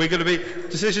 We're going to be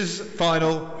decisions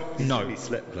final. No. He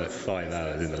slept like 5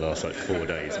 hours in the last 4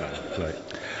 days, man.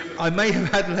 I may have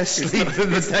had less sleep than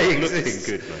the day exists.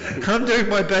 Looking good, man. I'm doing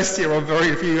my best here on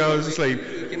very few hours of sleep.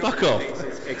 Fuck off.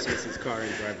 Exit his car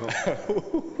and drive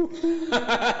home.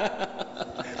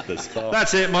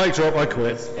 That's it, mic drop, I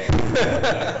quit.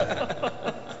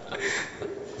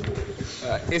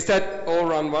 Is that all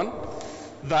round one?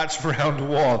 That's round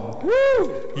one.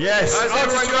 Woo! Yes, How's that's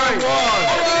everyone round going? one.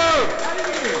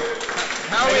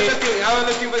 How are we looking? How are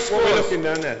we looking with scores? We're looking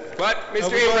down there. What? Mr.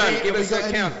 Have we got Imran, any- give have us we a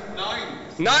got count. any-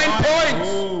 9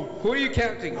 points! Who are you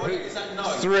counting? Is that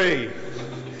 9? 3.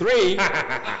 3? 3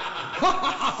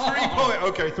 points.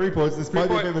 Okay, 3 points. This might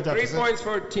be a bit of a 3 deficit. points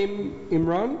for Team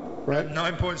Imran, right?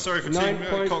 9 points, sorry for 9 Team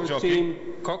points Cock for Jockey. Team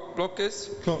Cock Blockers.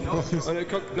 Cock Blockers. Oh,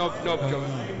 no, no.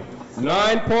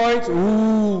 9 points.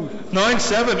 Ooh.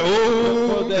 9-7. For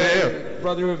Oh, the dear.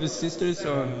 brother of his sisters. You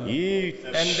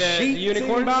And the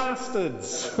unicorns. bastards.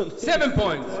 7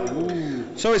 points. Ooh.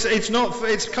 So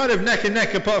it's kind of neck and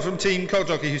neck apart from Team Cock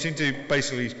Jockey who seem to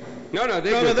basically... No, they're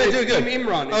No, good. they do good. Team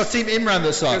Imran. Oh, Team Imran that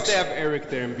Because sucks. they have Eric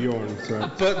there and Bjorn.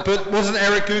 So. But wasn't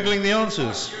Eric Googling the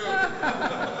answers?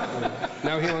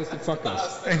 Now he wants to fuck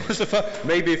us. It was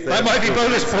Maybe if that might be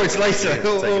bonus points later.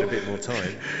 taking a bit more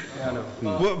time.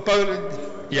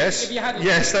 Yes, you had-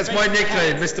 yes, that's my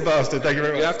nickname, Mr. Bastard. Thank you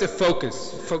very You much. have to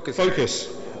focus. Focus.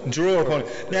 Draw upon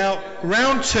it. Now,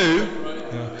 round two.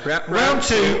 Round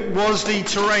two was the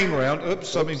terrain round. Oops,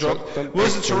 something dropped.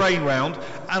 Was the terrain round,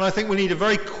 and I think we need a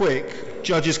very quick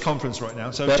judges' conference right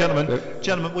now. So, gentlemen,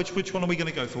 which one are we going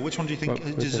to go for? Which one do you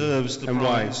think deserves the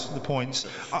prize, the points?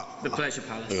 The Pleasure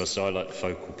Palace. So I like the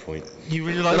focal point. You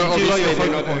really like, No, you like your obviously focal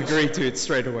they're not points? agree to it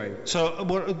straight away. So,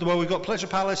 well, we've got Pleasure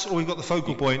Palace, or we've got the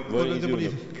focal point. Why What don't you do do you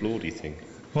the think? applaudie thing?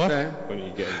 What? When you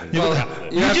get in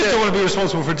You just don't want to be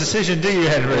responsible for a decision, do you,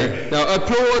 Henry? Now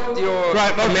applaud your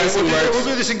Right, okay, amazing we'll works.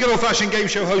 do this in good old-fashioned game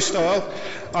show host style.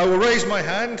 I will raise my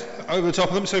hand over the top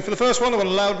of them. So for the first one, I want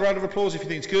a loud round of applause if you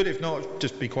think it's good. If not,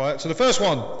 just be quiet. So the first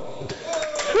one.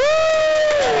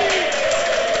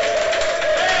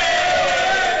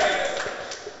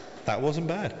 That wasn't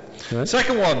bad.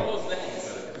 Second one.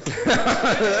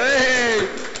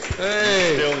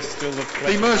 Hey. Still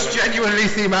The most genuinely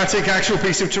thematic actual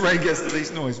piece of terrain gets the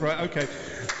least noise. Right, okay.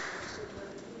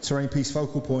 Terrain piece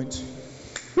focal point.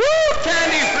 Woo!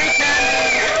 Candy, free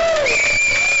candy!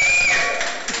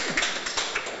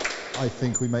 I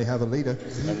think we may have a leader.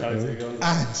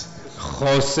 And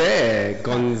Jose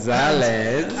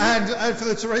Gonzalez. and for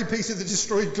the terrain piece of the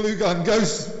destroyed glue gun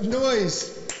goes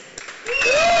noise.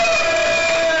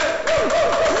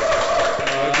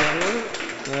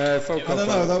 Focal I don't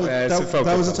know. point. Yeah, it's a focal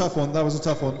That was a point. tough one. That was a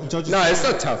tough one. Judges. No, it's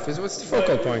not tough. What's the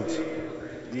focal point?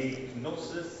 The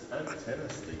Gnosis Antenna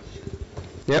Station.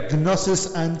 Yep.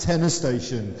 Gnosis Antenna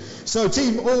Station. So,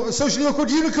 team Socially Awkward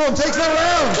Unicorn takes that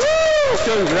round.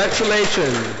 Woo!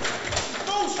 Congratulations.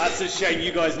 That's a shame.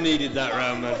 You guys needed that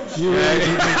round, man. You really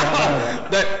did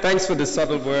that Thanks for the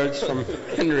subtle words from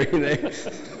Henry there.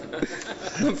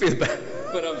 Don't feel bad.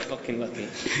 But I'm fucking lucky.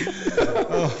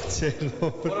 Oh, dear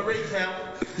Lord. Want a recount?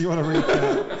 You want to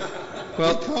recount?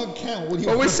 Well, You can't count. What do you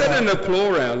well, we want said to an count?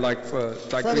 applause round, like for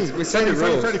like Freddie, we said the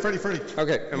rules. Freddie.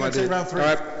 Okay, am I Let's say doing round three. All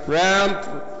right,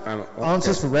 round.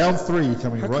 Answers for round 3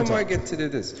 coming How right come I up. get to do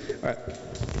this? All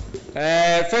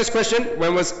right. First question: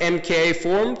 when was MKA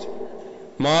formed?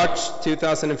 March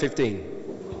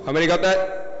 2015. How many got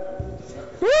that?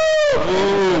 Woo!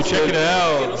 Ooh, check it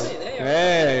out.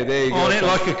 Hey, there you go. On it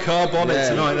like a car bonnet Yeah.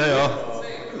 tonight. They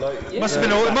are. Must have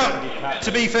been all.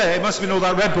 To be fair, it must have been all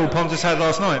that Red Bull Pontus had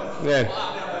last night. Yeah.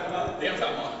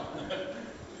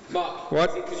 Mark, What?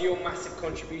 is it because of your massive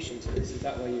contribution to this? Is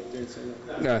that why you're doing so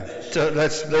well? No. So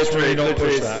let's really not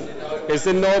push that. It's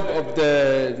the knob of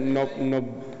the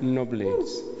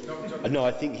Noblades. No,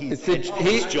 I think he's It's the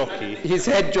head jockey. He's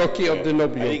head jockey of the I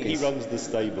think he Noblades. runs the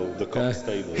stable, the cock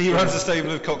stable. He runs the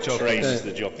stable of cock jockeys. Trains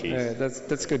the jockeys. Yeah,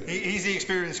 that's good. He's the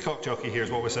experienced cock jockey here,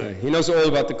 is what we're saying. He knows all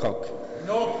about the cock.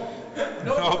 No.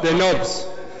 The knobs.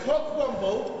 Cock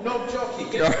Womble, knob jockey,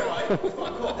 get it right.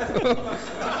 What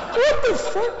the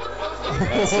fuck?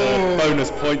 That's a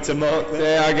bonus point to Mark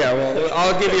there. Yeah, I get. Well,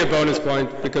 I'll give you a bonus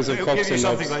point because of It'll cocks give you and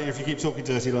something knobs. later if you keep talking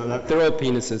dirty like that. They're all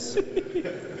penises.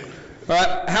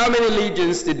 Alright, how many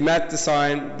legions did Matt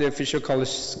design the official color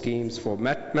schemes for?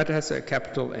 Matt has a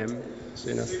capital M. So,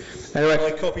 you know. Anyway.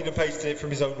 I copied and pasted it from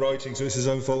his own writing, so it's his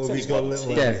own fault if he's got a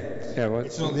little. Yeah, well,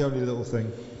 It's not the only little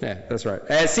thing. Yeah, that's right.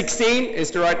 16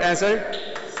 is the right answer.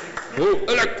 Ooh,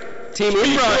 look. Team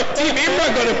Imran. Team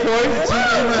Imran got a point. Team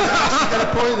Imran actually got a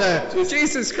point there.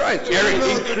 Jesus Christ. Eric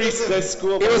increased their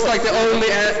score. It was like the only,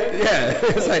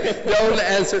 it was like the only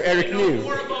answer Eric knew.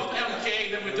 More about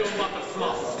MK than we're doing about the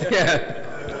fluff. Yeah.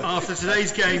 After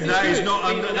today's game, that is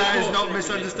not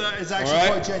misunderstood. It's actually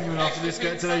quite genuine after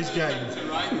today's game.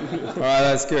 Alright,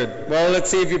 that's good. Well, let's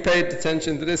see if you paid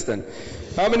attention to this then.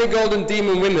 How many Golden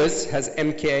Demon winners has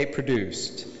MKA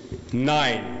produced?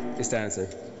 9 is the answer.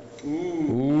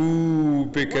 Ooh,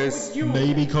 because...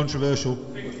 Maybe controversial.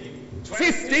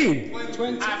 15!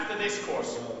 After this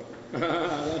course.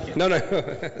 No.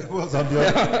 Well done,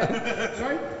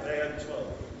 Sorry?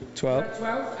 12.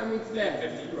 12? How many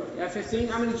there? 15. Yeah, 15.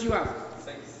 How many did you have?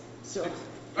 6. So,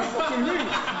 fucking rude.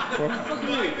 Fucking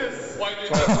rude. Why did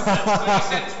you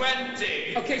say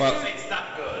 20? Okay, Well- so It's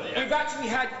that good. Yeah. we've actually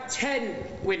had 10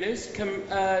 winners come in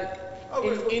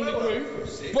the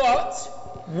group, but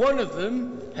one of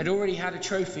them had already had a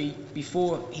trophy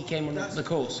before he came on the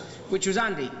course, which was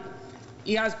Andy.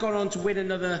 He has gone on to win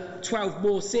another 12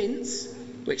 more since,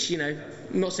 which, you know,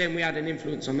 I'm not saying we had an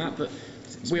influence on that, but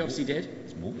we obviously did.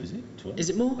 It's more, is it? 12? Is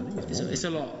it more? I think It's a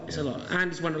lot. It's a lot.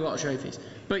 And he's won a lot of trophies.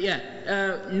 But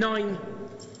yeah, 9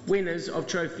 winners of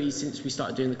trophies since we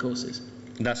started doing the courses.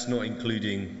 And that's not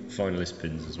including finalist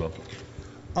pins as well.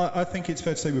 I think it's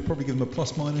fair to say we'll probably give them a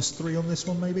 ±3 on this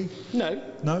one, maybe. No.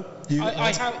 No.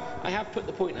 I have put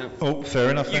the point out. Oh, fair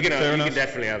enough. You then, can, fair you enough. can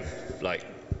definitely have, like,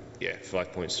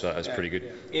 5 points for that. That's pretty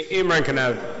good. Imran can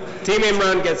have. Team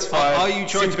Imran gets 5. Are you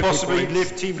trying to Sympathy possibly points.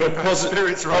 lift Team Imran's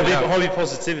spirits right now? Holly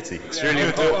positivity. It's really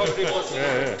important. Woo!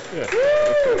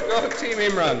 Go Team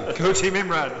Imran. Go Team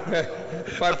Imran.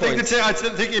 5 I points.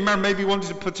 think Imran maybe wanted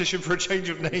to petition for a change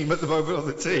of name at the moment on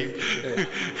the team.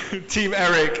 Team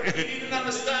Eric. He didn't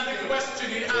understand the question.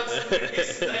 He answered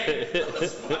his name.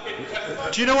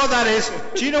 Do you know what that is?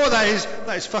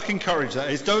 That is fucking courage, that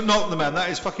is. Don't knock the man. That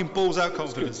is fucking balls out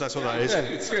confidence. That's what that is. Yeah,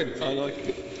 it's good. I like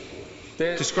it.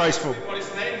 Disgraceful. What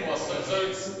his name was, so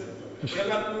it's... We'll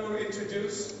have to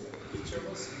introduce each of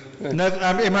us. No,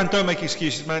 Imran, don't make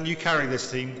excuses, man. You carry this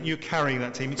team. You're carrying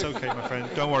that team. It's okay, my friend.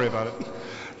 Don't worry about it.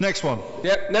 Next one.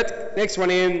 Yep, next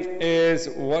one in is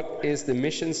what is the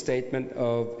mission statement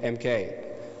of MK?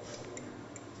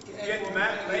 Get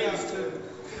Matt Lanes to...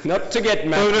 Not to get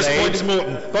Matt Bonus laid. points,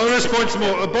 Morton. Bonus points,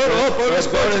 Morton. Bonus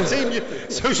points, team.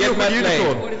 Social Get Matt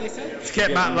unicorn. What did they say? To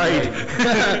get Matt laid.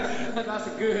 That's a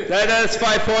good. That's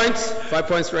 5 points. 5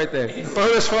 points right there.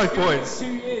 Bonus 5 points. 2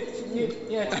 years.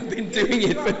 Yeah. I've been doing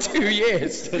it for 2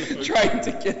 years, trying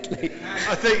to get laid.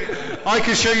 I think I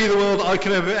can show you the world. I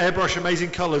can airbrush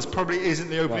amazing colours. Probably isn't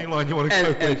the opening line you want to go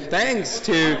And with. thanks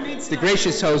to the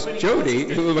gracious host Jody,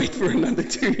 who will wait for another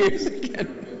 2 years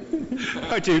again.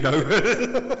 I do know.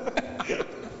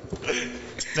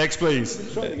 Next,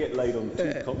 please. Trying to get laid on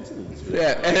 2 continents.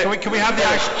 Yeah. Can we have the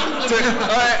action?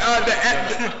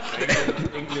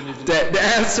 The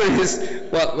answer is,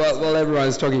 well,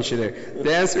 everyone's talking shit here.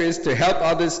 The answer is to help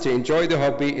others to enjoy the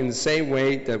hobby in the same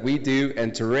way that we do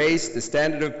and to raise the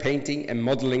standard of painting and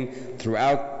modeling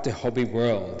throughout the hobby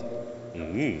world.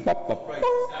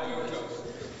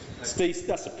 Steve,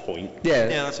 that's a point. Yeah,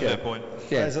 that's a fair point.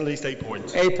 Yeah. There's at least 8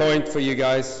 points. 8 point for you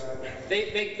guys.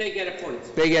 They get a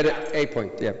point. They get an 8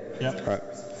 point, yeah. Yeah, All right.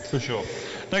 for sure.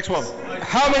 Next one.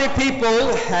 How many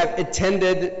people have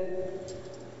attended,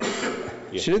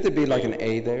 shouldn't there be like an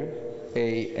A there?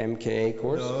 A MKA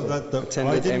course? No, I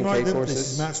attended didn't MK write them. courses?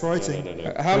 This is Matt's writing.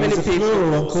 How many There's a people?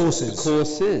 plural on courses.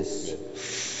 Courses.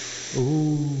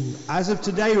 Ooh. As of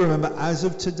today, remember, as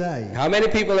of today. How many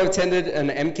people have attended an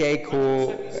MKA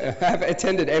have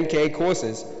attended MKA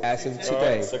courses as of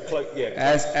today? So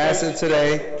As of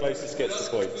today. Closest gets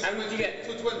the point. How many did you get?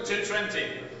 220.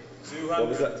 200. What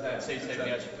was that?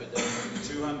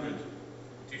 200.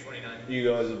 229. You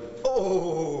guys are...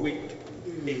 Oh.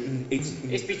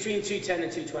 It's between 210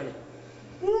 and 220.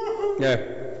 Yeah.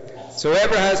 So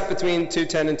whoever has between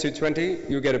 210 and 220,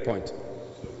 you get a point.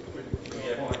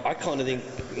 I kind of think...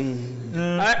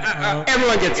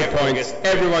 Everyone gets a point.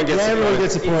 Everyone gets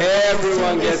a point.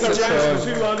 Everyone gets a point.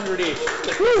 200-ish.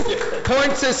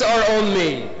 Points are on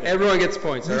me. Everyone gets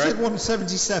points, You all said right?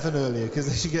 177 earlier because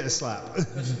they should get a slap.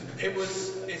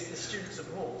 It's the students of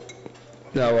law.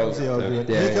 No, well, the argument.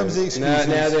 yeah, Here comes the excuses.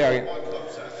 Now they are.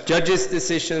 Judges'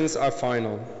 decisions are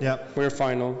final. Yep. We're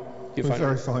final. You're We're final.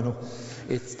 very final.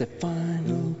 It's the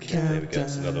final countdown.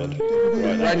 Another one.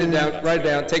 Write it down. Write it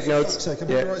down. Take notes. Fuck's sake, I'm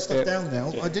going to write stuff down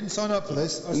now. I didn't sign up for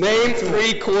this. Name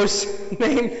three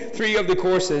of the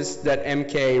courses that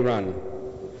MK run.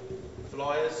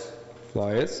 Flyers.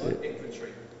 Flyers.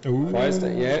 Infantry. Flyers.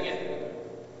 Yeah.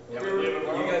 You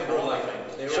guys were like.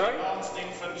 Sorry? Advanced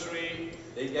infantry,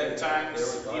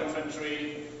 tanks,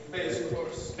 infantry,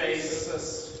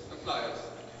 bases. Flyers.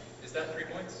 Is that 3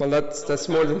 points? Well, that's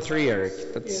more than 3,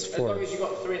 Eric. That's As 4. long as you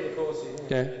got 3 in the courses.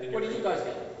 Yeah. What did you guys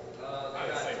get?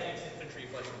 Tanks, infantry,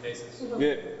 flesh and bases.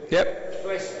 Yeah. Yep.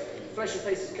 Flesh and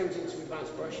faces comes into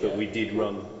advanced brush. But we did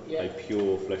run a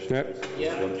pure flesh and Yep. faces.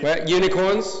 Yeah. Well,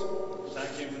 unicorns. Tank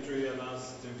infantry,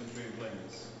 advanced infantry, and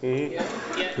planes.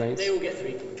 Yeah, Planes. they all get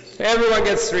 3 points. Everyone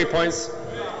gets 3 points.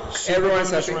 Everyone's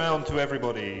bonus happy. round to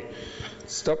everybody.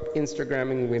 Stop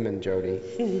Instagramming women, Jody.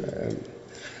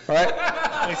 All right.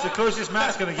 It's the closest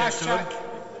Matt's going to get to them.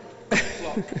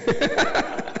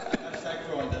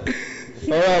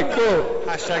 All right, cool.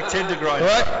 Hashtag Tinder grind. All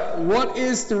right. What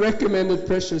is the recommended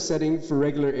pressure setting for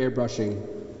regular airbrushing?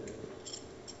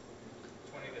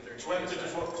 20 to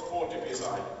 40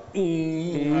 psi.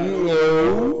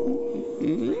 No.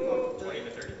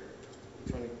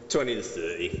 20 to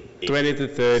 30. 20 to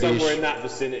 30. Somewhere in that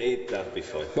vicinity, that'd be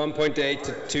fine. 1.8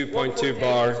 to 2.2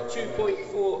 bar.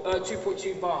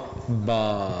 2.2 bar.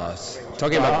 Bars.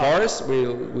 Talking about bars,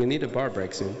 we need a bar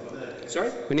break soon.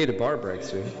 Sorry? We need a bar break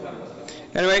soon.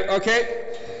 Anyway,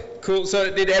 okay. Cool. So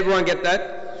did everyone get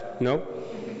that? No?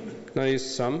 No, you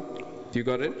some. You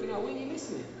got it? No, when are you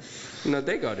listening? No,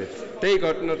 they got it. They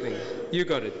got nothing. You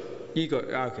got it. You got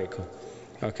okay, cool.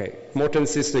 Okay. Morton's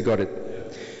sister got it.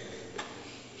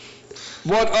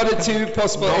 What are the 2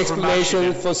 possible Not from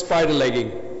explanations for spider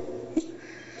legging?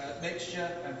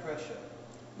 Mixture and pressure.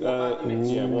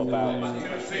 Yeah, what about?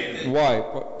 Why?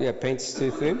 What, yeah, paint's too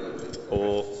thin?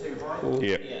 Or,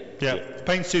 yeah. Yeah,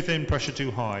 paint's too thin, pressure too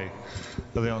high.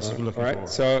 Are the answers we're looking All for. right.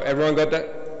 So everyone got that?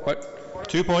 What?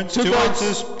 2 points. 2 2 points.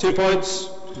 answers. 2 points.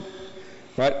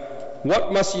 Right.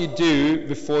 What must you do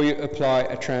before you apply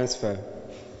a transfer?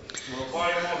 Buy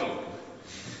a model.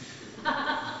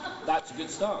 That's a good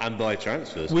start. And buy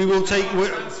transfers. We will take.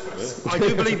 I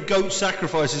do believe goat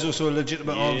sacrifice is also a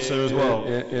legitimate answer as well.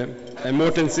 Yeah, yeah. And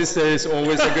Morton's sister is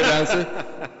always a good answer.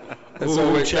 That's Ooh,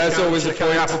 always, check that's out, always a check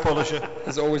out the point. apple polisher.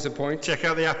 That's always a point. Check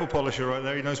out the apple polisher right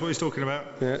there. He knows what he's talking about.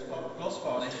 Yeah. Gloss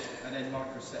varnish and then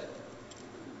micro set.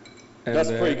 And, That's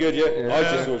pretty good, yeah. yeah. I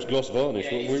just watched gloss varnish.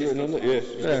 What were you written on it? Yeah.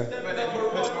 Yeah.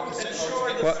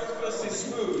 What?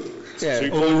 Yeah. 2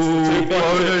 points.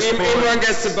 bonus point. Everyone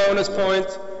gets a bonus point.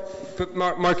 Put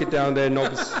mark it down there,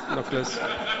 Nicholas.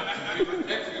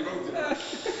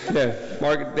 Yeah,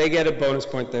 they get a bonus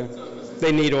point there.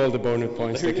 They need all the bonus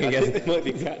points they can I get. think they might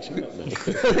be catching up now.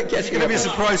 It's going to be a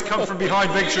surprise come from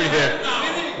behind victory here.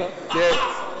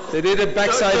 Yeah, they did a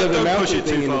backside of the Don't push mountain it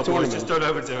thing too in far, the boys. tournament. Just don't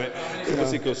overdo it.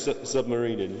 What's it called?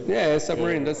 Submarine. Yeah,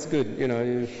 submarine. That's good. You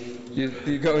know, you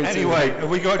go into. Anyway, have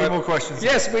we got any more questions?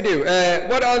 Yes, we do.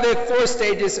 What are the 4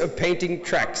 stages of painting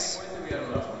tracks?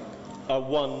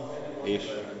 1-ish.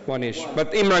 1-ish.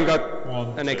 But Imran got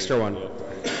an extra one.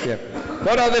 Yeah.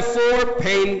 What are the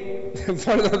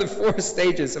 4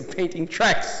 stages of painting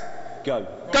tracks? Go.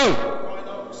 Go.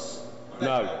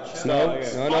 No.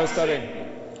 No, starting.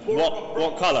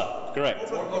 What colour? Correct.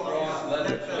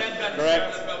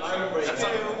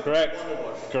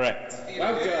 Correct.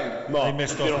 Well done. Mark, They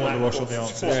missed off one to wash on the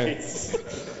answer.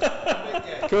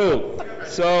 Cool.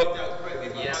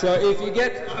 So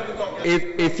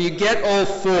if you get all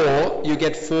 4, you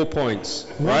get 4 points.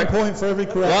 1 Right? point for every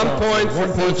correct 1 answer. point for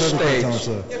 1 point each for every correct stage.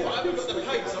 answer.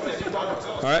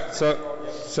 All right. So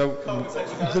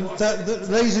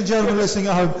Ladies and gentlemen listening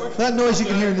at home, that noise you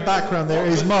can hear in the background there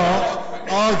is Mark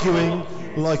arguing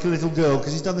like a little girl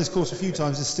because he's done this course a few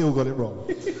times and still got it wrong.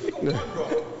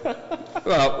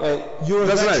 well, You're a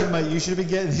doesn't veteran, matter. mate. You should have been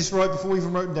getting this right before we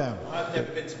even wrote it down. I've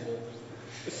never been to war.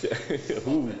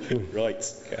 Ooh, right,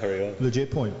 carry on.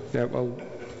 Legit point. Yeah. Well,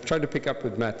 trying to pick up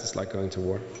with Matt is like going to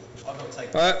war. I'm not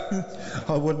taking All right.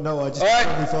 I wouldn't know. I just All right.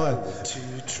 friendly fire.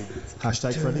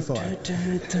 Hashtag friendly fire.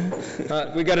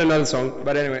 We got another song,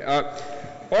 but anyway. All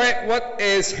right. What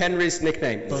is Henry's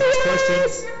nickname? Bonus question.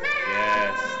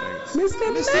 Yes, thanks. Mr.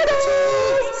 Meadows.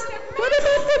 What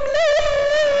about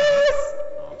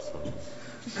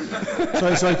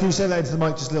the Sorry, can you say that into the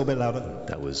mic just a little bit louder?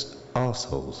 That was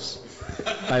arseholes.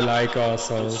 I like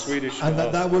assholes. And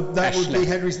that would be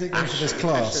Henry's nickname for this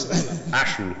class.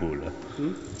 Aschelhula.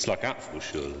 It's like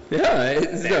Apfelschule. Yeah,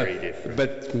 it's Very not, different.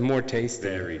 but more tasty.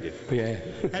 Very different.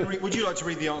 Yeah. Henry, would you like to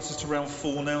read the answers to round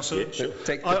 4 now, sir? Yeah, sure.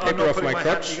 Take the I'm paper not off putting my my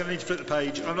hand. crotch. You're going to need to flip the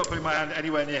page. I'm not putting my hand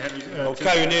anywhere near Henry.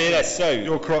 Okay, we're nearly there. So,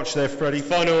 Your crotch there, Freddie.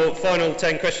 final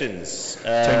 10 questions.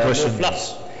 10 questions. More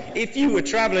fluffs. If you were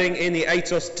travelling in the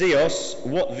Atos Dios,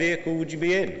 what vehicle would you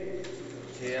be in?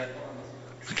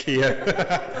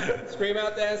 Kia. Scream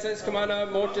out there, says Commander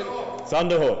Morton.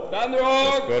 Thunderhawk.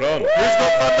 Thunderhawk! Good on. Who's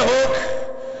got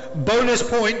Thunderhawk? Bonus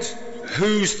point.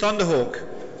 Who's Thunderhawk?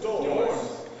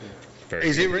 Very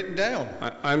Is good. it written down?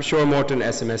 I'm sure Morton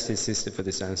SMS'd his sister for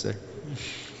this answer.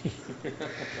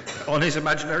 On his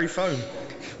imaginary phone.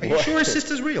 Are you What? sure his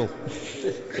sister's real?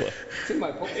 It's in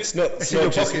my pocket. It's not, in your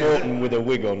just pocket, Morton with a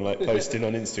wig on, like posting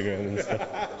on Instagram and stuff.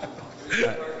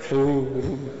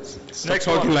 Stop Next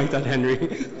talking one. like that, Henry.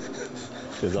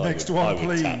 'Cause Next I one, would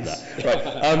please. tap that.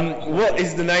 Right. What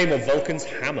is the name of Vulcan's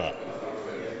hammer?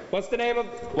 What's the name of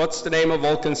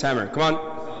Vulcan's hammer? Come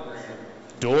on.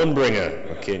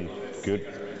 Dawnbringer. Okay, good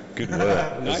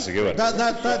word. That's a good one.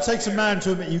 That takes a man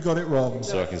to admit you got it wrong.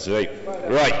 So I can see.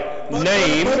 Right.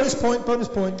 Name. Bonus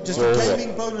point. Just Oh, a what?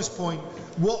 gaming bonus point.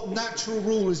 What natural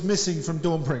rule is missing from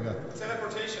Dawnbringer?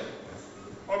 Teleportation.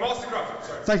 Or Mastercraft,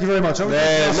 sorry. Thank you very much.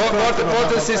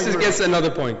 Morton's sister gets another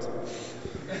point.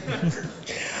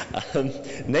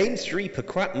 Name 3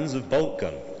 Pequatons of bolt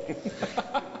gun.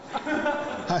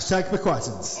 Hashtag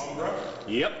Pequatons.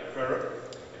 Yep.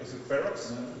 Is it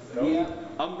Ferox? No. Yeah.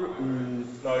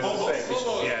 No, it's the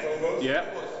same. Yeah. Yeah.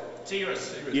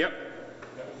 T-Rex. Yep.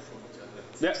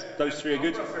 Yep. Those 3 are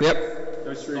good. Yep,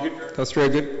 Those 3 are good. that's very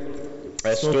good.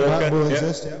 Stalker will yeah.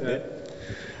 exist, yeah.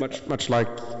 Much like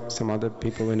some other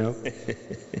people we know.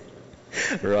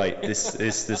 Right, this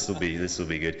will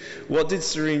be good. What did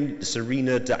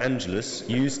Serena De Angelis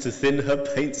use to thin her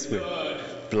paints with?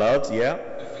 Blood, yeah.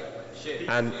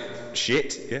 And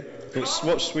shit, yeah.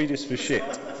 What's Swedish for shit?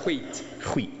 Wheat.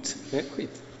 Wheat. Yeah, wheat.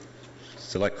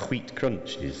 So like wheat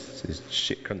crunches, is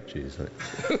shit crunches.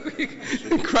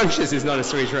 Like. Crunches is not a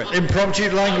Swedish word.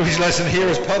 Impromptu language lesson here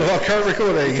as part of our current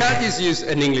recording. You can't just use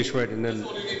an English word and then...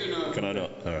 Can I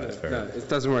not? All right, fair No, enough. it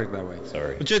doesn't work that way.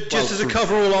 Sorry. Just as a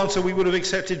cover-all answer, we would have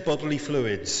accepted bodily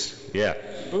fluids. Yeah.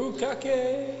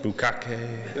 Bukake.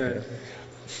 Bukake.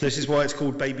 This is why it's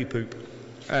called baby poop.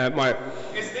 My...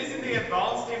 Is this in the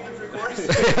advanced infantry course?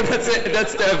 that's it.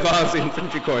 That's the advanced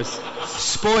infantry course.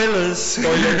 Spoilers.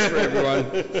 Spoilers for everyone.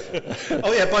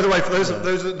 Oh yeah, by the way, for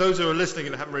those who are listening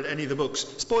and haven't read any of the books,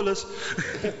 spoilers.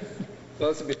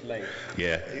 That's a bit late.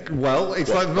 Yeah. Well, it's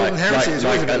like Northern Heresy. It's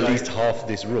always a bit at late. least half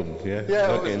this room. Yeah. Yeah,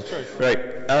 well, Fucking- that's true.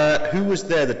 Right. Who was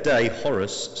there the day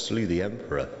Horus slew the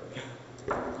emperor?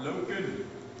 Loken.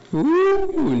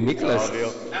 Ooh, Nicholas.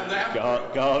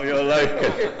 Garviel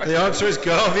Loken. The answer is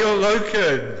Garviel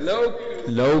Loken.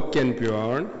 Loken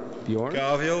Bjorn.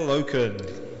 Garviel Loken.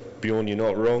 Bjorn, you're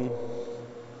not wrong.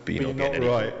 But you're not not getting any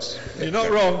right. points. You're not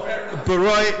wrong, but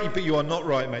right. But you are not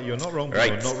right, mate. You're not wrong, but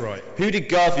Right. you're not right. Who did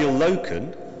Garviel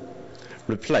Loken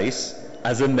replace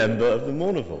as a member of the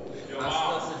Mournival?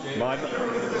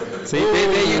 See,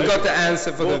 there you got the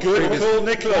answer for the Good previous... call,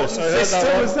 Nicholas. I heard Sister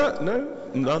that one. was that? No?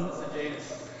 None?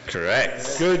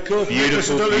 Correct. Good call. Nicholas,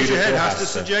 Beautiful, don't lose your head. beautiful Hasta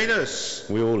Sejanus.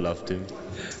 We all loved him.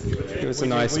 He was a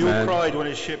nice We all man. cried when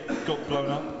his ship got blown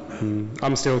up.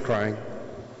 I'm still crying.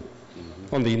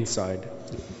 On the inside.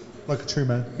 Like a true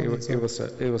man. It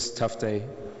was a tough day.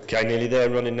 Okay, nearly there,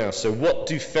 running now. So what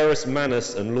do Ferrus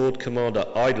Manus and Lord Commander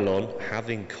Eidolon have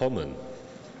in common?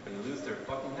 Lose their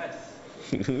fucking heads.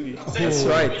 That's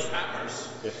right.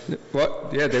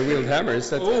 What? Yeah, they wield hammers.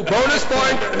 That's... Oh, bonus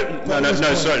point! No,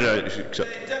 sorry, no.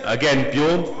 Again,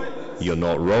 Bjorn, you're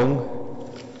not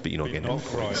wrong, but you're not getting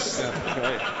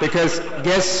it. Because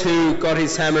guess who got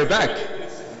his hammer back?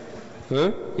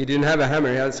 Huh? He didn't have a hammer,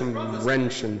 he had some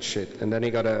wrench and shit, and then he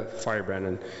got a firebrand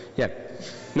and... Yeah.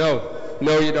 No,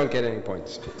 you don't get any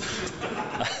points.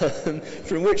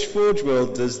 From which Forge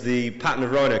World does the pattern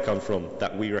of Rhino come from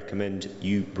that we recommend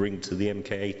you bring to the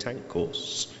MKA tank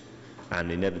course? And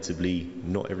inevitably,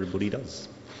 not everybody does.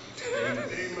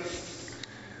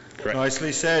 Correct.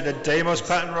 Nicely said. A Deimos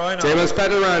pattern rhino. Deimos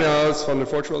pattern rhinos from the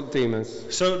Forge World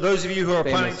Deimos. So those of you who are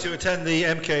Deimos. planning to attend the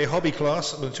MK hobby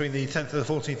class between the 10th and the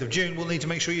 14th of June will need to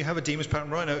make sure you have a Deimos pattern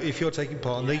rhino if you're taking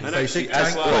part in the basic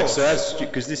tank course.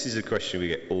 Because this is a question we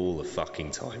get all the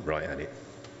fucking time, right, and it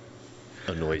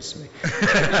annoys me.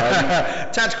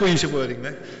 Tactical use of wording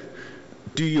there.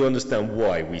 Do you understand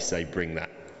why we say bring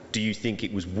that? Do you think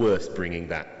it was worth bringing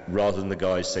that rather than the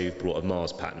guys say who've brought a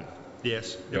Mars pattern?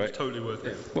 Yes, it was totally worth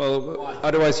it. Well,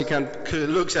 otherwise you can't. Because it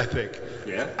looks epic.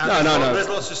 Yeah. And No. There's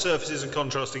lots of surfaces and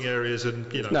contrasting areas,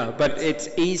 and you know. No, but it's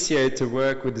easier to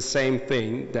work with the same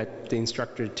thing that the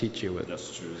instructor teach you with.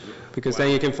 That's true. Because then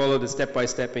you can follow the step by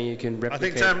step and you can I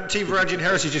replicate. think Team Varangian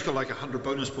Heresy just got like 100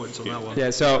 bonus points on that one.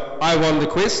 Yeah, so I won the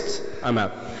quiz. I'm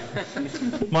out.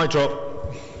 Mic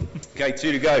drop. Okay,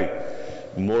 2 to go.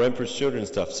 More Emperor's Children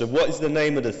stuff. So what is the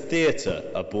name of the theatre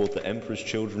aboard the Emperor's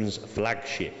Children's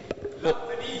flagship?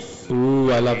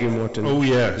 Ooh, I love you, Morten. Oh,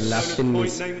 yes. La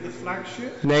Fenice. Name of the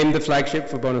flagship? Name the flagship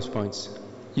for bonus points.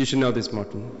 You should know this,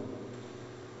 Morten.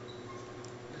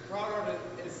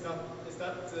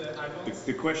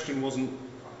 The question wasn't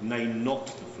name not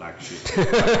the flagship.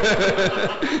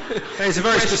 It's a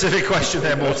very specific question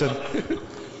there, Morten.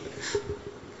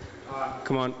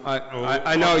 Come on,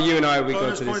 I know you and I will go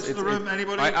Bonus to points this. to the room,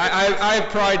 anybody? I have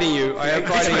pride in you. I have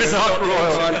pride in you. It's not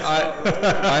royal. Come on,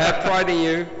 I have pride in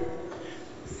you.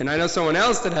 And I know someone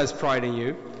else that has pride in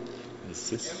you. The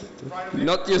sister.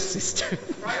 Not your sister.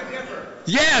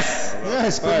 Yes!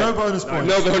 Yes, but no bonus points.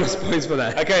 No bonus points for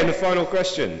that. Okay, and the final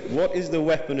question. What is the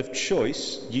weapon of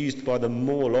choice used by the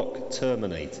Morlock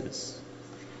Terminators?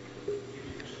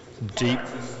 Deep.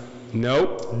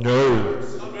 No. No.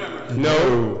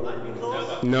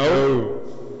 No. No.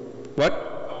 What?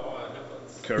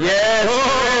 Correct. Yes!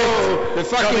 Oh, the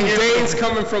fucking Dane's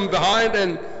coming from behind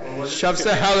and shoves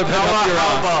the halberd up your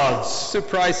ass.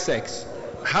 Surprise sex.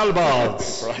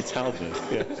 Halbards. Right, halberd.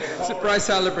 Yeah. Surprise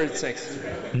halberd sex.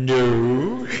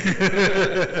 No.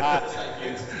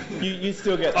 You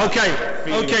still get that Okay,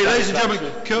 feeling of ladies and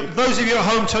satisfaction. gentlemen, those of you at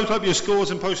home, total up your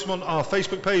scores and post them on our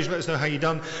Facebook page. Let us know how you've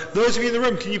done. Those of you in the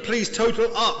room, can you please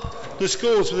total up the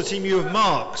scores for the team you have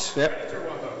marked? Yep.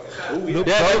 We're going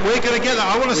to get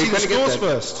that. I want to see the scores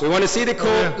first. We want to see the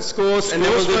scores, and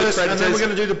then we'll do the first, and then we're predators.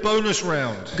 going to do the bonus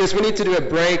round. Because we need to do a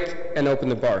break and open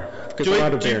the bar. Because we're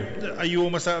out of beer. Are you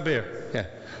almost out of beer? Yeah.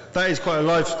 That is quite a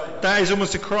life. That is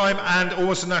almost a crime and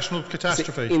almost a national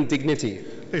catastrophe. Indignity.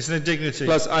 It's an indignity.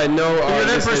 Plus, I know You're our an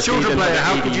Emperor's listeners Children need player. another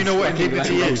How could you know what 80s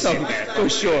indignity fucking is? language. For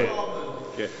sure.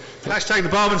 Okay. Hashtag the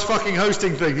barman's fucking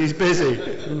hosting thing. He's busy.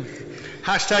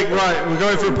 Hashtag right. We're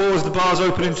going for a pause. The bar's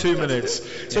open in 2 minutes.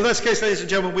 So in that case, ladies and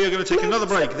gentlemen, we are going to take another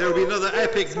break. There will be another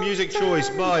epic music choice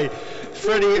by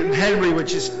Freddie and Henry,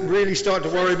 which is really starting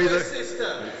to worry me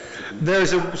that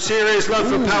there's a serious love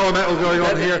for power metal going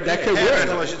on here. That could Hair work.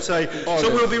 metal, I should say. So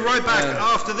we'll be right back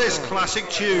after this classic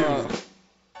tune.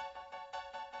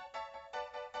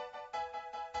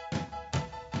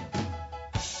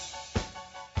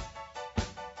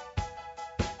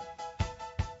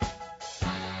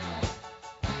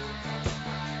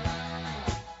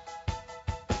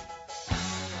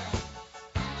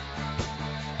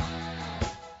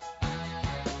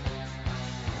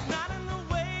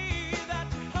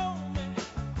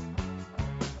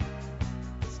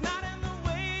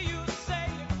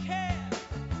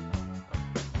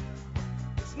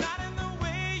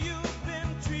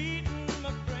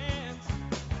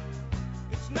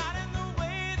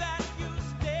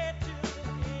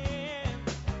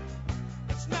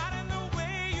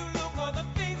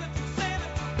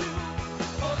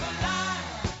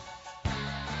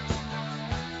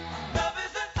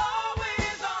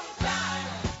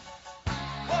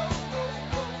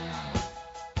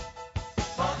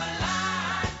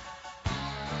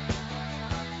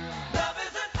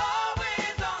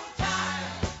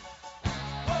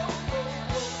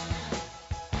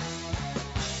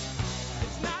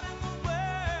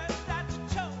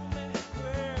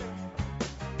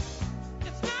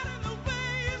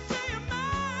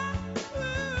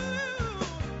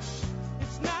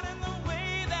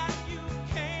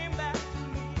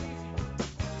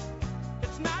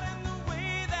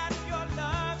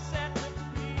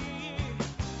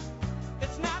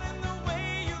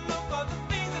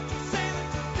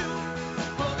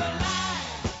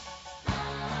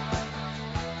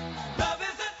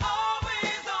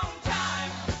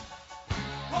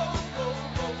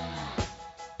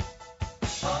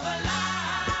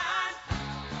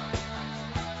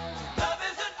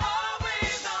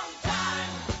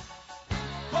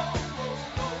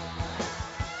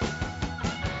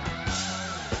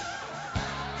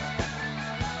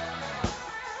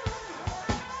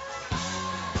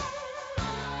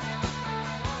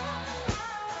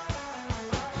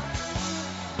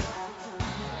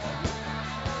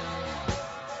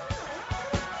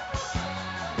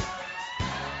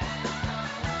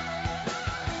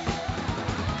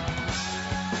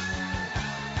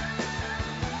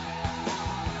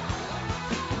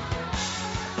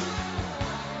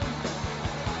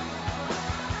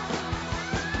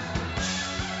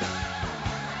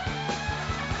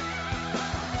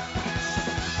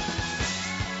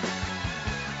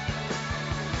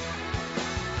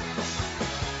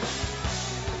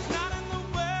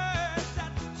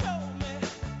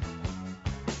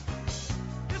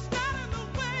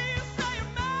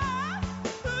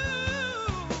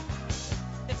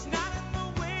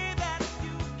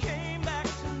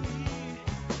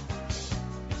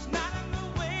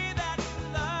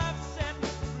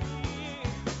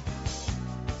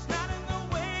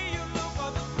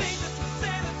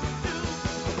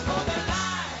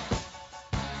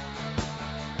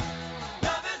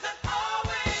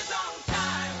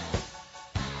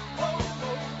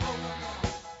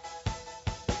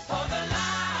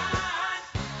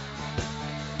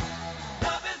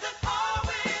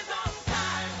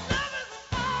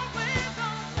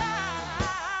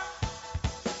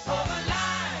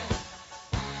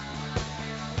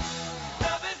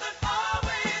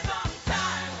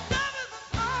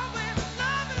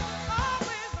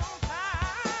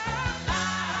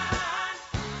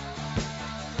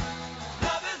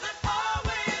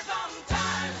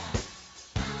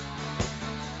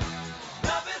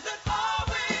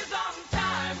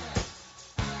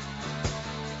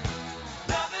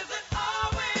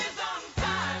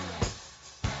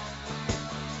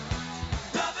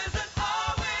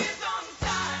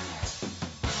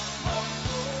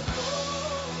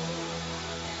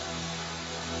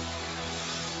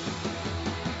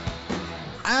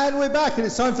 And we're back, and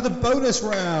it's time for the bonus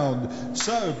round.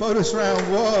 So, bonus round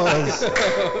was...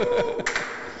 Oh,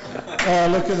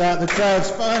 look at that. The crowd's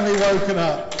finally woken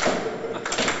up.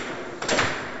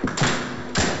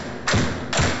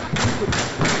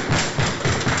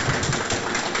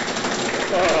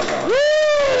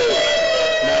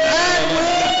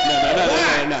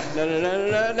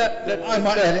 I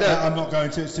might edit that. I'm not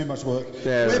going to. It's too much work.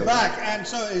 We're back, and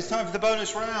so it's time for the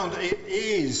bonus round. It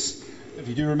is, if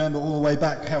you do remember all the way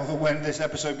back when this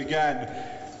episode began,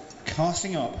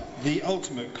 casting up the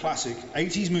ultimate classic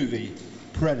 80s movie,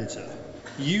 Predator,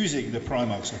 using the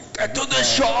Primax. Get to the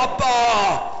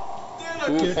chopper!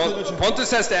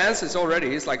 Pontus has the answers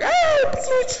already. He's like, oh, it's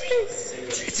in the trees.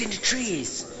 It's in the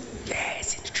trees. Yeah,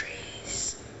 it's in the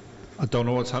trees. I don't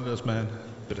know what's happening to this man,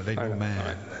 but it ain't no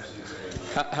man.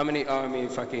 How many army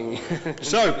fucking...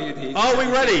 So, are we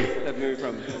ready? That movie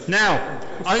from... Now,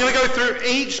 I'm going to go through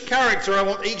each character. I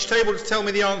want each table to tell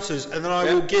me the answers, and then I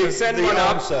will give send the one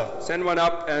answer. Up. Send one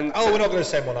up and... Oh, we're not going to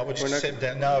send one up. We're just sitting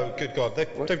down. No, good God.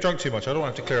 They've drunk too much. I don't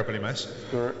have to clear up any mess.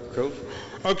 All right, cool.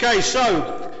 Okay,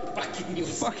 so... You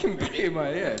fucking pay my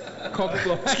head.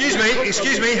 Excuse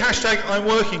me, hashtag I'm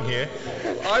working here.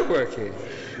 I'm working.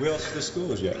 We asked the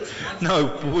scores yet?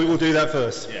 No, we will do that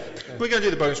first. Yeah. We're going to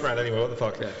do the bonus round anyway, what the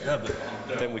fuck? Yeah,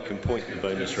 but then we can point the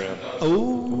bonus round.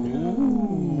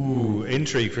 Ooh,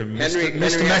 intrigue from Mr.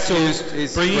 Metal.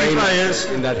 Bring your players.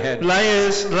 In that head.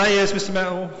 Layers, Mr.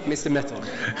 Metal. Mr. Metal.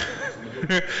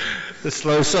 The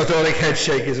slow sardonic head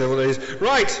shake is what it is.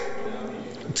 Right,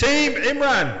 Team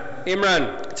Imran. Team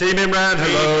Imran,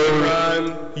 hello.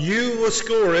 Imran. You were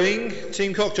scoring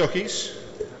Team Cock Jockeys.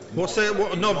 What's that?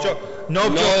 What, knob jockeys.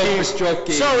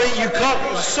 Sorry, you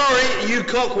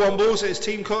cock wombles. It's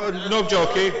Team Knob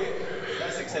Jockey.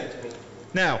 That's acceptable.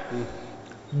 Now,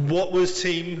 what was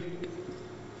Team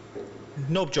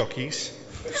Knob Jockeys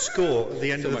score at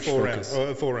the end of the four rounds?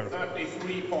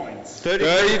 33 points. 33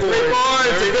 points.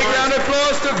 Big round of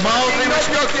applause to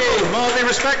mildly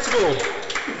respectable.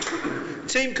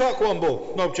 Team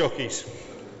Cockwomble, Knob Jockeys.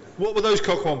 What were those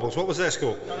Cockwombles? What was their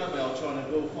score? I'll try and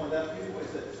go find out. What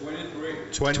is it?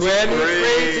 23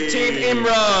 to Team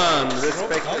Imran.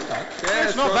 Respect. Yeah,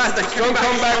 it's not bad. They don't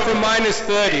come back from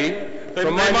 -30. They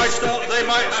might start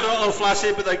all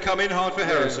flaccid, but they come in hard for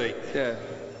heresy. Yeah.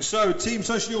 So, Team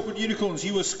Socially Awkward Unicorns,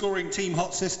 you were scoring Team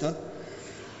Hot Sister.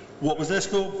 What was their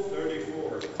score?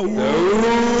 34.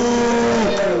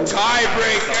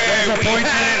 Tiebreaker. There's a point in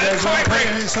it. There's one point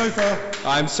in it so far.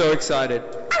 I'm so excited.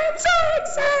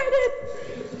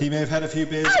 He may have had a few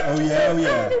beers. Oh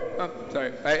yeah. Oh,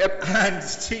 sorry. And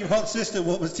Team Hot Sister,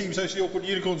 what was Team Socially Awkward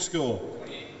Unicorn's score?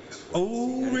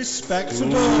 Oh,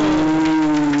 respectable.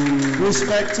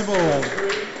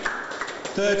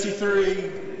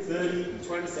 33.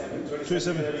 27.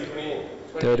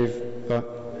 34.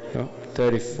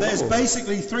 There's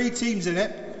basically 3 teams in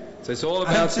it. So it's all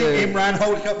about Imran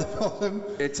holding up the bottom.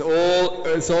 It's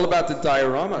all about the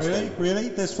diorama. Really?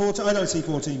 There's 4. I don't see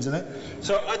 4 teams in it.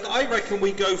 So I reckon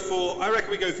we go for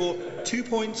 2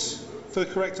 points for the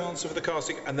correct answer for the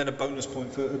casting, and then a bonus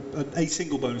point for a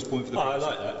single bonus point for the. I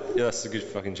like that. Yeah, that's a good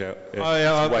fucking shout.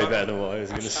 Yeah. It's way better than what I was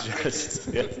going to suggest.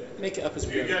 Yeah. Make it up as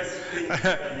we go. You guys think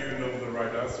that you know the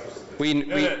right answers?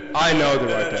 I know the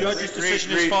right answer. Judge's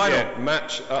decision is final. Yeah,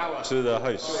 match up to the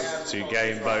host to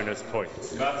gain bonus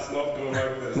points. Let's not go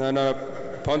like this. No,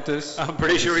 Pontus. I'm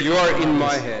pretty sure you are in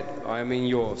my head. I am in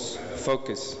yours.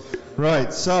 Focus.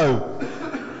 Right. So.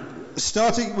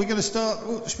 We're going to start.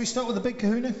 Should we start with the big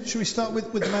kahuna? Should we start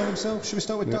with the man himself? Should we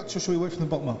start with Dutch, or should we wait from the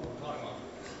bottom up?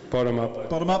 Bottom up.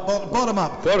 Bottom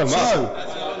up.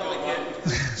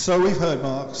 So we've heard,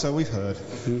 Mark.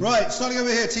 Right, starting over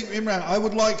here, Team Imran. I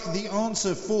would like the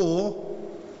answer for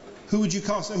who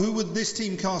would this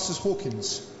team cast as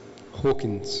Hawkins?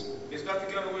 Hawkins. Is that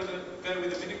the guy with the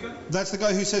minigun? That's the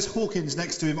guy who says Hawkins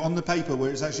next to him on the paper,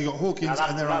 where it's actually got Hawkins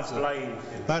and their answer.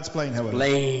 That's Blaine, however.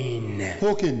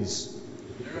 Hawkins.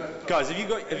 Guys, have you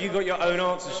got your own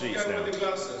answer sheets now?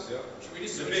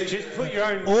 Just put your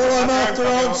own. All I'm after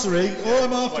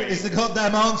is the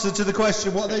goddamn answer to the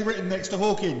question. What are they written next to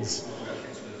Hawkins?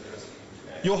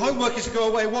 Your homework is to go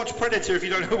away and watch Predator if you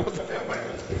don't know what the hell.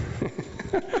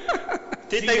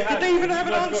 Did they even have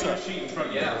an answer?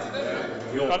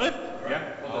 Pardon? Yeah.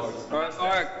 All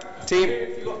right. Team.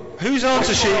 Whose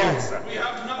answer sheet? We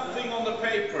have nothing on the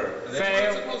paper.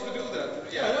 Fail. Supposed to do that.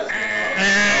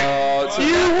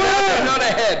 You were not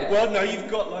ahead. Well, no, you've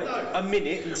got like a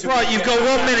minute. Right, you've got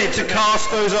 1 minute to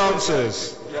cast those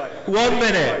answers. 1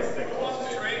 minute.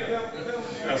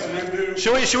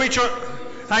 Shall we try?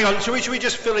 Hang on, should we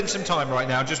just fill in some time right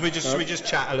now? Should we just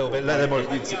chat a little bit? Let them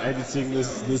editing this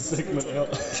segment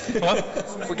out.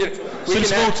 What? We can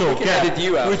small talk. we can Yeah. edit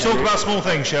you out. We talk about small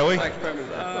things, shall we? Take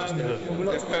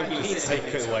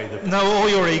away the. No, all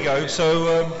your ego.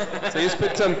 So. So you just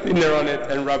put some thinner on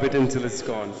it and rub it until it's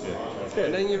gone.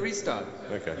 And then you restart.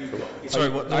 Okay, cool. Sorry,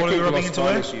 what are you rubbing into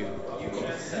where?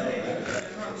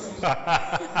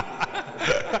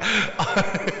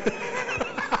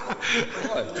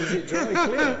 What? Does it dry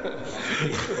clear?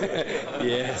 Yes.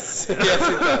 Yes, it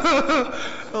does.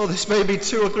 Oh, this may be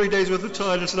 2 or 3 days worth of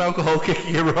tiredness and alcohol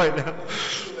kicking in right now.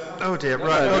 Oh dear.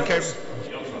 Right. Okay.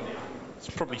 It's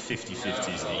probably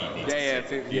 50-50 is the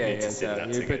evening.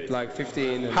 So you put like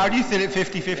 15. How do you thin it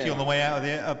 50-50 on the way out of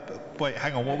the? Wait,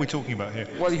 hang on. What are we talking about here?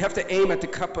 Well, you have to aim at the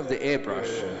cup of the airbrush,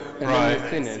 and Right.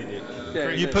 then you thin it. Yeah,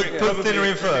 You put thinner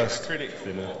in first. Acrylic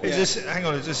thinner. Is this? Hang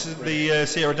on. Is this the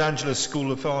Sierra D'Angelis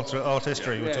School of Art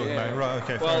History we're talking about? Right.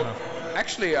 Okay. Fair Well, enough.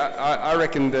 actually, I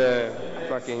reckon the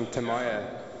fucking Tamiya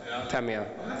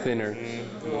thinner,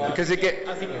 because it get.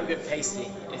 I think it would get pasty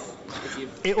if you.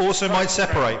 It also might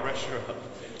separate. Pressure up.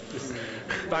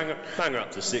 Bang her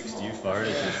up to 60, you fire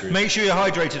it. Make sure you're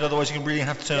hydrated, otherwise you can really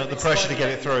have to turn up the pressure to get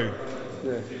it through.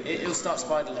 It'll start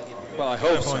spider legging. Well, I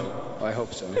hope so. I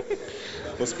hope so.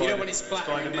 You know when it's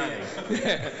splattering in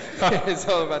It's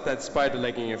all about that spider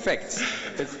legging effect.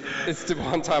 It's the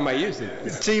one time I use it.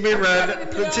 Team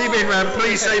Inram,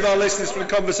 please save our listeners from the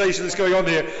conversation that's going on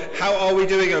here. How are we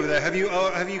doing over there? Have you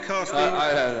cast the?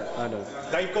 I don't.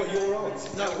 They've got your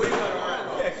answer. No, we've got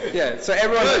our answer. Yeah, so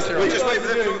everyone has their We own. just wait for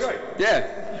them to.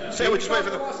 Yeah. So we just wait for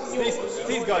them.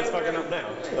 These guys fucking up now.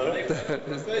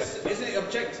 Isn't it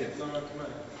objective?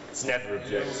 It's never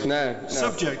objective. No.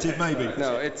 Subjective, maybe.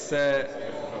 No, it's.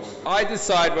 I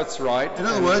decide what's right. In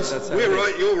other and words, that's how we're it is.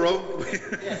 right, you're wrong.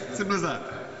 Simple as that.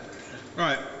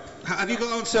 Right. Have you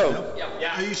got answers? So, now?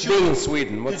 Are you sure? being in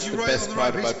Sweden, what's Did the you write best on the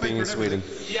right part piece of about being in paper and Sweden?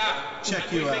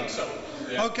 Check you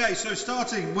out. Okay, so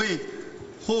starting with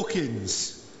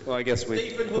Hawkins. Well, I guess we.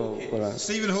 Stephen Hawkins.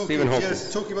 Stephen Hawkins.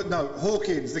 Yes, talking about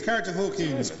Hawkins, the character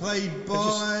Hawkins, played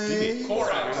by.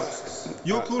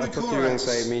 You're calling I thought you were going to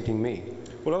Korax. say meeting me.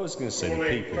 Well, I was going to say the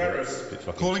people. But it's a bit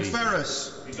fucking Calling cheesy.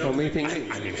 Ferris. Oh, meeting me. I don't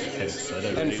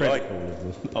And really Freddy. like all of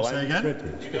them. Oh, Say and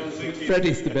again? Freddy.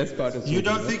 Freddy's the best part of You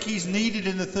Sweden. don't think he's needed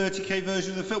in the 30k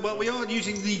version of the film? Well, we are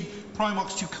using the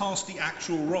Primarchs to cast the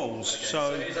actual roles,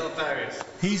 so It's Alfarius.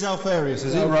 he's Alfarius,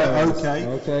 is it? Right, Alfarius. okay.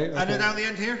 Okay, And okay. then down the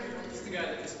end here? It's the guy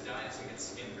that just dies and gets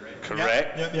skinned, right?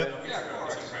 Correct. Yep.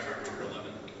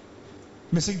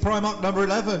 Missing Primarch number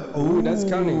 11. Ooh, that's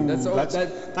counting. That's all. That's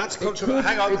It controversial. could-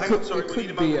 Hang on, it could- sorry, it we could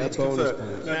need a be moment a to bonus confirm.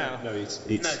 point. Now, No, it's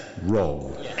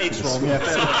wrong. it's wrong, yeah.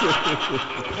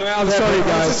 I'm sorry,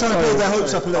 guys. Just trying to build their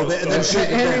hopes up a little bit and then shoot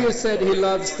them Henry down. has said he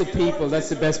loves the people. That's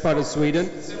the best part of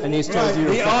Sweden, and he's told Right, you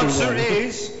the you're fucking answer wrong.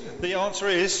 is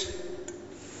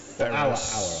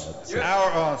Ferris.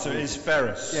 Our answer is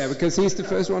Ferris. Yeah, because he's the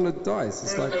first one that dies.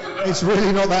 It's like It's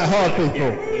really not that hard,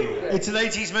 people. It's an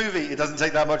 80s movie. It doesn't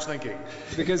take that much thinking.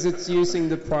 because it's using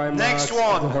the Primarchs Next of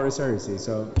one. the Horus Heresy.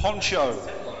 So Poncho.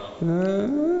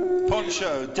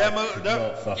 Poncho. Demo. No.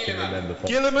 Not fucking remember.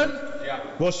 Gilliman.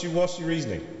 What's your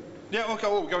reasoning? Yeah. Okay.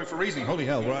 Well, we're going for reasoning. Holy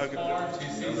hell. Right.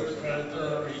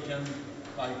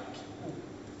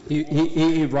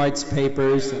 he writes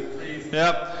papers.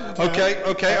 Yeah. Okay.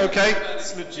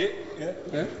 That's legit.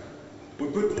 Yeah. We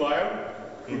put Lion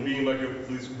for being like a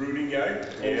police brooding guy.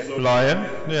 Also Lion.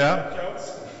 Yeah.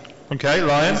 Okay.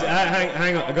 Lion.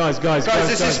 Hang on, guys.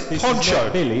 This is Poncho.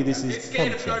 not Billy, this is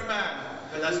Scared of Poncho. no man,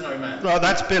 but that's no man. Oh,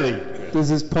 that's Billy.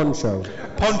 This is Poncho.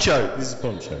 Poncho. This is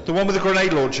Poncho. The one with the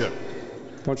grenade launcher.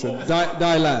 Poncho.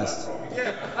 Die last.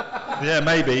 Yeah,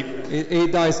 maybe. He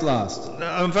dies last.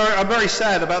 I'm very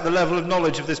sad about the level of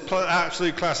knowledge of this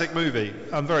absolute classic movie.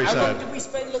 I'm very How long sad. did we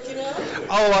spend looking at it?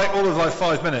 Oh, like all of like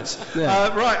 5 minutes.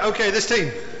 Yeah. Right. Okay. This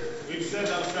team. We've said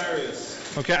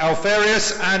Alfarius. Okay.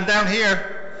 Alfarius, and down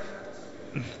here.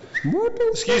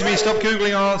 Excuse me. Stop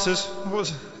googling our answers. What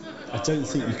was I don't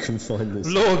think you can find this.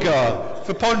 Lorgar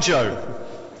for Poncho.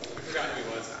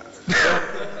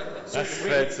 That's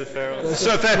fair to fair.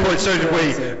 So fair point. So did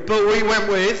we. But we went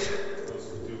with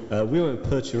We went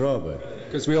Perturabo.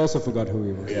 Because we also forgot who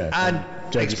he was. Yeah.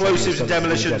 and James explosives and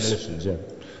Cameron, demolitions. yeah.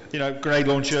 You know, grenade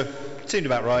launcher. Seemed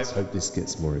about right. Let's hope this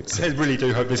gets more I exciting. really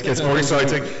do hope this gets more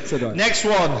exciting. So do I. Next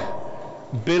one,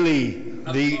 Billy,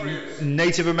 the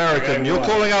Native American. You're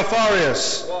calling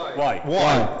Alfarius. Why?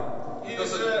 Why?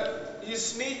 He's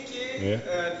sneaky Yeah.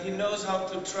 and he knows how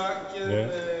to track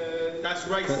That's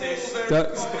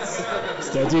racist.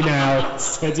 Steady now.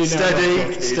 Steady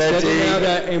now. Steady now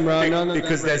there, Imran. None of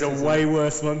Because that there's a racism. way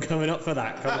worse one coming up for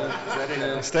that. Come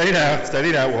on. Steady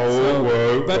now.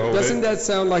 Whoa. But hold doesn't it. that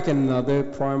sound like another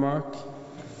Primark?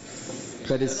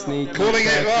 That is sneaky. Calling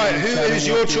it right. Who is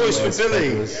your choice for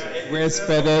Billy? Where's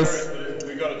Feathers?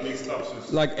 We got it mixed up. So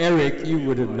Like Eric, you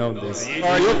would have known this. All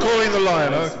right, you're calling the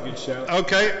lion. That's a good shout.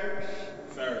 Okay.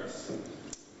 Ferris.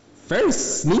 Very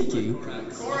sneaky.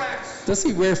 Does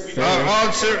he wear Our Ferris?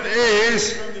 answer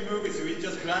is. From the movie, so we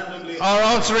just randomly. Our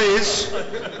answer is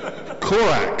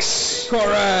Corax.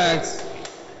 Correct.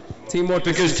 Team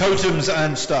Mortis. Because totems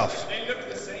and stuff. They look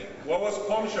the same. What was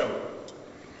Poncho?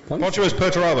 Poncho is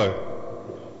Perturabo.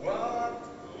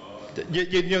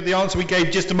 You know the answer we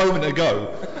gave just a moment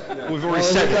ago. We've already Well,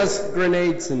 said he it. does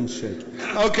grenades and shit.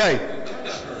 Okay.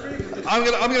 I'm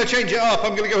gonna change it up.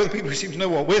 I'm gonna go with the people who seem to know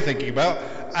what we're thinking about.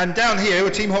 And down here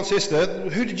with Team Hot Sister,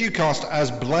 who did you cast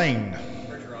as Blaine?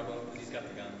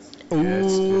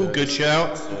 Ooh, good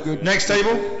shout. Next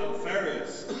table.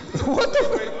 Ferris. What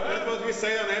the? That's what we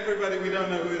say on everybody. We don't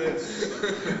know who it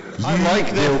is. I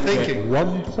like their thinking.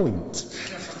 1 point.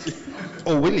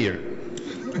 Or will you?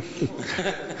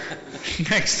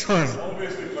 Next one.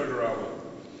 Obviously, Perturabo.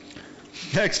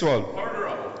 Next one.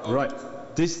 Right.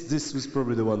 This was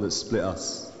probably the one that split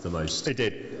us the most. It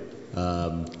did.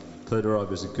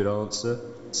 Perturabo is a good answer.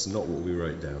 It's not what we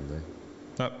wrote down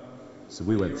though. No. So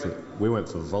we went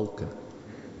for Vulcan.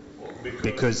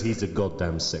 Because he's a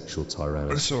goddamn sexual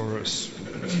tyrannosaurus.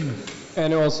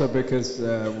 And also because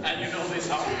And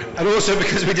also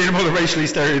because we didn't want to racially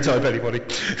stereotype anybody.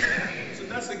 So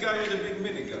that's the guy with the big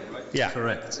minigun, right? Yeah.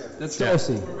 Correct. that's Yeah.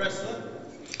 Aussie. A wrestler?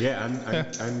 Yeah,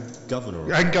 and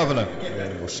governor. And governor.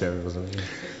 Yeah, or sheriff or something.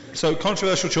 So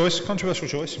controversial choice.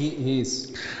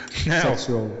 He's Now,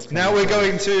 sexual. now we're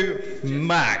going to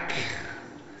Mac.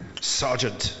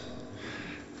 Sergeant.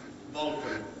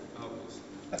 Vulcan.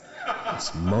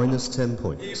 It's minus 10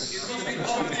 points.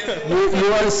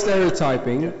 You are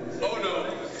stereotyping. Oh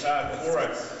no.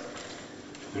 Korax.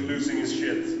 For losing his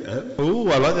shit. Ooh,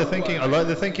 I like the thinking.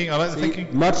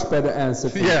 Much better answer.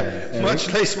 For Yeah, Eric. much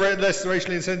less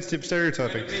racially insensitive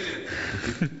stereotyping.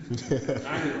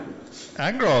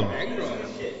 Angron.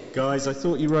 Guys, I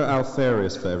thought you wrote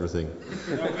Alfarius for everything.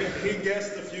 He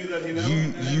guessed a few that he knows.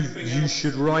 You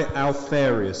should write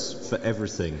Alfarius for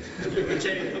everything.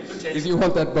 If you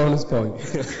want that bonus point.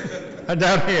 And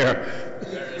down here.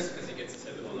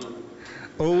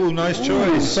 Oh, nice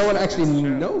choice. Someone actually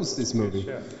knows this movie.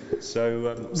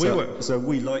 So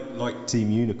we like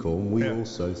Team Unicorn. We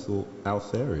also thought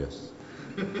Alfarius.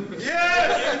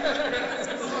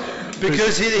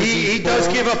 Because he does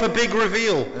give up a big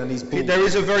reveal. And he's There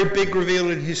is a very big reveal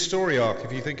in his story arc,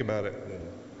 if you think about it.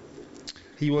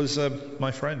 He was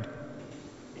my friend.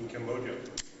 In Cambodia.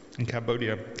 In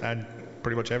Cambodia, and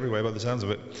pretty much everywhere by the sounds of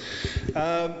it.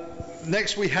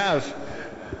 Next we have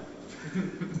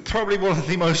probably one of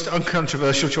the most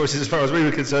uncontroversial choices as far as we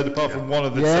were concerned, apart from one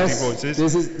of the silly Yes, voices.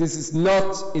 this is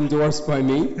not endorsed by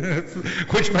me.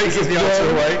 Which makes it the answer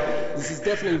away. This is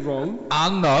definitely wrong.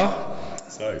 Anna.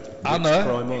 So, Anna.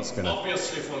 Primark's gonna.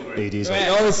 Obviously Fulgrim. It is.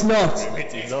 No, it's not.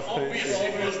 Obviously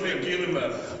it must be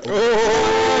Gilliman.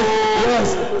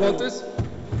 Yes, Pontus.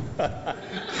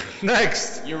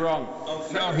 Next. You're wrong.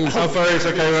 No, he's Alfarius,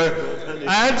 okay, right.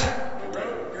 And?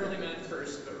 Girly man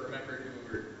first, but remember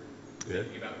who we were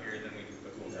thinking about here, and then we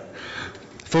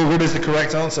put Fulgrim is the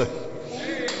correct answer.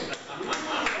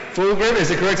 Fulgrim is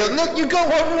the correct answer. Look, you got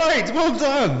one right. Well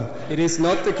done. It is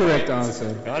not the correct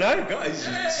answer. I know, guys.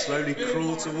 You slowly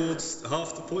crawl towards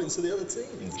half the points of the other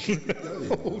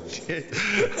team. Oh shit,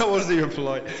 that wasn't even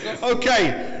polite.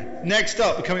 Okay, next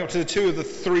up, we're coming up to two of the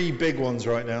three big ones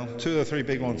right now. Two of the three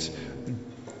big ones.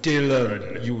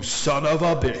 Dylan, you son of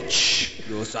a bitch.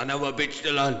 You son of a bitch,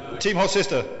 Dylan. Team Hot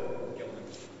Sister.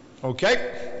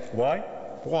 Okay. Why?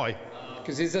 Why?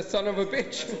 Because he's a son of a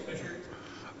bitch.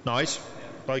 Nice.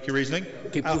 Like your reasoning.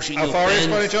 Keep pushing your Alfarius,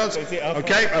 by any friends. chance?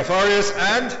 Okay, Alfarius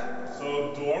and.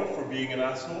 So Dwarf for being an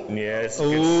asshole. Yeah, it's a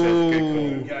Ooh.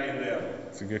 Good guy in there.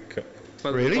 It's a good cut.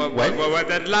 But, Really? Well, When?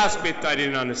 that last bit I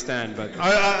didn't understand, but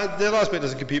The last bit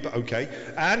doesn't compute, but okay.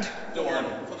 And. Dorn,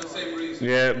 for the same reason.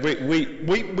 Yeah,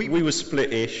 we were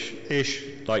split-ish. Ish.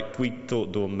 Like we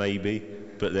thought Dawn maybe,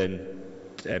 but then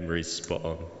Emery's spot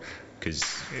on because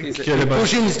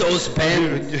Pushing those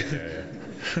pens.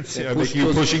 I think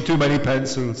you're pushing too many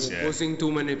pencils. pushing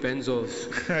too many pencils.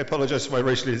 I apologise for my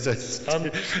racially insensitive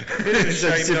bit of a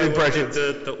shame though, impressions.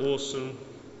 the awesome.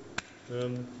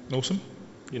 Awesome?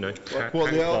 you know.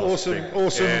 What the awesome There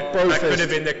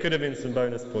Brofist? could have been some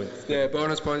bonus points. Yeah,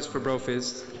 bonus points for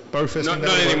Brofist. Brofist. Not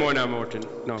anymore now, Morton.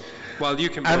 No. Well, you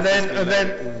can. And Brofist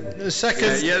then, the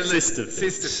second,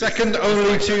 second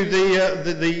only to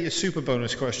the super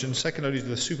bonus question. Second only to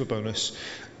the super bonus.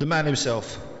 The man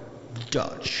himself,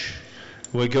 Dutch.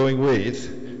 We're going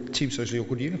with Team Socially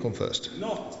Awkward Unicorn first.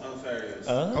 Not Alfarius.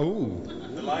 Oh.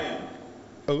 The lion.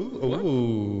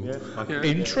 Oh. Yeah.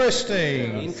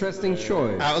 Interesting. Interesting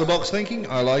choice. Out of the box thinking.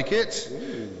 I like it.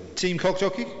 Team Cock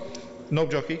Jockey.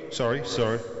 Knob Jockey. Sorry.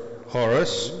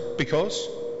 Horace. Because.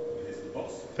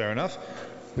 Fair enough.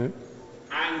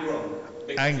 Angron.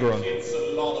 Angron. It's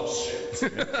a lot of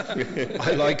shit.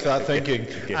 I like that thinking.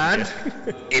 And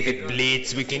If it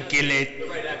bleeds, we can kill it.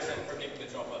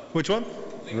 which one?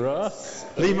 Russ.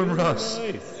 Lehman Russ.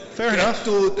 Fair enough.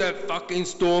 To that fucking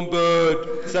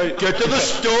Stormbird. So Get to the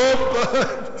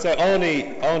Stormbird. So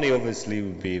Arnie obviously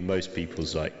would be in most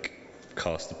people's like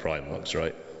cast of Primarchs,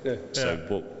 right? Yeah.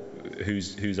 So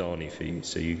who's Arnie for you?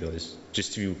 So you guys,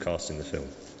 just you casting the film.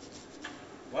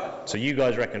 What? So you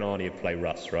guys reckon Arnie would play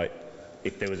Russ, right?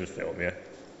 If there was a film, yeah?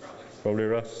 Probably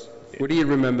Russ. What do you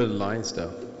remember the lines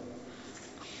though?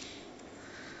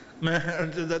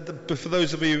 For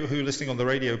those of you who are listening on the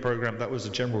radio program, that was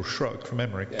a general shrug from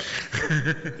memory.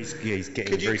 He's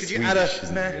getting Could you very add a Swedish,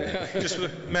 isn't meh? Just for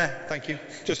meh, thank you.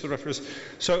 Just for reference.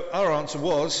 So our answer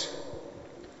was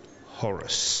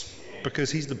Horace, because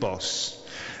he's the boss.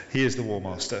 He is the War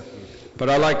Master. But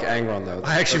I like Angron though.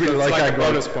 I actually really It's like a Angron.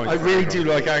 bonus point I for really Angron. do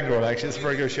like Angron. Actually, it's a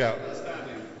very good shout.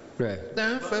 Yeah.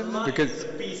 Because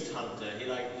the beast hunter, he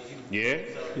like. Yeah.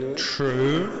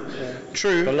 True.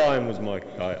 True. The lion was my.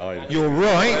 You're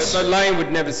right. But Lion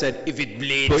would never said, if it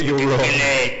bleeds, But we you're can wrong. kill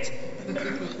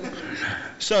it.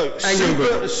 So,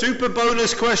 super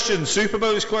bonus question. Super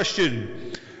bonus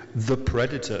question. The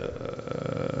Predator.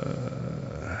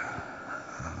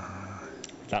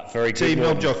 That very good Team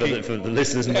one. Knob Jockey. For the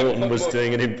listeners, Morton was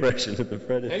doing an impression of the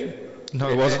Predator. No,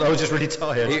 I wasn't. I was just really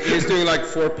tired. He was doing like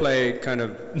foreplay kind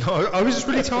of. No, I was just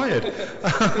really tired.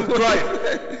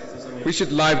 Right. We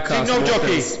should live cast Knob Jockey.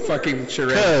 Morton's fucking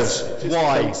charades.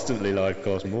 Why? Constantly live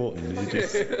cast Morton. You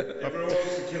just... Everyone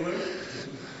wants to kill him?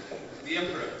 The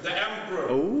Emperor. The Emperor.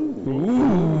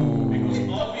 Because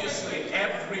obviously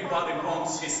everybody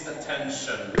wants his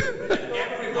attention. And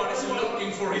everybody's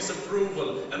looking for his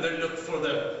approval. And they look for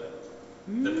the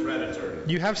Predator.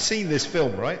 You have seen this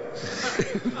film, right?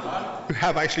 You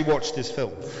have actually watched this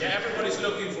film. Yeah, everybody's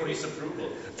looking for his approval.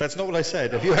 That's not what I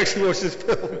said. Have you actually watched this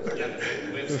film?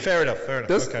 Fair enough.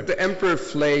 Does Okay. the Emperor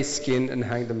flay skin and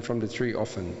hang them from the tree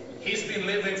often? He's been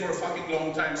living for a fucking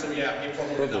long time, so yeah, he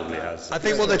probably has. I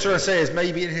think what they're trying to say is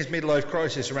maybe in his midlife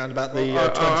crisis around about the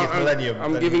 20th millennium.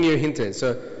 I'm then- giving you a hint here.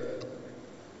 So,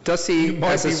 does he,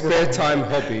 might as a be spare wrong. time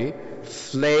hobby,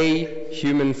 flay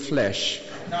human flesh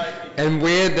and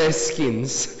wear their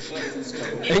skins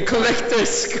and collect their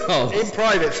skulls? In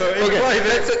private, so in Okay,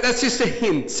 private. that's just a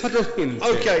hint, subtle hint.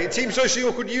 Okay, Team Socially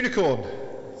Awkward Unicorn.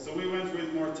 So we went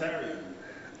with Mortarion.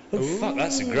 Oh, fuck,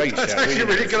 that's a great That's shout. actually a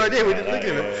really good idea. We didn't think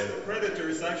of it. The Predator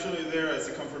is actually there as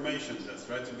a confirmation test,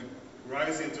 right? To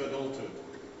rise into adulthood.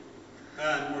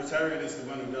 And Mortarion is the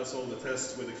one who does all the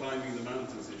tests with the climbing the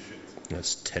mountains and shit.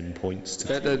 That's 10 points to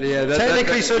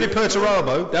Technically, so did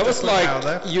Perturabo. That was Just put it out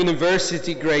there. like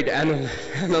university grade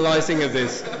analyzing of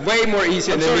this. Way more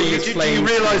easier I'm than sorry, me do explaining. you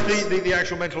realise the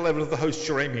actual mental level of the host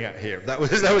you're aiming at here? That was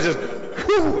just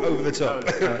whew, over the top.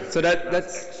 So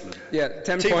that's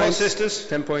 10 Team Hot points. Sisters.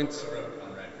 10 points.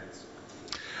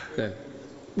 Yeah.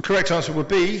 The correct answer would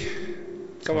be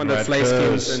Come on, the Conrad flay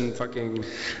skins Kurz. and fucking.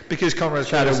 Because Conrad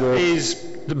Shadow Kurz Wolf. is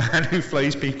the man who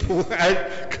flays people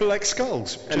and collects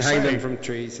skulls. And Just hang them saying. from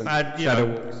trees and you shadow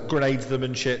know, grenades them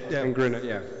and shit. Yeah. and grenade,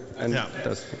 yeah. And Yeah.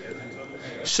 does.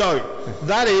 So,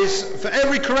 that is, for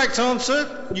every correct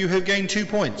answer, you have gained 2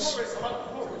 points.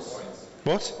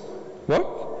 What? What?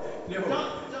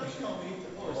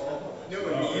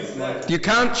 You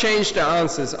can't change the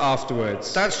answers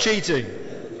afterwards. That's cheating.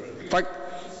 Like,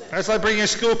 That's like bringing a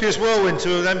Scorpius Whirlwind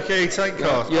to an MK tank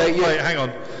car. Yeah, yeah. Wait, hang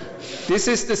on. this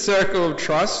is the circle of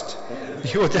trust.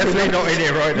 You're definitely not in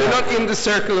here right You're now. not in the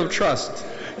circle of trust.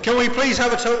 Can we please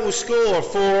have a total score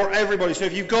for everybody? So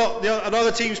if you've got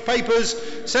another team's papers,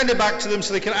 send it back to them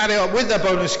so they can add it up with their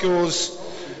bonus scores.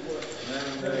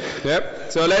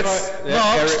 Yep. So let's. Right. yeah,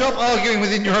 Mark, Eric- stop arguing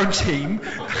within your own team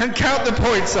and count the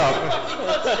points up.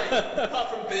 Apart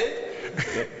from bid.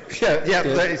 Yeah,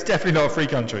 it's definitely not a free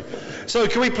country. So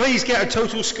can we please get a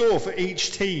total score for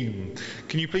each team?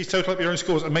 Can you please total up your own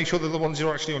scores and make sure that the ones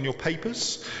are actually on your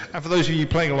papers? And for those of you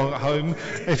playing along at home,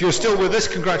 if you're still with us,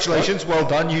 congratulations, well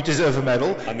done, you deserve a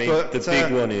medal. I mean, But, the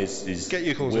big one is get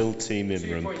your calls will Team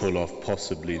Imran pull off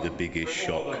possibly the biggest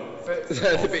shock?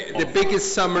 the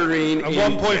biggest submarine And in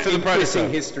 1 point for the Predator. fishing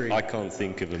history. I can't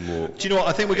think of a more. Do you know what?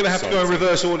 I think we're going to have to go in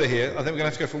reverse order here. I think we're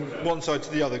going to have to go from one side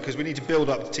to the other because we need to build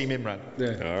up to Team Imran.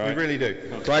 Yeah. We really do.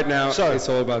 Right now, So- it's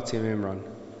all about Team Imran.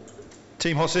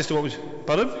 Team Hot Sister, what was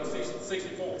pardon?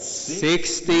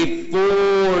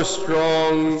 64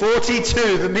 strong.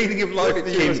 42, the meaning of life.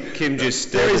 Kim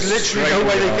just There is literally no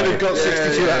way they could have got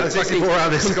 62 out of 64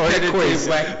 out of this guy's quiz.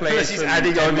 Unless he's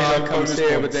adding on his own bonus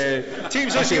points. Team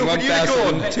Society Open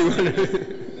Unicorn.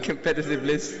 1,200 competitive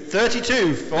list.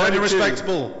 32, fine and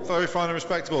respectable. Very fine and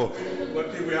respectable.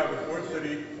 What did we have before?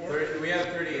 34? We had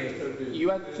 38. You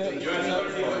had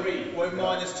 33. We're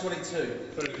minus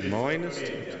 22. Minus?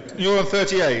 You're on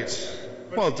 38.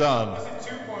 Well done.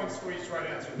 2 points for each right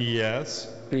answer. Yes.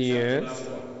 Yes.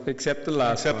 Except the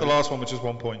last Except the last one, which is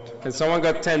 1 point. And someone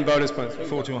got 10 bonus points.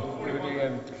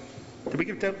 41.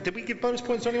 Did we give bonus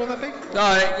points to anyone that big?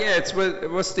 Yeah, it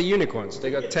was the unicorns.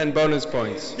 They got 10 bonus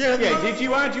points. Yeah. Did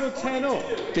you add your 10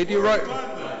 up? Did you write?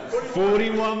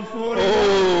 41, 41.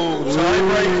 Oh,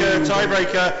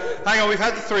 tiebreaker. Hang on, we've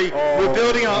had the 3. We're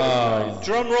building up.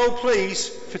 Drum roll, please,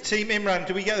 for Team Imran.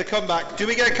 Do we get a comeback? Do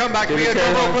we get a comeback? Can we get a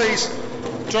drum roll, please?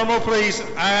 Drum roll, please.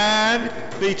 And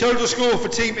the total score for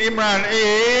Team Imran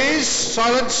is...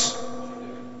 Silence.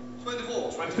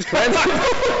 24.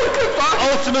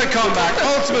 Ultimate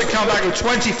comeback with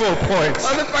 24 points.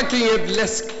 How the fuck can you have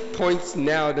less points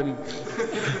now than...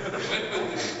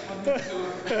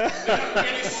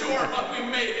 Pretty sure, but we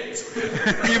made it.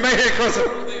 You made it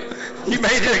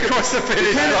across the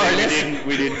finish line.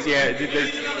 We didn't, yeah. You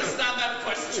didn't understand that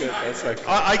question. That's okay.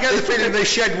 I get the feeling they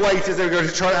shed weight as they were going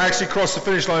to try to actually cross the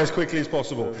finish line as quickly as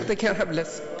possible. But they can't have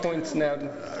less points now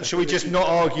than... Shall we just not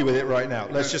argue with it right now?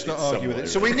 Let's just not argue with it.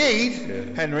 So we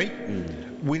need, Henry,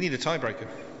 we need a tiebreaker.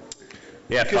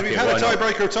 Yeah, Because fuck we've it, had why a not?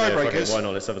 tiebreaker of Yeah, fuck it, tiebreakers. why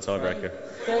not? Let's have a tiebreaker.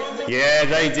 Yeah,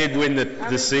 they did win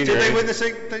the scenery. Did they win the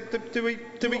thing? Do we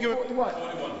give it? What?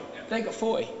 They got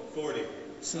 40. 40.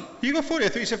 You got 40. I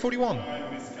thought you said 41.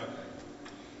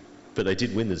 But they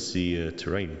did win the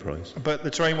terrain prize. But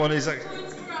the terrain one is like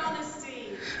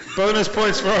bonus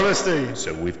points for honesty.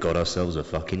 So we've got ourselves a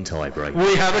fucking tiebreaker.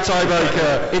 We have a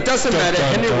tiebreaker. It doesn't matter.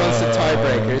 Henry wants a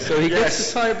tiebreaker, so he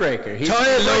gets a tiebreaker. He's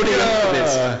loading up for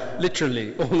this,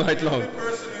 literally, all night long. The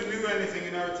person who knew anything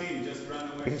in our team just ran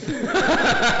away.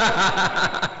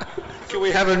 Can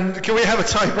we have a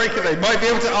tiebreaker? They might be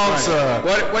able to answer.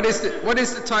 What is the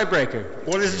tiebreaker?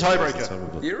 What is the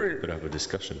tiebreaker? You're- We'd have a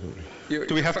discussion, wouldn't we?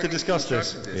 Do we have to discuss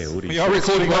this? Yeah, what do We you are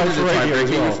recording live for radio as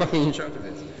You're well. fucking in charge of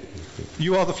this.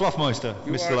 You are the Fluffmeister,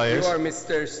 Mr. You Layers. are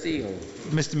Mr. Steel.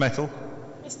 Mr. Metal.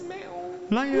 Mr. Metal.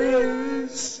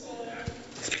 Layers.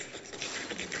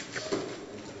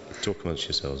 Talk amongst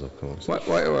yourselves, of course.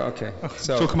 Okay.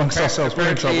 So Talk amongst ourselves, we're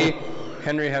in apparently trouble.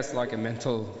 Henry has like a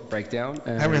mental breakdown.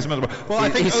 Henry has a mental. Well, I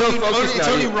think he's so focused it's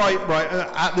now, only you- right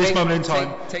at this moment in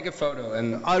time. Take a photo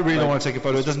and. I really don't want to take a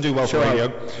photo. It doesn't do well for Sure.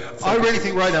 radio. I really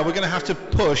think right now we're going to have to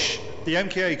push the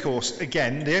MKA course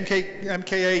again. The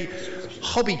MKA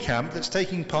hobby camp that's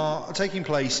taking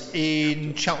place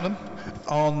in Cheltenham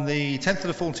on the 10th to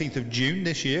the 14th of June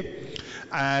this year.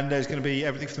 And there's going to be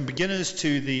everything from beginners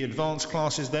to the advanced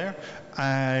classes there.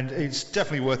 And it's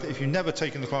definitely worth it if you've never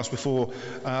taken the class before.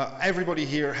 Everybody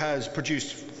here has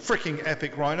produced freaking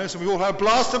epic rhinos, and we all had a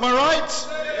blast, am I right?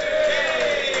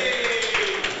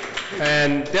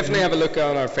 And definitely have a look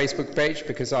on our Facebook page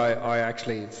because I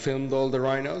actually filmed all the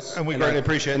rhinos. And we greatly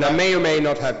appreciate and that. I may or may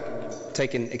not have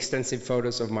taken extensive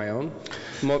photos of my own.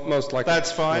 Most likely.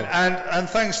 That's fine. Yeah. And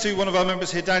thanks to one of our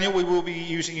members here, Daniel, we will be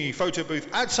using a photo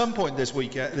booth at some point this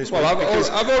week. Well, week, I've because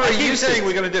already I keep used saying it.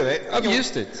 we're going to do it. I've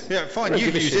used it. Yeah, fine. I don't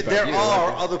You've give a used shit it. There about you, are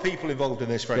right? other people involved in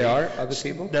this, Freddie. There are other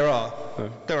people? There are. Oh.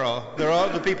 There are. There are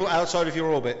the people outside of your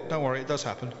orbit. Don't worry, it does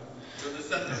happen.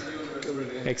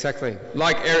 Exactly.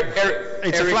 Like Eric.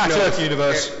 It's a Eric flat knows. Earth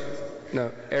universe.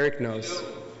 No, Eric knows.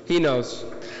 He knows.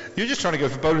 You're just trying to go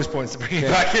for bonus points to bring it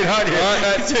back in, aren't you?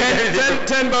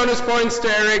 10 bonus points to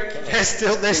Eric.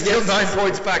 There's still 9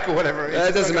 points back or whatever it is.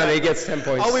 It doesn't matter. He gets 10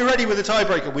 points. Are we ready with the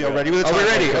tiebreaker? We are ready with the Are tiebreaker. we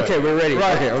ready? Okay, we're ready.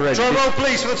 Right. Okay, already. Drum roll,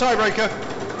 please, for the tiebreaker.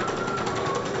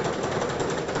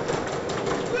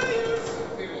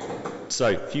 So,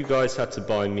 if you guys had to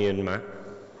buy me and Matt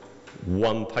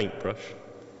one paintbrush,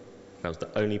 that was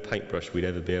the only paintbrush we'd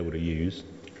ever be able to use,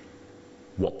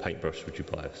 what paintbrush would you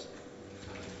buy us?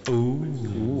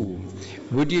 Ooh.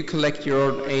 Would you collect your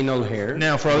own anal hair?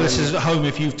 Now, for our listeners at home,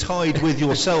 if you've tied with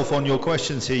yourself on your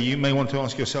questions here, you may want to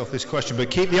ask yourself this question, but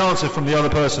keep the answer from the other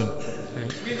person.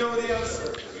 We know the answer.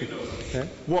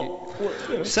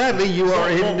 Sadly, you are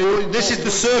in. This is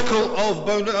the circle of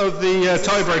the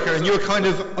tiebreaker, and you're kind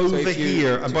of over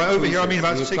here. And by over here, I mean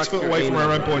about 6 foot away from where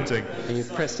I'm pointing. And you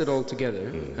pressed it all together,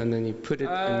 and then you put it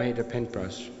and made a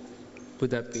paintbrush.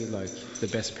 Would that be like the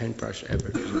best paintbrush ever?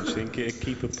 Do you think it'd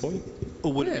keep a point?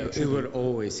 Or would it would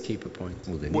always keep a point.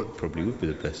 Well, then it probably would be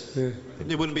the best. Yeah.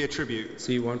 It wouldn't be a tribute.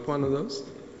 So you want one of those?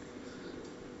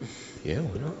 Yeah,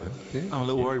 why not? Yeah. I'm a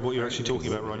little worried what you're actually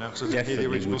talking about right now, because I didn't hear the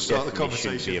original would start of the definitely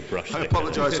conversation. shouldn't be a brush I deck.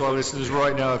 apologise to our listeners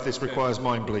right now if this requires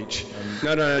mind bleach.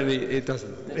 No, it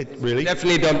doesn't. Really?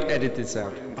 Definitely don't edit this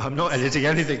out. I'm not editing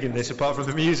anything in this apart from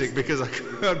the music because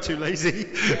I'm too lazy.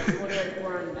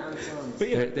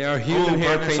 There are human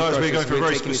hair paintbrushes. We're going for a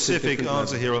very taking it to specific different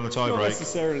answer levels. here on the tie Not break.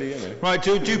 necessarily, you know. Right,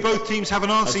 do both teams have an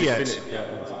answer yet?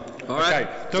 All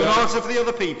right. Don't answer for the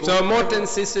other people. So Morten's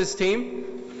sisters team.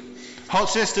 Hot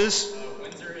Sisters.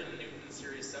 Windsor and Newton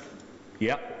Series 7.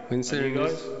 Yep. Windsor And you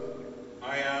guys?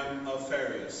 I am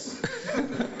Alfarius.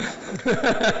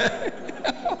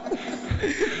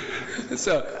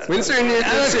 So Windsor and Newton.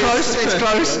 It's close. It's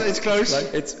close. It's close.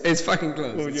 It's fucking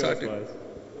close. What would It's you fucking- guys?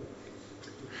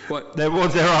 What? There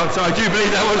was their answer. I do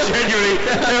believe that was genuinely.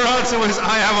 Their answer was,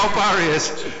 I am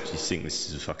Alfarius. Do you think this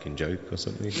is a fucking joke or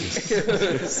something? No,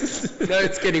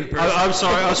 it's getting personal. I'm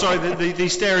sorry. The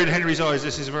stare in Henry's eyes,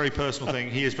 this is a very personal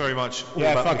thing. He is very much. all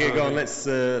Yeah, about fuck the it, go on, trophy. let's,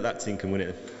 that team can win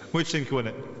it. Which team can win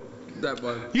it? That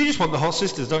one. You just want the Hot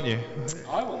Sisters, don't you?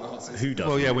 I want the hot sisters. Who doesn't?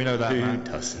 Well, yeah, we know that, Who man.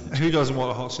 doesn't? Who doesn't want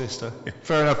a hot sister?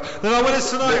 Fair enough. Then our winners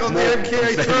tonight on the Morton- MKA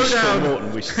I'm fairly sure Throwdown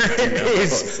Morton wishes to bring out the Hot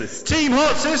is Sisters. Team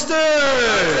Hot Sisters!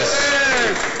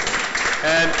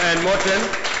 And Morten.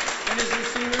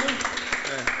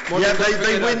 Yeah,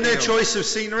 they win their choice of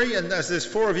scenery, and as there's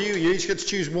 4 of you, you each get to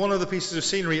choose one of the pieces of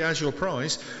scenery as your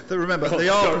prize. But remember, they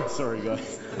are... Sorry,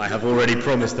 guys. I have already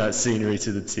promised that scenery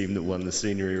to the team that won the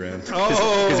scenery round.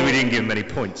 Oh. Because we didn't give them any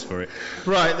points for it.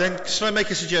 Right, then, should I make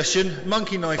a suggestion?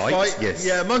 Monkey knife Fight? fight. Yes.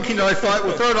 Yeah, monkey knife fight.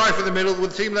 We'll throw a knife in the middle. The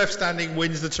team left standing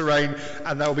wins the terrain,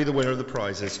 and that will be the winner of the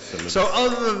prizes. So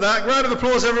other than that, round of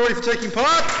applause everybody for taking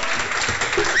part.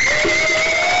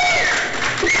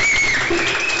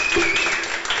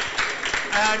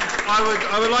 And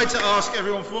I would like to ask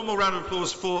everyone for one more round of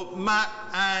applause for Matt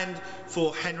and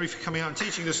for Henry for coming out and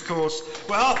teaching this course.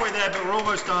 We're halfway there, but we're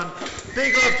almost done.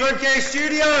 Big love to MKA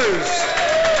Studios!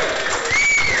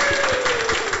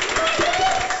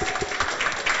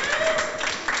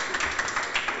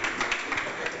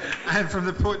 And from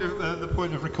the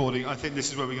point of recording, I think this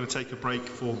is where we're going to take a break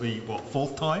for the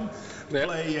 4th time.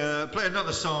 Play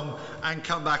another song and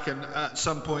come back, and at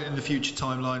some point in the future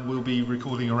timeline we'll be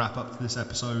recording a wrap up to this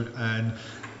episode, and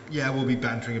we'll be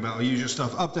bantering about our usual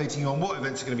stuff, updating on what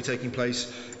events are going to be taking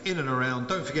place in and around.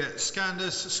 Don't forget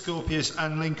Scandus, Scorpius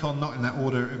and Lincoln, not in that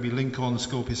order, it'll be Lincoln,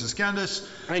 Scorpius and Scandus.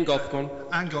 And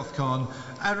Gothcon.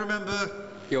 And remember...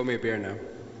 You owe me a beer now.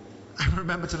 And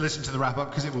remember to listen to the wrap up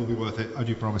because it will be worth it. I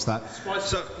do promise that.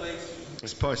 Spice,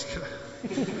 please. Spice.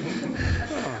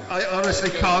 I honestly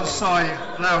can't sigh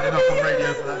loud enough on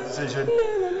radio for that decision.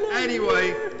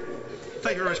 Anyway,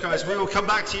 thank you very much, guys. We will come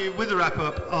back to you with the wrap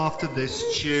up after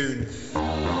this tune.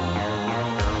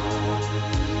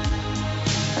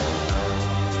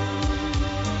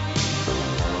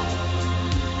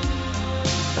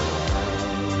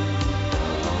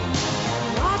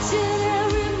 Watching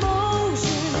every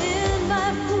motion in my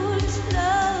foolish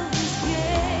lover's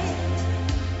game.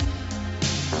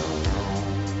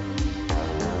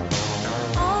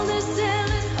 On this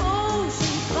endless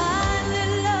ocean,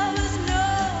 finally lovers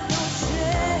know no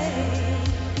shame.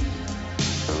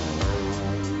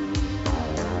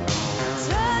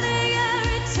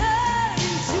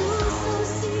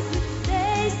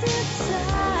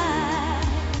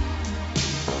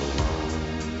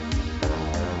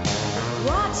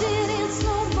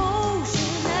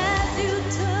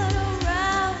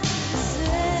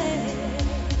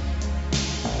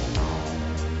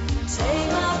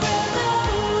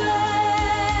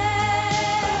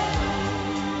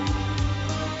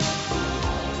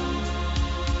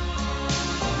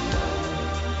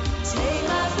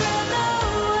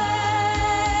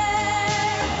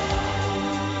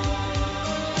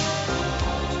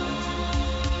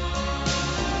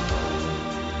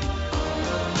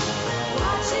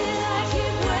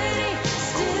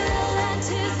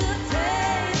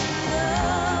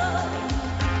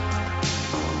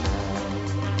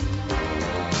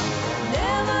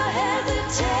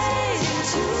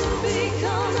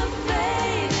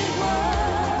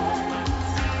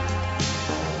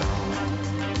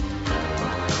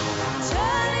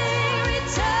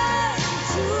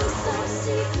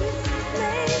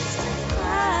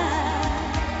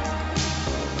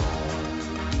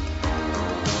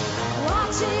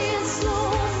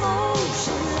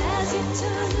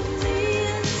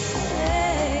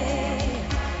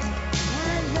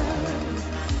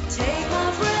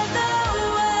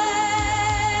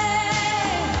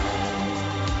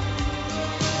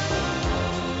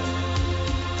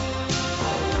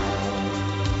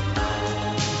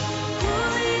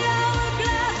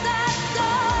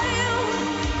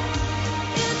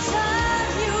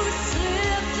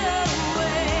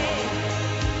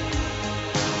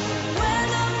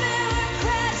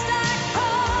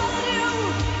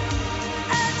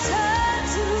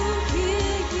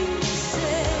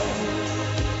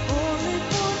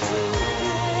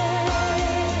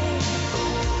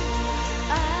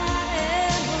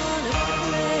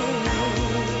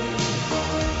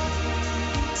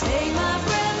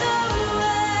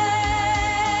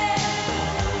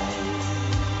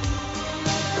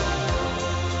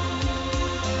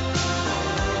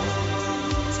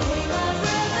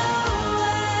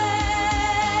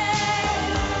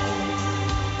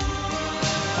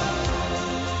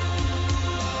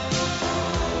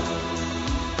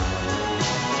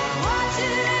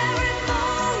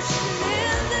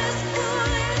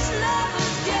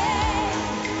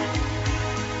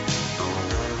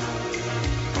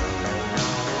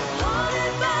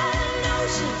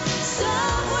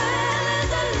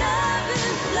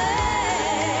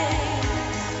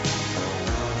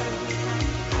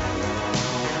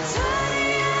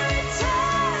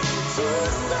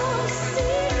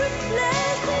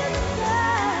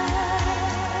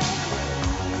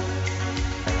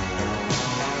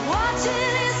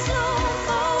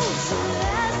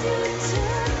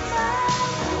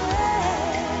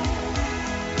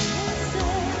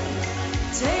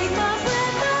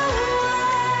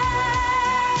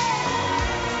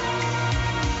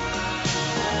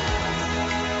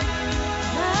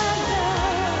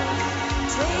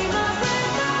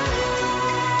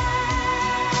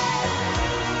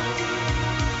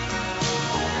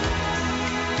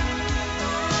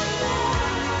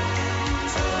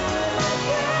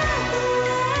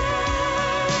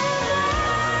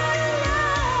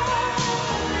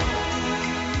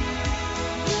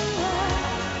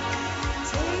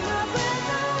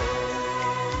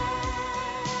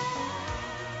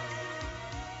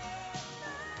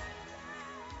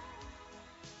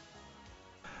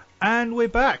 And we're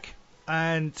back.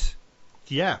 And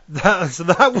yeah, so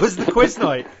that was the quiz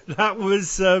night. That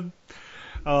was that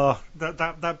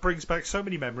brings back so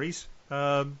many memories,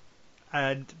 and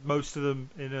most of them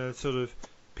in a sort of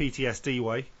PTSD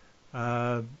way.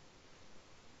 But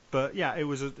yeah, it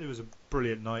was a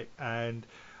brilliant night, and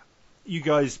you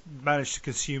guys managed to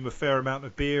consume a fair amount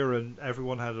of beer, and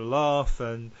everyone had a laugh.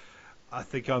 And I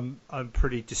think I'm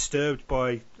pretty disturbed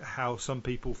by how some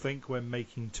people think when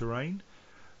making terrain.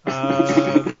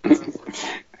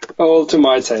 All to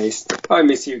my taste. I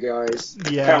miss you guys.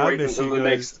 Yeah, Can't I wait miss until you the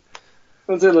guys.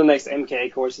 next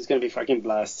MK course is going to be fucking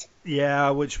blast. Yeah,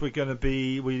 which we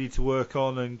need to work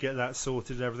on and get that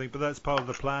sorted and everything. But that's part of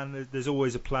the plan. There's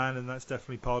always a plan, and that's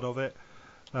definitely part of it.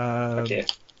 Okay.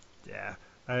 Yeah,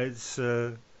 it's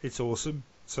awesome.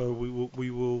 So we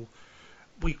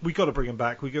got to bring them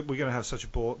back. We're going to have such a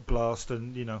blast,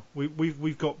 and you know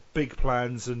we've got big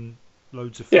plans and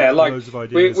loads of fun, loads of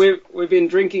ideas. We've been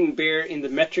drinking beer in the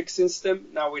metric system.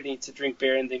 Now we need to drink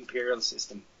beer in the imperial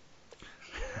system.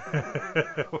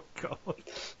 Oh God.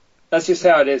 That's just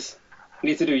how it is. We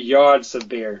need to do yards of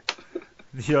beer.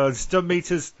 Yards, done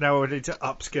meters. Now we need to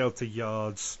upscale to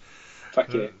yards.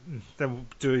 Fuck yeah. Then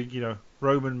doing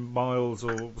Roman miles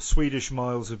or Swedish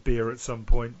miles of beer at some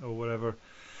point or whatever.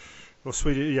 Or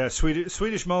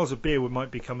Swedish miles of beer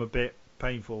might become a bit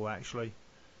painful actually,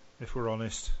 if we're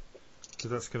honest,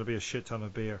 because that's going to be a shit ton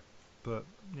of beer. But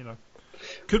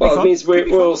could be fun. It means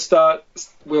we'll start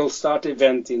the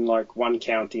event in like one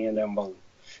county, and then we'll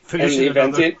finish end the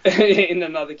event in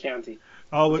another county.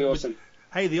 Oh, that'd be awesome.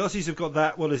 Hey, the Aussies have got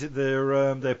that. What is it?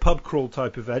 Their pub crawl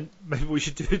type event. Maybe we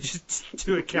should do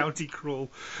a county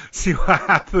crawl. See what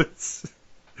happens.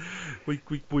 We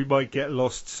might get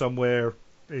lost somewhere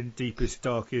in deepest,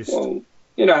 darkest. Well,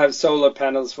 have solar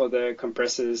panels for the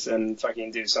compressors and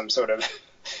fucking do some sort of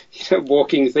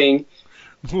walking thing.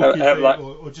 Or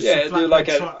just do like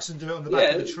trucks and do it on the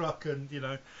back of the truck, and do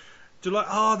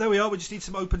like there we are. We just need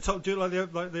some open top. Do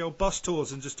it like the old bus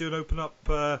tours and just do an open top.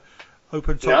 No,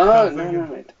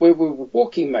 mate. We're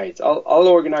walking, mate. I'll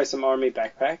organize some army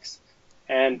backpacks,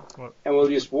 and we'll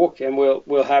just walk, and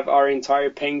we'll have our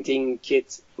entire painting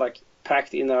kit like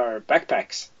packed in our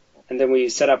backpacks, and then we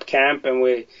set up camp, and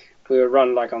we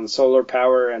run like on solar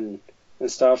power and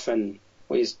stuff, and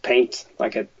we just paint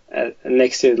like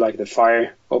next to like the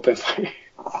fire, open fire.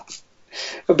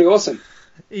 It'll be awesome.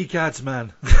 Egads,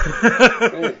 man.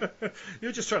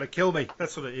 You're just trying to kill me.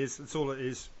 That's what it is. That's all it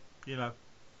is.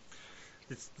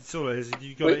 It's all it is.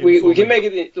 We can make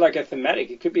it like a thematic.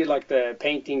 It could be like the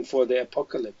painting for the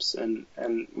apocalypse, and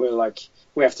we're like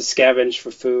we have to scavenge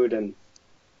for food and.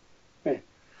 Yeah.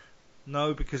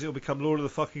 No, because it'll become Lord of the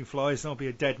fucking Flies, and I'll be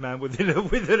a dead man within a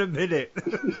minute.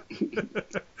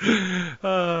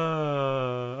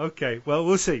 Okay, well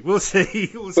we'll see. We'll see.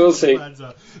 We'll see.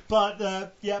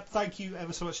 But thank you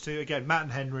ever so much to Matt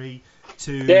and Henry,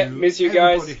 to miss you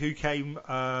everybody guys who came,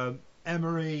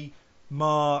 Emery,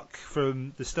 Mark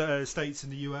from the States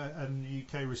and the US and the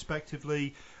UK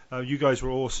respectively. You guys were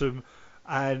awesome,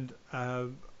 and I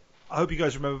hope you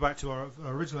guys remember back to our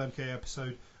original MK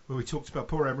episode where we talked about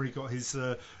poor Emery got his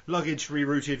luggage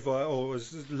rerouted or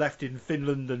was left in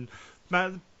Finland, and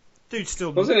man, dude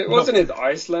still wasn't it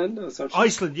Iceland or something?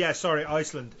 Iceland, yeah, sorry,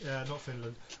 Iceland, not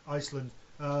Finland, Iceland,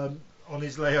 on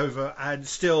his layover, and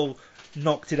still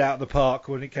knocked it out of the park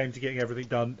when it came to getting everything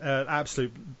done.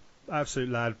 Absolute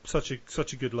lad, such a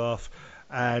good laugh,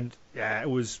 and yeah, it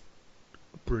was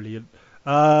brilliant. It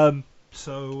was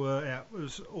an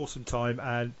awesome time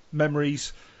and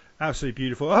memories. Absolutely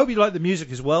beautiful. I hope you like the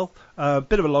music as well.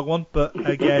 Bit of a long one, but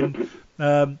again,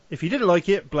 if you didn't like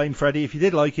it, blame Freddie. If you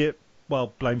did like it,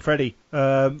 well, blame Freddie.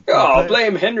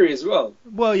 Blame Henry as well.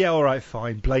 Well, yeah, all right,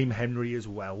 fine. Blame Henry as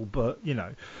well, but you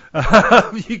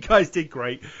guys did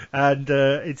great, and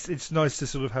it's nice to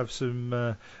sort of have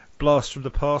some blast from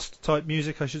the past type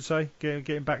music, I should say.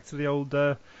 Getting back to the old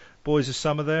Boys of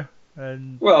Summer there,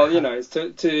 and it's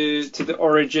to the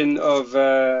origin of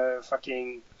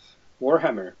fucking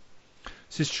Warhammer.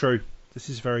 This is true. This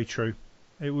is very true.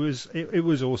 It was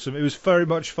awesome. It was very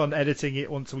much fun editing it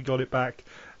once we got it back,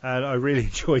 and I really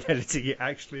enjoyed editing it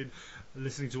actually, and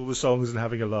listening to all the songs and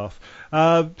having a laugh.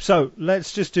 So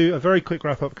let's just do a very quick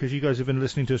wrap up because you guys have been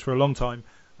listening to us for a long time.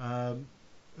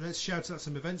 Let's shout out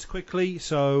some events quickly.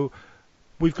 So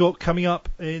we've got coming up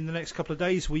in the next couple of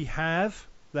days. We have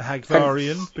the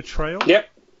Hagvarian Betrayal. Yep,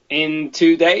 in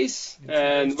 2 days.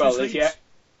 And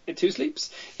in 2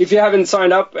 sleeps. If you haven't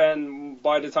signed up, and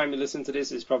by the time you listen to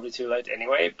this, it's probably too late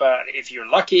anyway. But if you're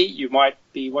lucky, you might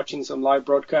be watching some live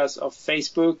broadcasts of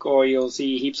Facebook, or you'll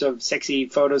see heaps of sexy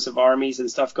photos of armies and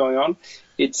stuff going on.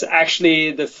 It's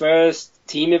actually the first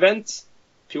team event,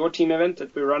 pure team event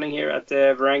that we're running here at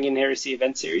the Varangian Heresy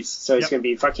event series. So it's going to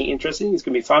be fucking interesting. It's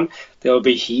going to be fun. There will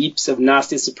be heaps of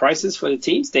nasty surprises for the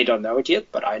teams. They don't know it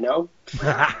yet, but I know.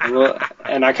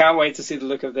 And I can't wait to see the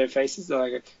look of their faces. They're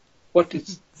like, what?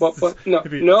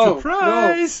 No,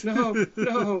 surprise!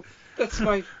 No. That's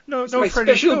my no, my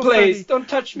Freddy, special no, place. Freddy. Don't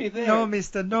touch me there. No,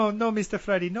 Mr.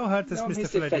 Freddy. No hurt us,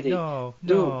 Mr. Freddy. No.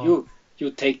 You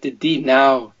take the D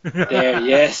now. There,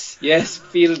 yes,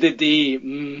 feel the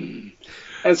D.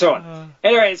 And so on.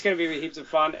 Anyway, it's going to be heaps of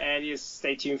fun, and you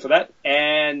stay tuned for that.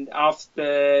 And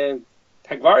after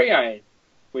Hagvaria,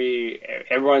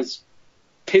 everyone's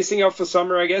pissing off for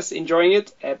summer, I guess, enjoying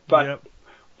it. But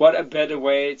what a better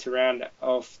way to round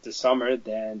off the summer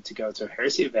than to go to a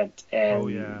Heresy event.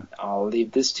 And I'll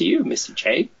leave this to you, Mr.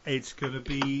 J. It's going to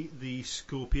be the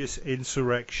Scorpius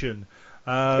Insurrection.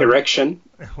 Erection.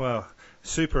 Well,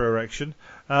 super erection.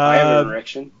 I have an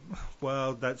erection.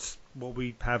 Well, that's what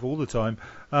we have all the time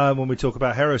when we talk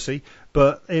about Heresy.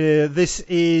 But this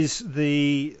is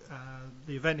the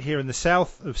event here in the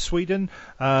south of Sweden.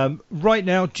 Right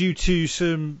now, due to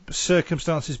some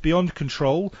circumstances beyond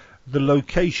control, the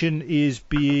location is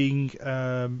being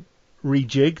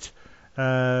rejigged,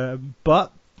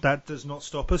 but that does not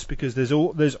stop us because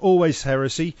there's always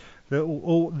Heresy.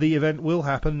 The event will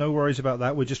happen. No worries about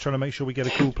that. We're just trying to make sure we get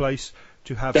a cool place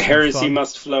to have the some Heresy fun.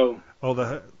 Must flow. Oh,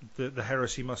 the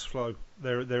Heresy must flow.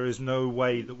 There is no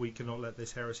way that we cannot let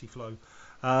this Heresy flow.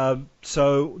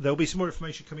 So there'll be some more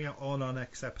information coming out on our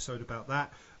next episode about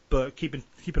that. But keep an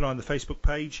eye on the Facebook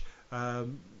page.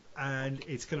 And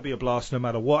it's going to be a blast no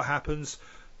matter what happens.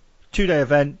 2-day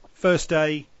event. First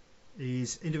day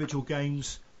is individual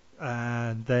games,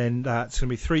 and then that's going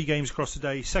to be 3 games across the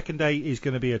day. Second day is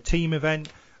going to be a team event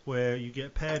where you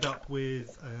get paired up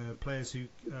with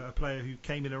a player who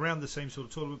came in around the same sort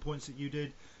of tournament points that you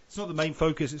did. It's not the main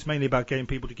focus. It's mainly about getting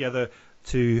people together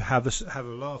to have a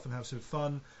laugh and have some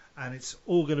fun, and it's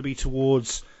all going to be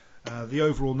towards the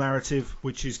overall narrative,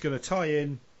 which is going to tie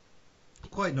in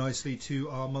quite nicely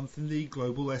to our month in the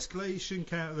Global Escalation,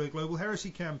 the Global Heresy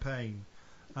campaign.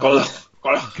 The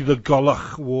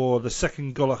Golach War, the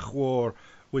second Golach War,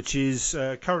 which is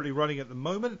currently running at the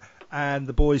moment. And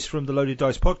the boys from the Loaded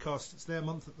Dice podcast, it's their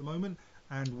month at the moment.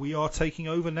 And we are taking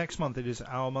over next month. It is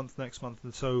our month next month.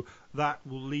 And so that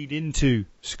will lead into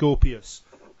Scorpius.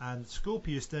 And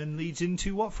Scorpius then leads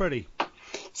into what, Freddy?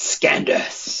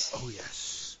 Scandus. Oh,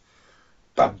 yes.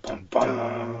 Bum, bum,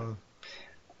 bum.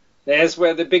 There's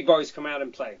where the big boys come out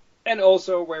and play. And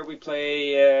also where we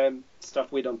play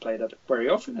stuff we don't play that very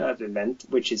often at the event,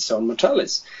 which is Zone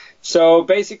Mortalis. So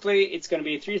basically, it's going to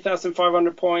be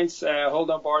 3,500 points.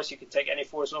 Hold on bars. You can take any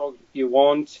force log you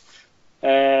want.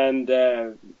 And,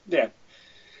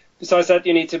 Besides that,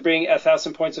 you need to bring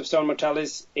 1,000 points of Zone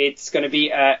Mortalis. It's going to be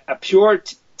a pure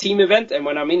team event. And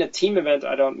when I mean a team event,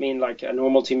 I don't mean like a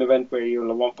normal team event where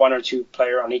you'll want 1 or 2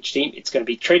 player on each team. It's going to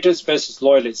be traitors versus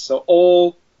loyalists. So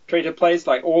all traitor players,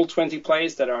 like all 20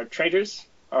 players that are traitors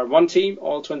are one team,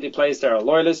 all 20 players that are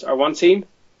loyalists are one team,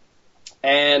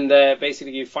 and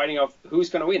basically you're fighting off who's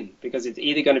going to win, because it's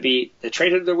either going to be the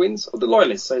traitor that wins or the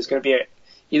loyalist, so it's going to be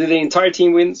either the entire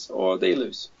team wins or they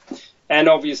lose. And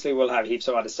obviously we'll have heaps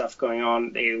of other stuff going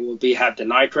on. They will have the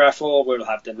night raffle, we'll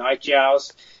have the night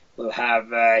joust, we'll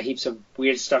have heaps of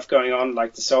weird stuff going on,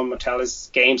 like the Zone Mortalis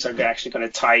games are actually going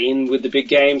to tie in with the big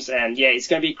games, and yeah, it's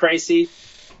going to be crazy.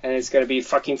 And it's going to be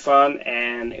fucking fun,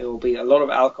 and it will be a lot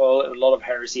of alcohol, a lot of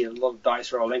heresy, a lot of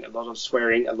dice rolling, a lot of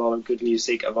swearing, a lot of good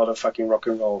music, a lot of fucking rock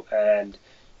and roll, and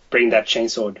bring that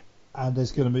chainsword. And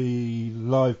there's going to be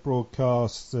live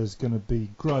broadcasts, there's going to be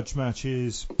grudge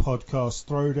matches, podcast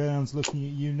throwdowns, looking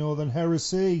at you, Northern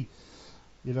Heresy.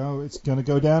 You know, it's going to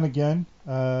go down again.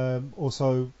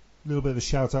 Also, a little bit of a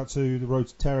shout out to the Road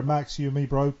to Terra Max, you and me,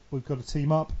 bro. We've got to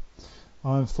team up.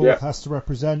 Iron Fourth has to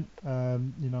represent.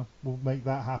 We'll make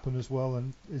that happen as well,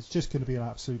 and it's just going to be an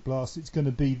absolute blast. It's going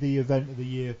to be the event of the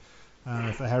year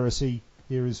for Heresy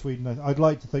here in Sweden. I'd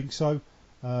like to think so.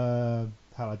 Hell,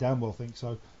 I damn well think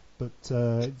so. But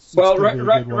it's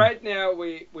right now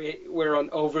we're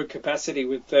on over capacity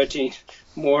with 13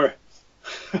 more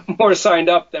signed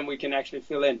up than we can actually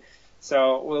fill in.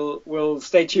 So we'll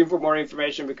stay tuned for more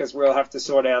information, because we'll have to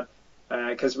sort out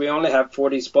because we only have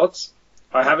 40 spots.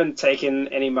 I haven't taken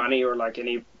any money or like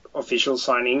any official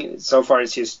signing. So far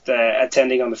it's just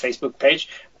attending on the Facebook page,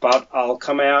 but I'll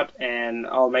come out and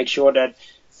I'll make sure that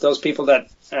those people that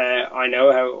I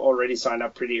know have already signed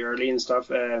up pretty early and stuff,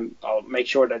 I'll make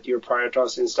sure that you're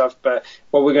prioritized and stuff. But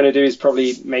what we're going to do is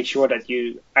probably make sure that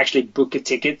you actually book a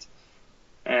ticket,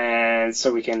 and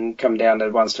so we can come down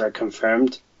the ones that are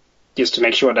confirmed. just to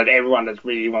make sure that everyone that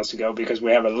really wants to go, because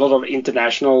we have a lot of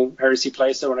international Heresy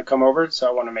players that want to come over, so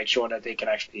I want to make sure that they can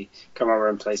actually come over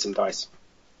and play some dice.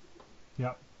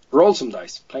 Yeah. Roll some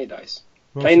dice. Play dice.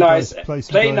 Roll Play some nice. dice, play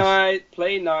some Play dice. nice.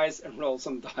 Play nice and roll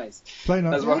some dice. Play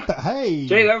nice. That's what. Hey.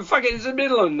 Fucking, it's the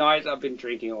middle of the night. I've been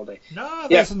drinking all day. No,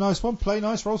 that's a nice one. Play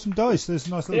nice, roll some dice. There's a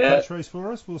nice little catchphrase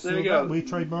for us. We'll see There we that. go. We're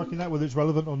trademarking that, whether it's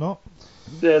relevant or not.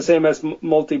 The same as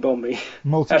multi-bombing.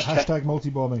 Hashtag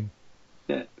multi-bombing.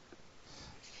 Yeah.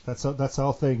 That's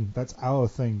our thing. That's our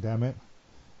thing. Damn it.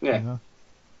 Yeah. You know?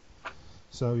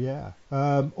 So yeah.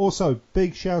 Also,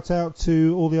 big shout out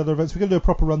to all the other events. We're going to do a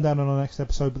proper rundown on our next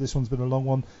episode, but this one's been a long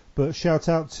one. But shout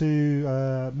out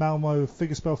to Malmo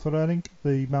Figuspelverening,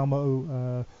 the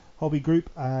Malmo hobby group,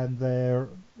 and their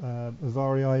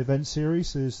Avarii event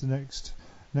series. There's the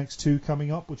next two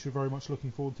coming up, which we're very much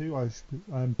looking forward to.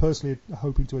 I'm personally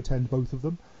hoping to attend both of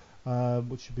them,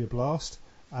 which should be a blast.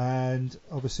 And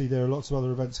obviously there are lots of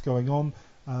other events going on.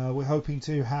 We're hoping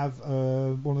to have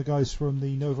one of the guys from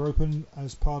the Nova Open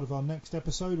as part of our next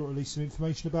episode, or at least some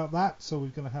information about that. So we're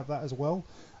going to have that as well.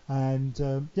 And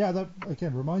that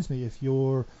again reminds me, if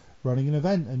you're running an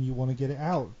event and you want to get it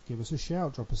out, give us a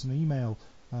shout, drop us an email,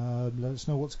 let us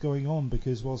know what's going on,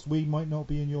 because whilst we might not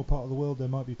be in your part of the world, there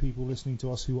might be people listening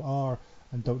to us who are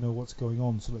and don't know what's going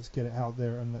on. So let's get it out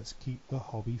there and let's keep the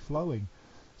hobby flowing.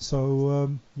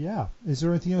 So is there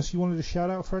anything else you wanted to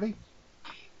shout out, Freddie?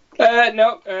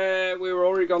 No, we were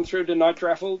already gone through the night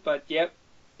raffle, but yep,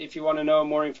 if you want to know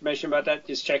more information about that,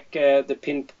 just check the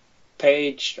pin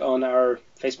page on our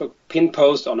Facebook, pin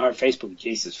post on our Facebook.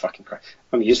 Jesus fucking Christ,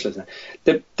 I'm useless now.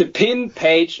 The pin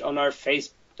page on our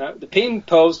the pin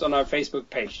post on our Facebook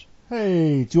page.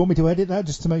 Hey, do you want me to edit that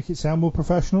just to make it sound more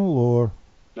professional, or?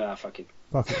 Nah, fuck it.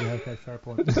 Fuck it, yeah, okay, fair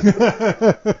point.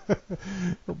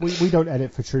 we don't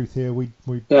edit for truth here. We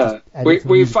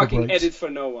fucking edit for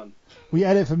no one. We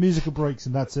edit for musical breaks,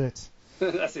 and that's it.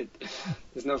 That's it.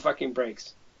 There's no fucking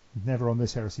breaks. Never on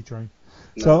this heresy train.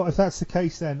 No. So if that's the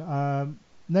case, then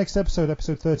next episode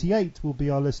 38, will be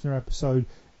our listener episode.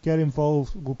 Get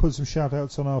involved. We'll put some shout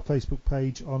outs on our Facebook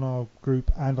page, on our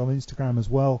group, and on Instagram as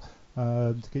well,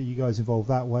 to get you guys involved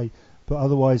that way. But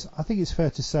otherwise, I think it's fair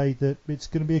to say that it's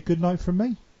going to be a good night from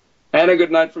me. And a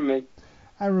good night from me.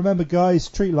 And remember, guys,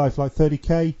 treat life like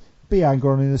 30k. Be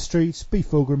Angron in the streets, be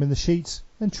Fulgrim in the sheets,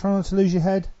 and try not to lose your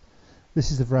head.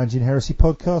 This is the Varangian Heresy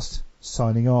Podcast,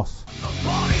 signing off. Let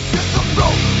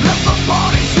the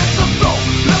bodies hit the floor.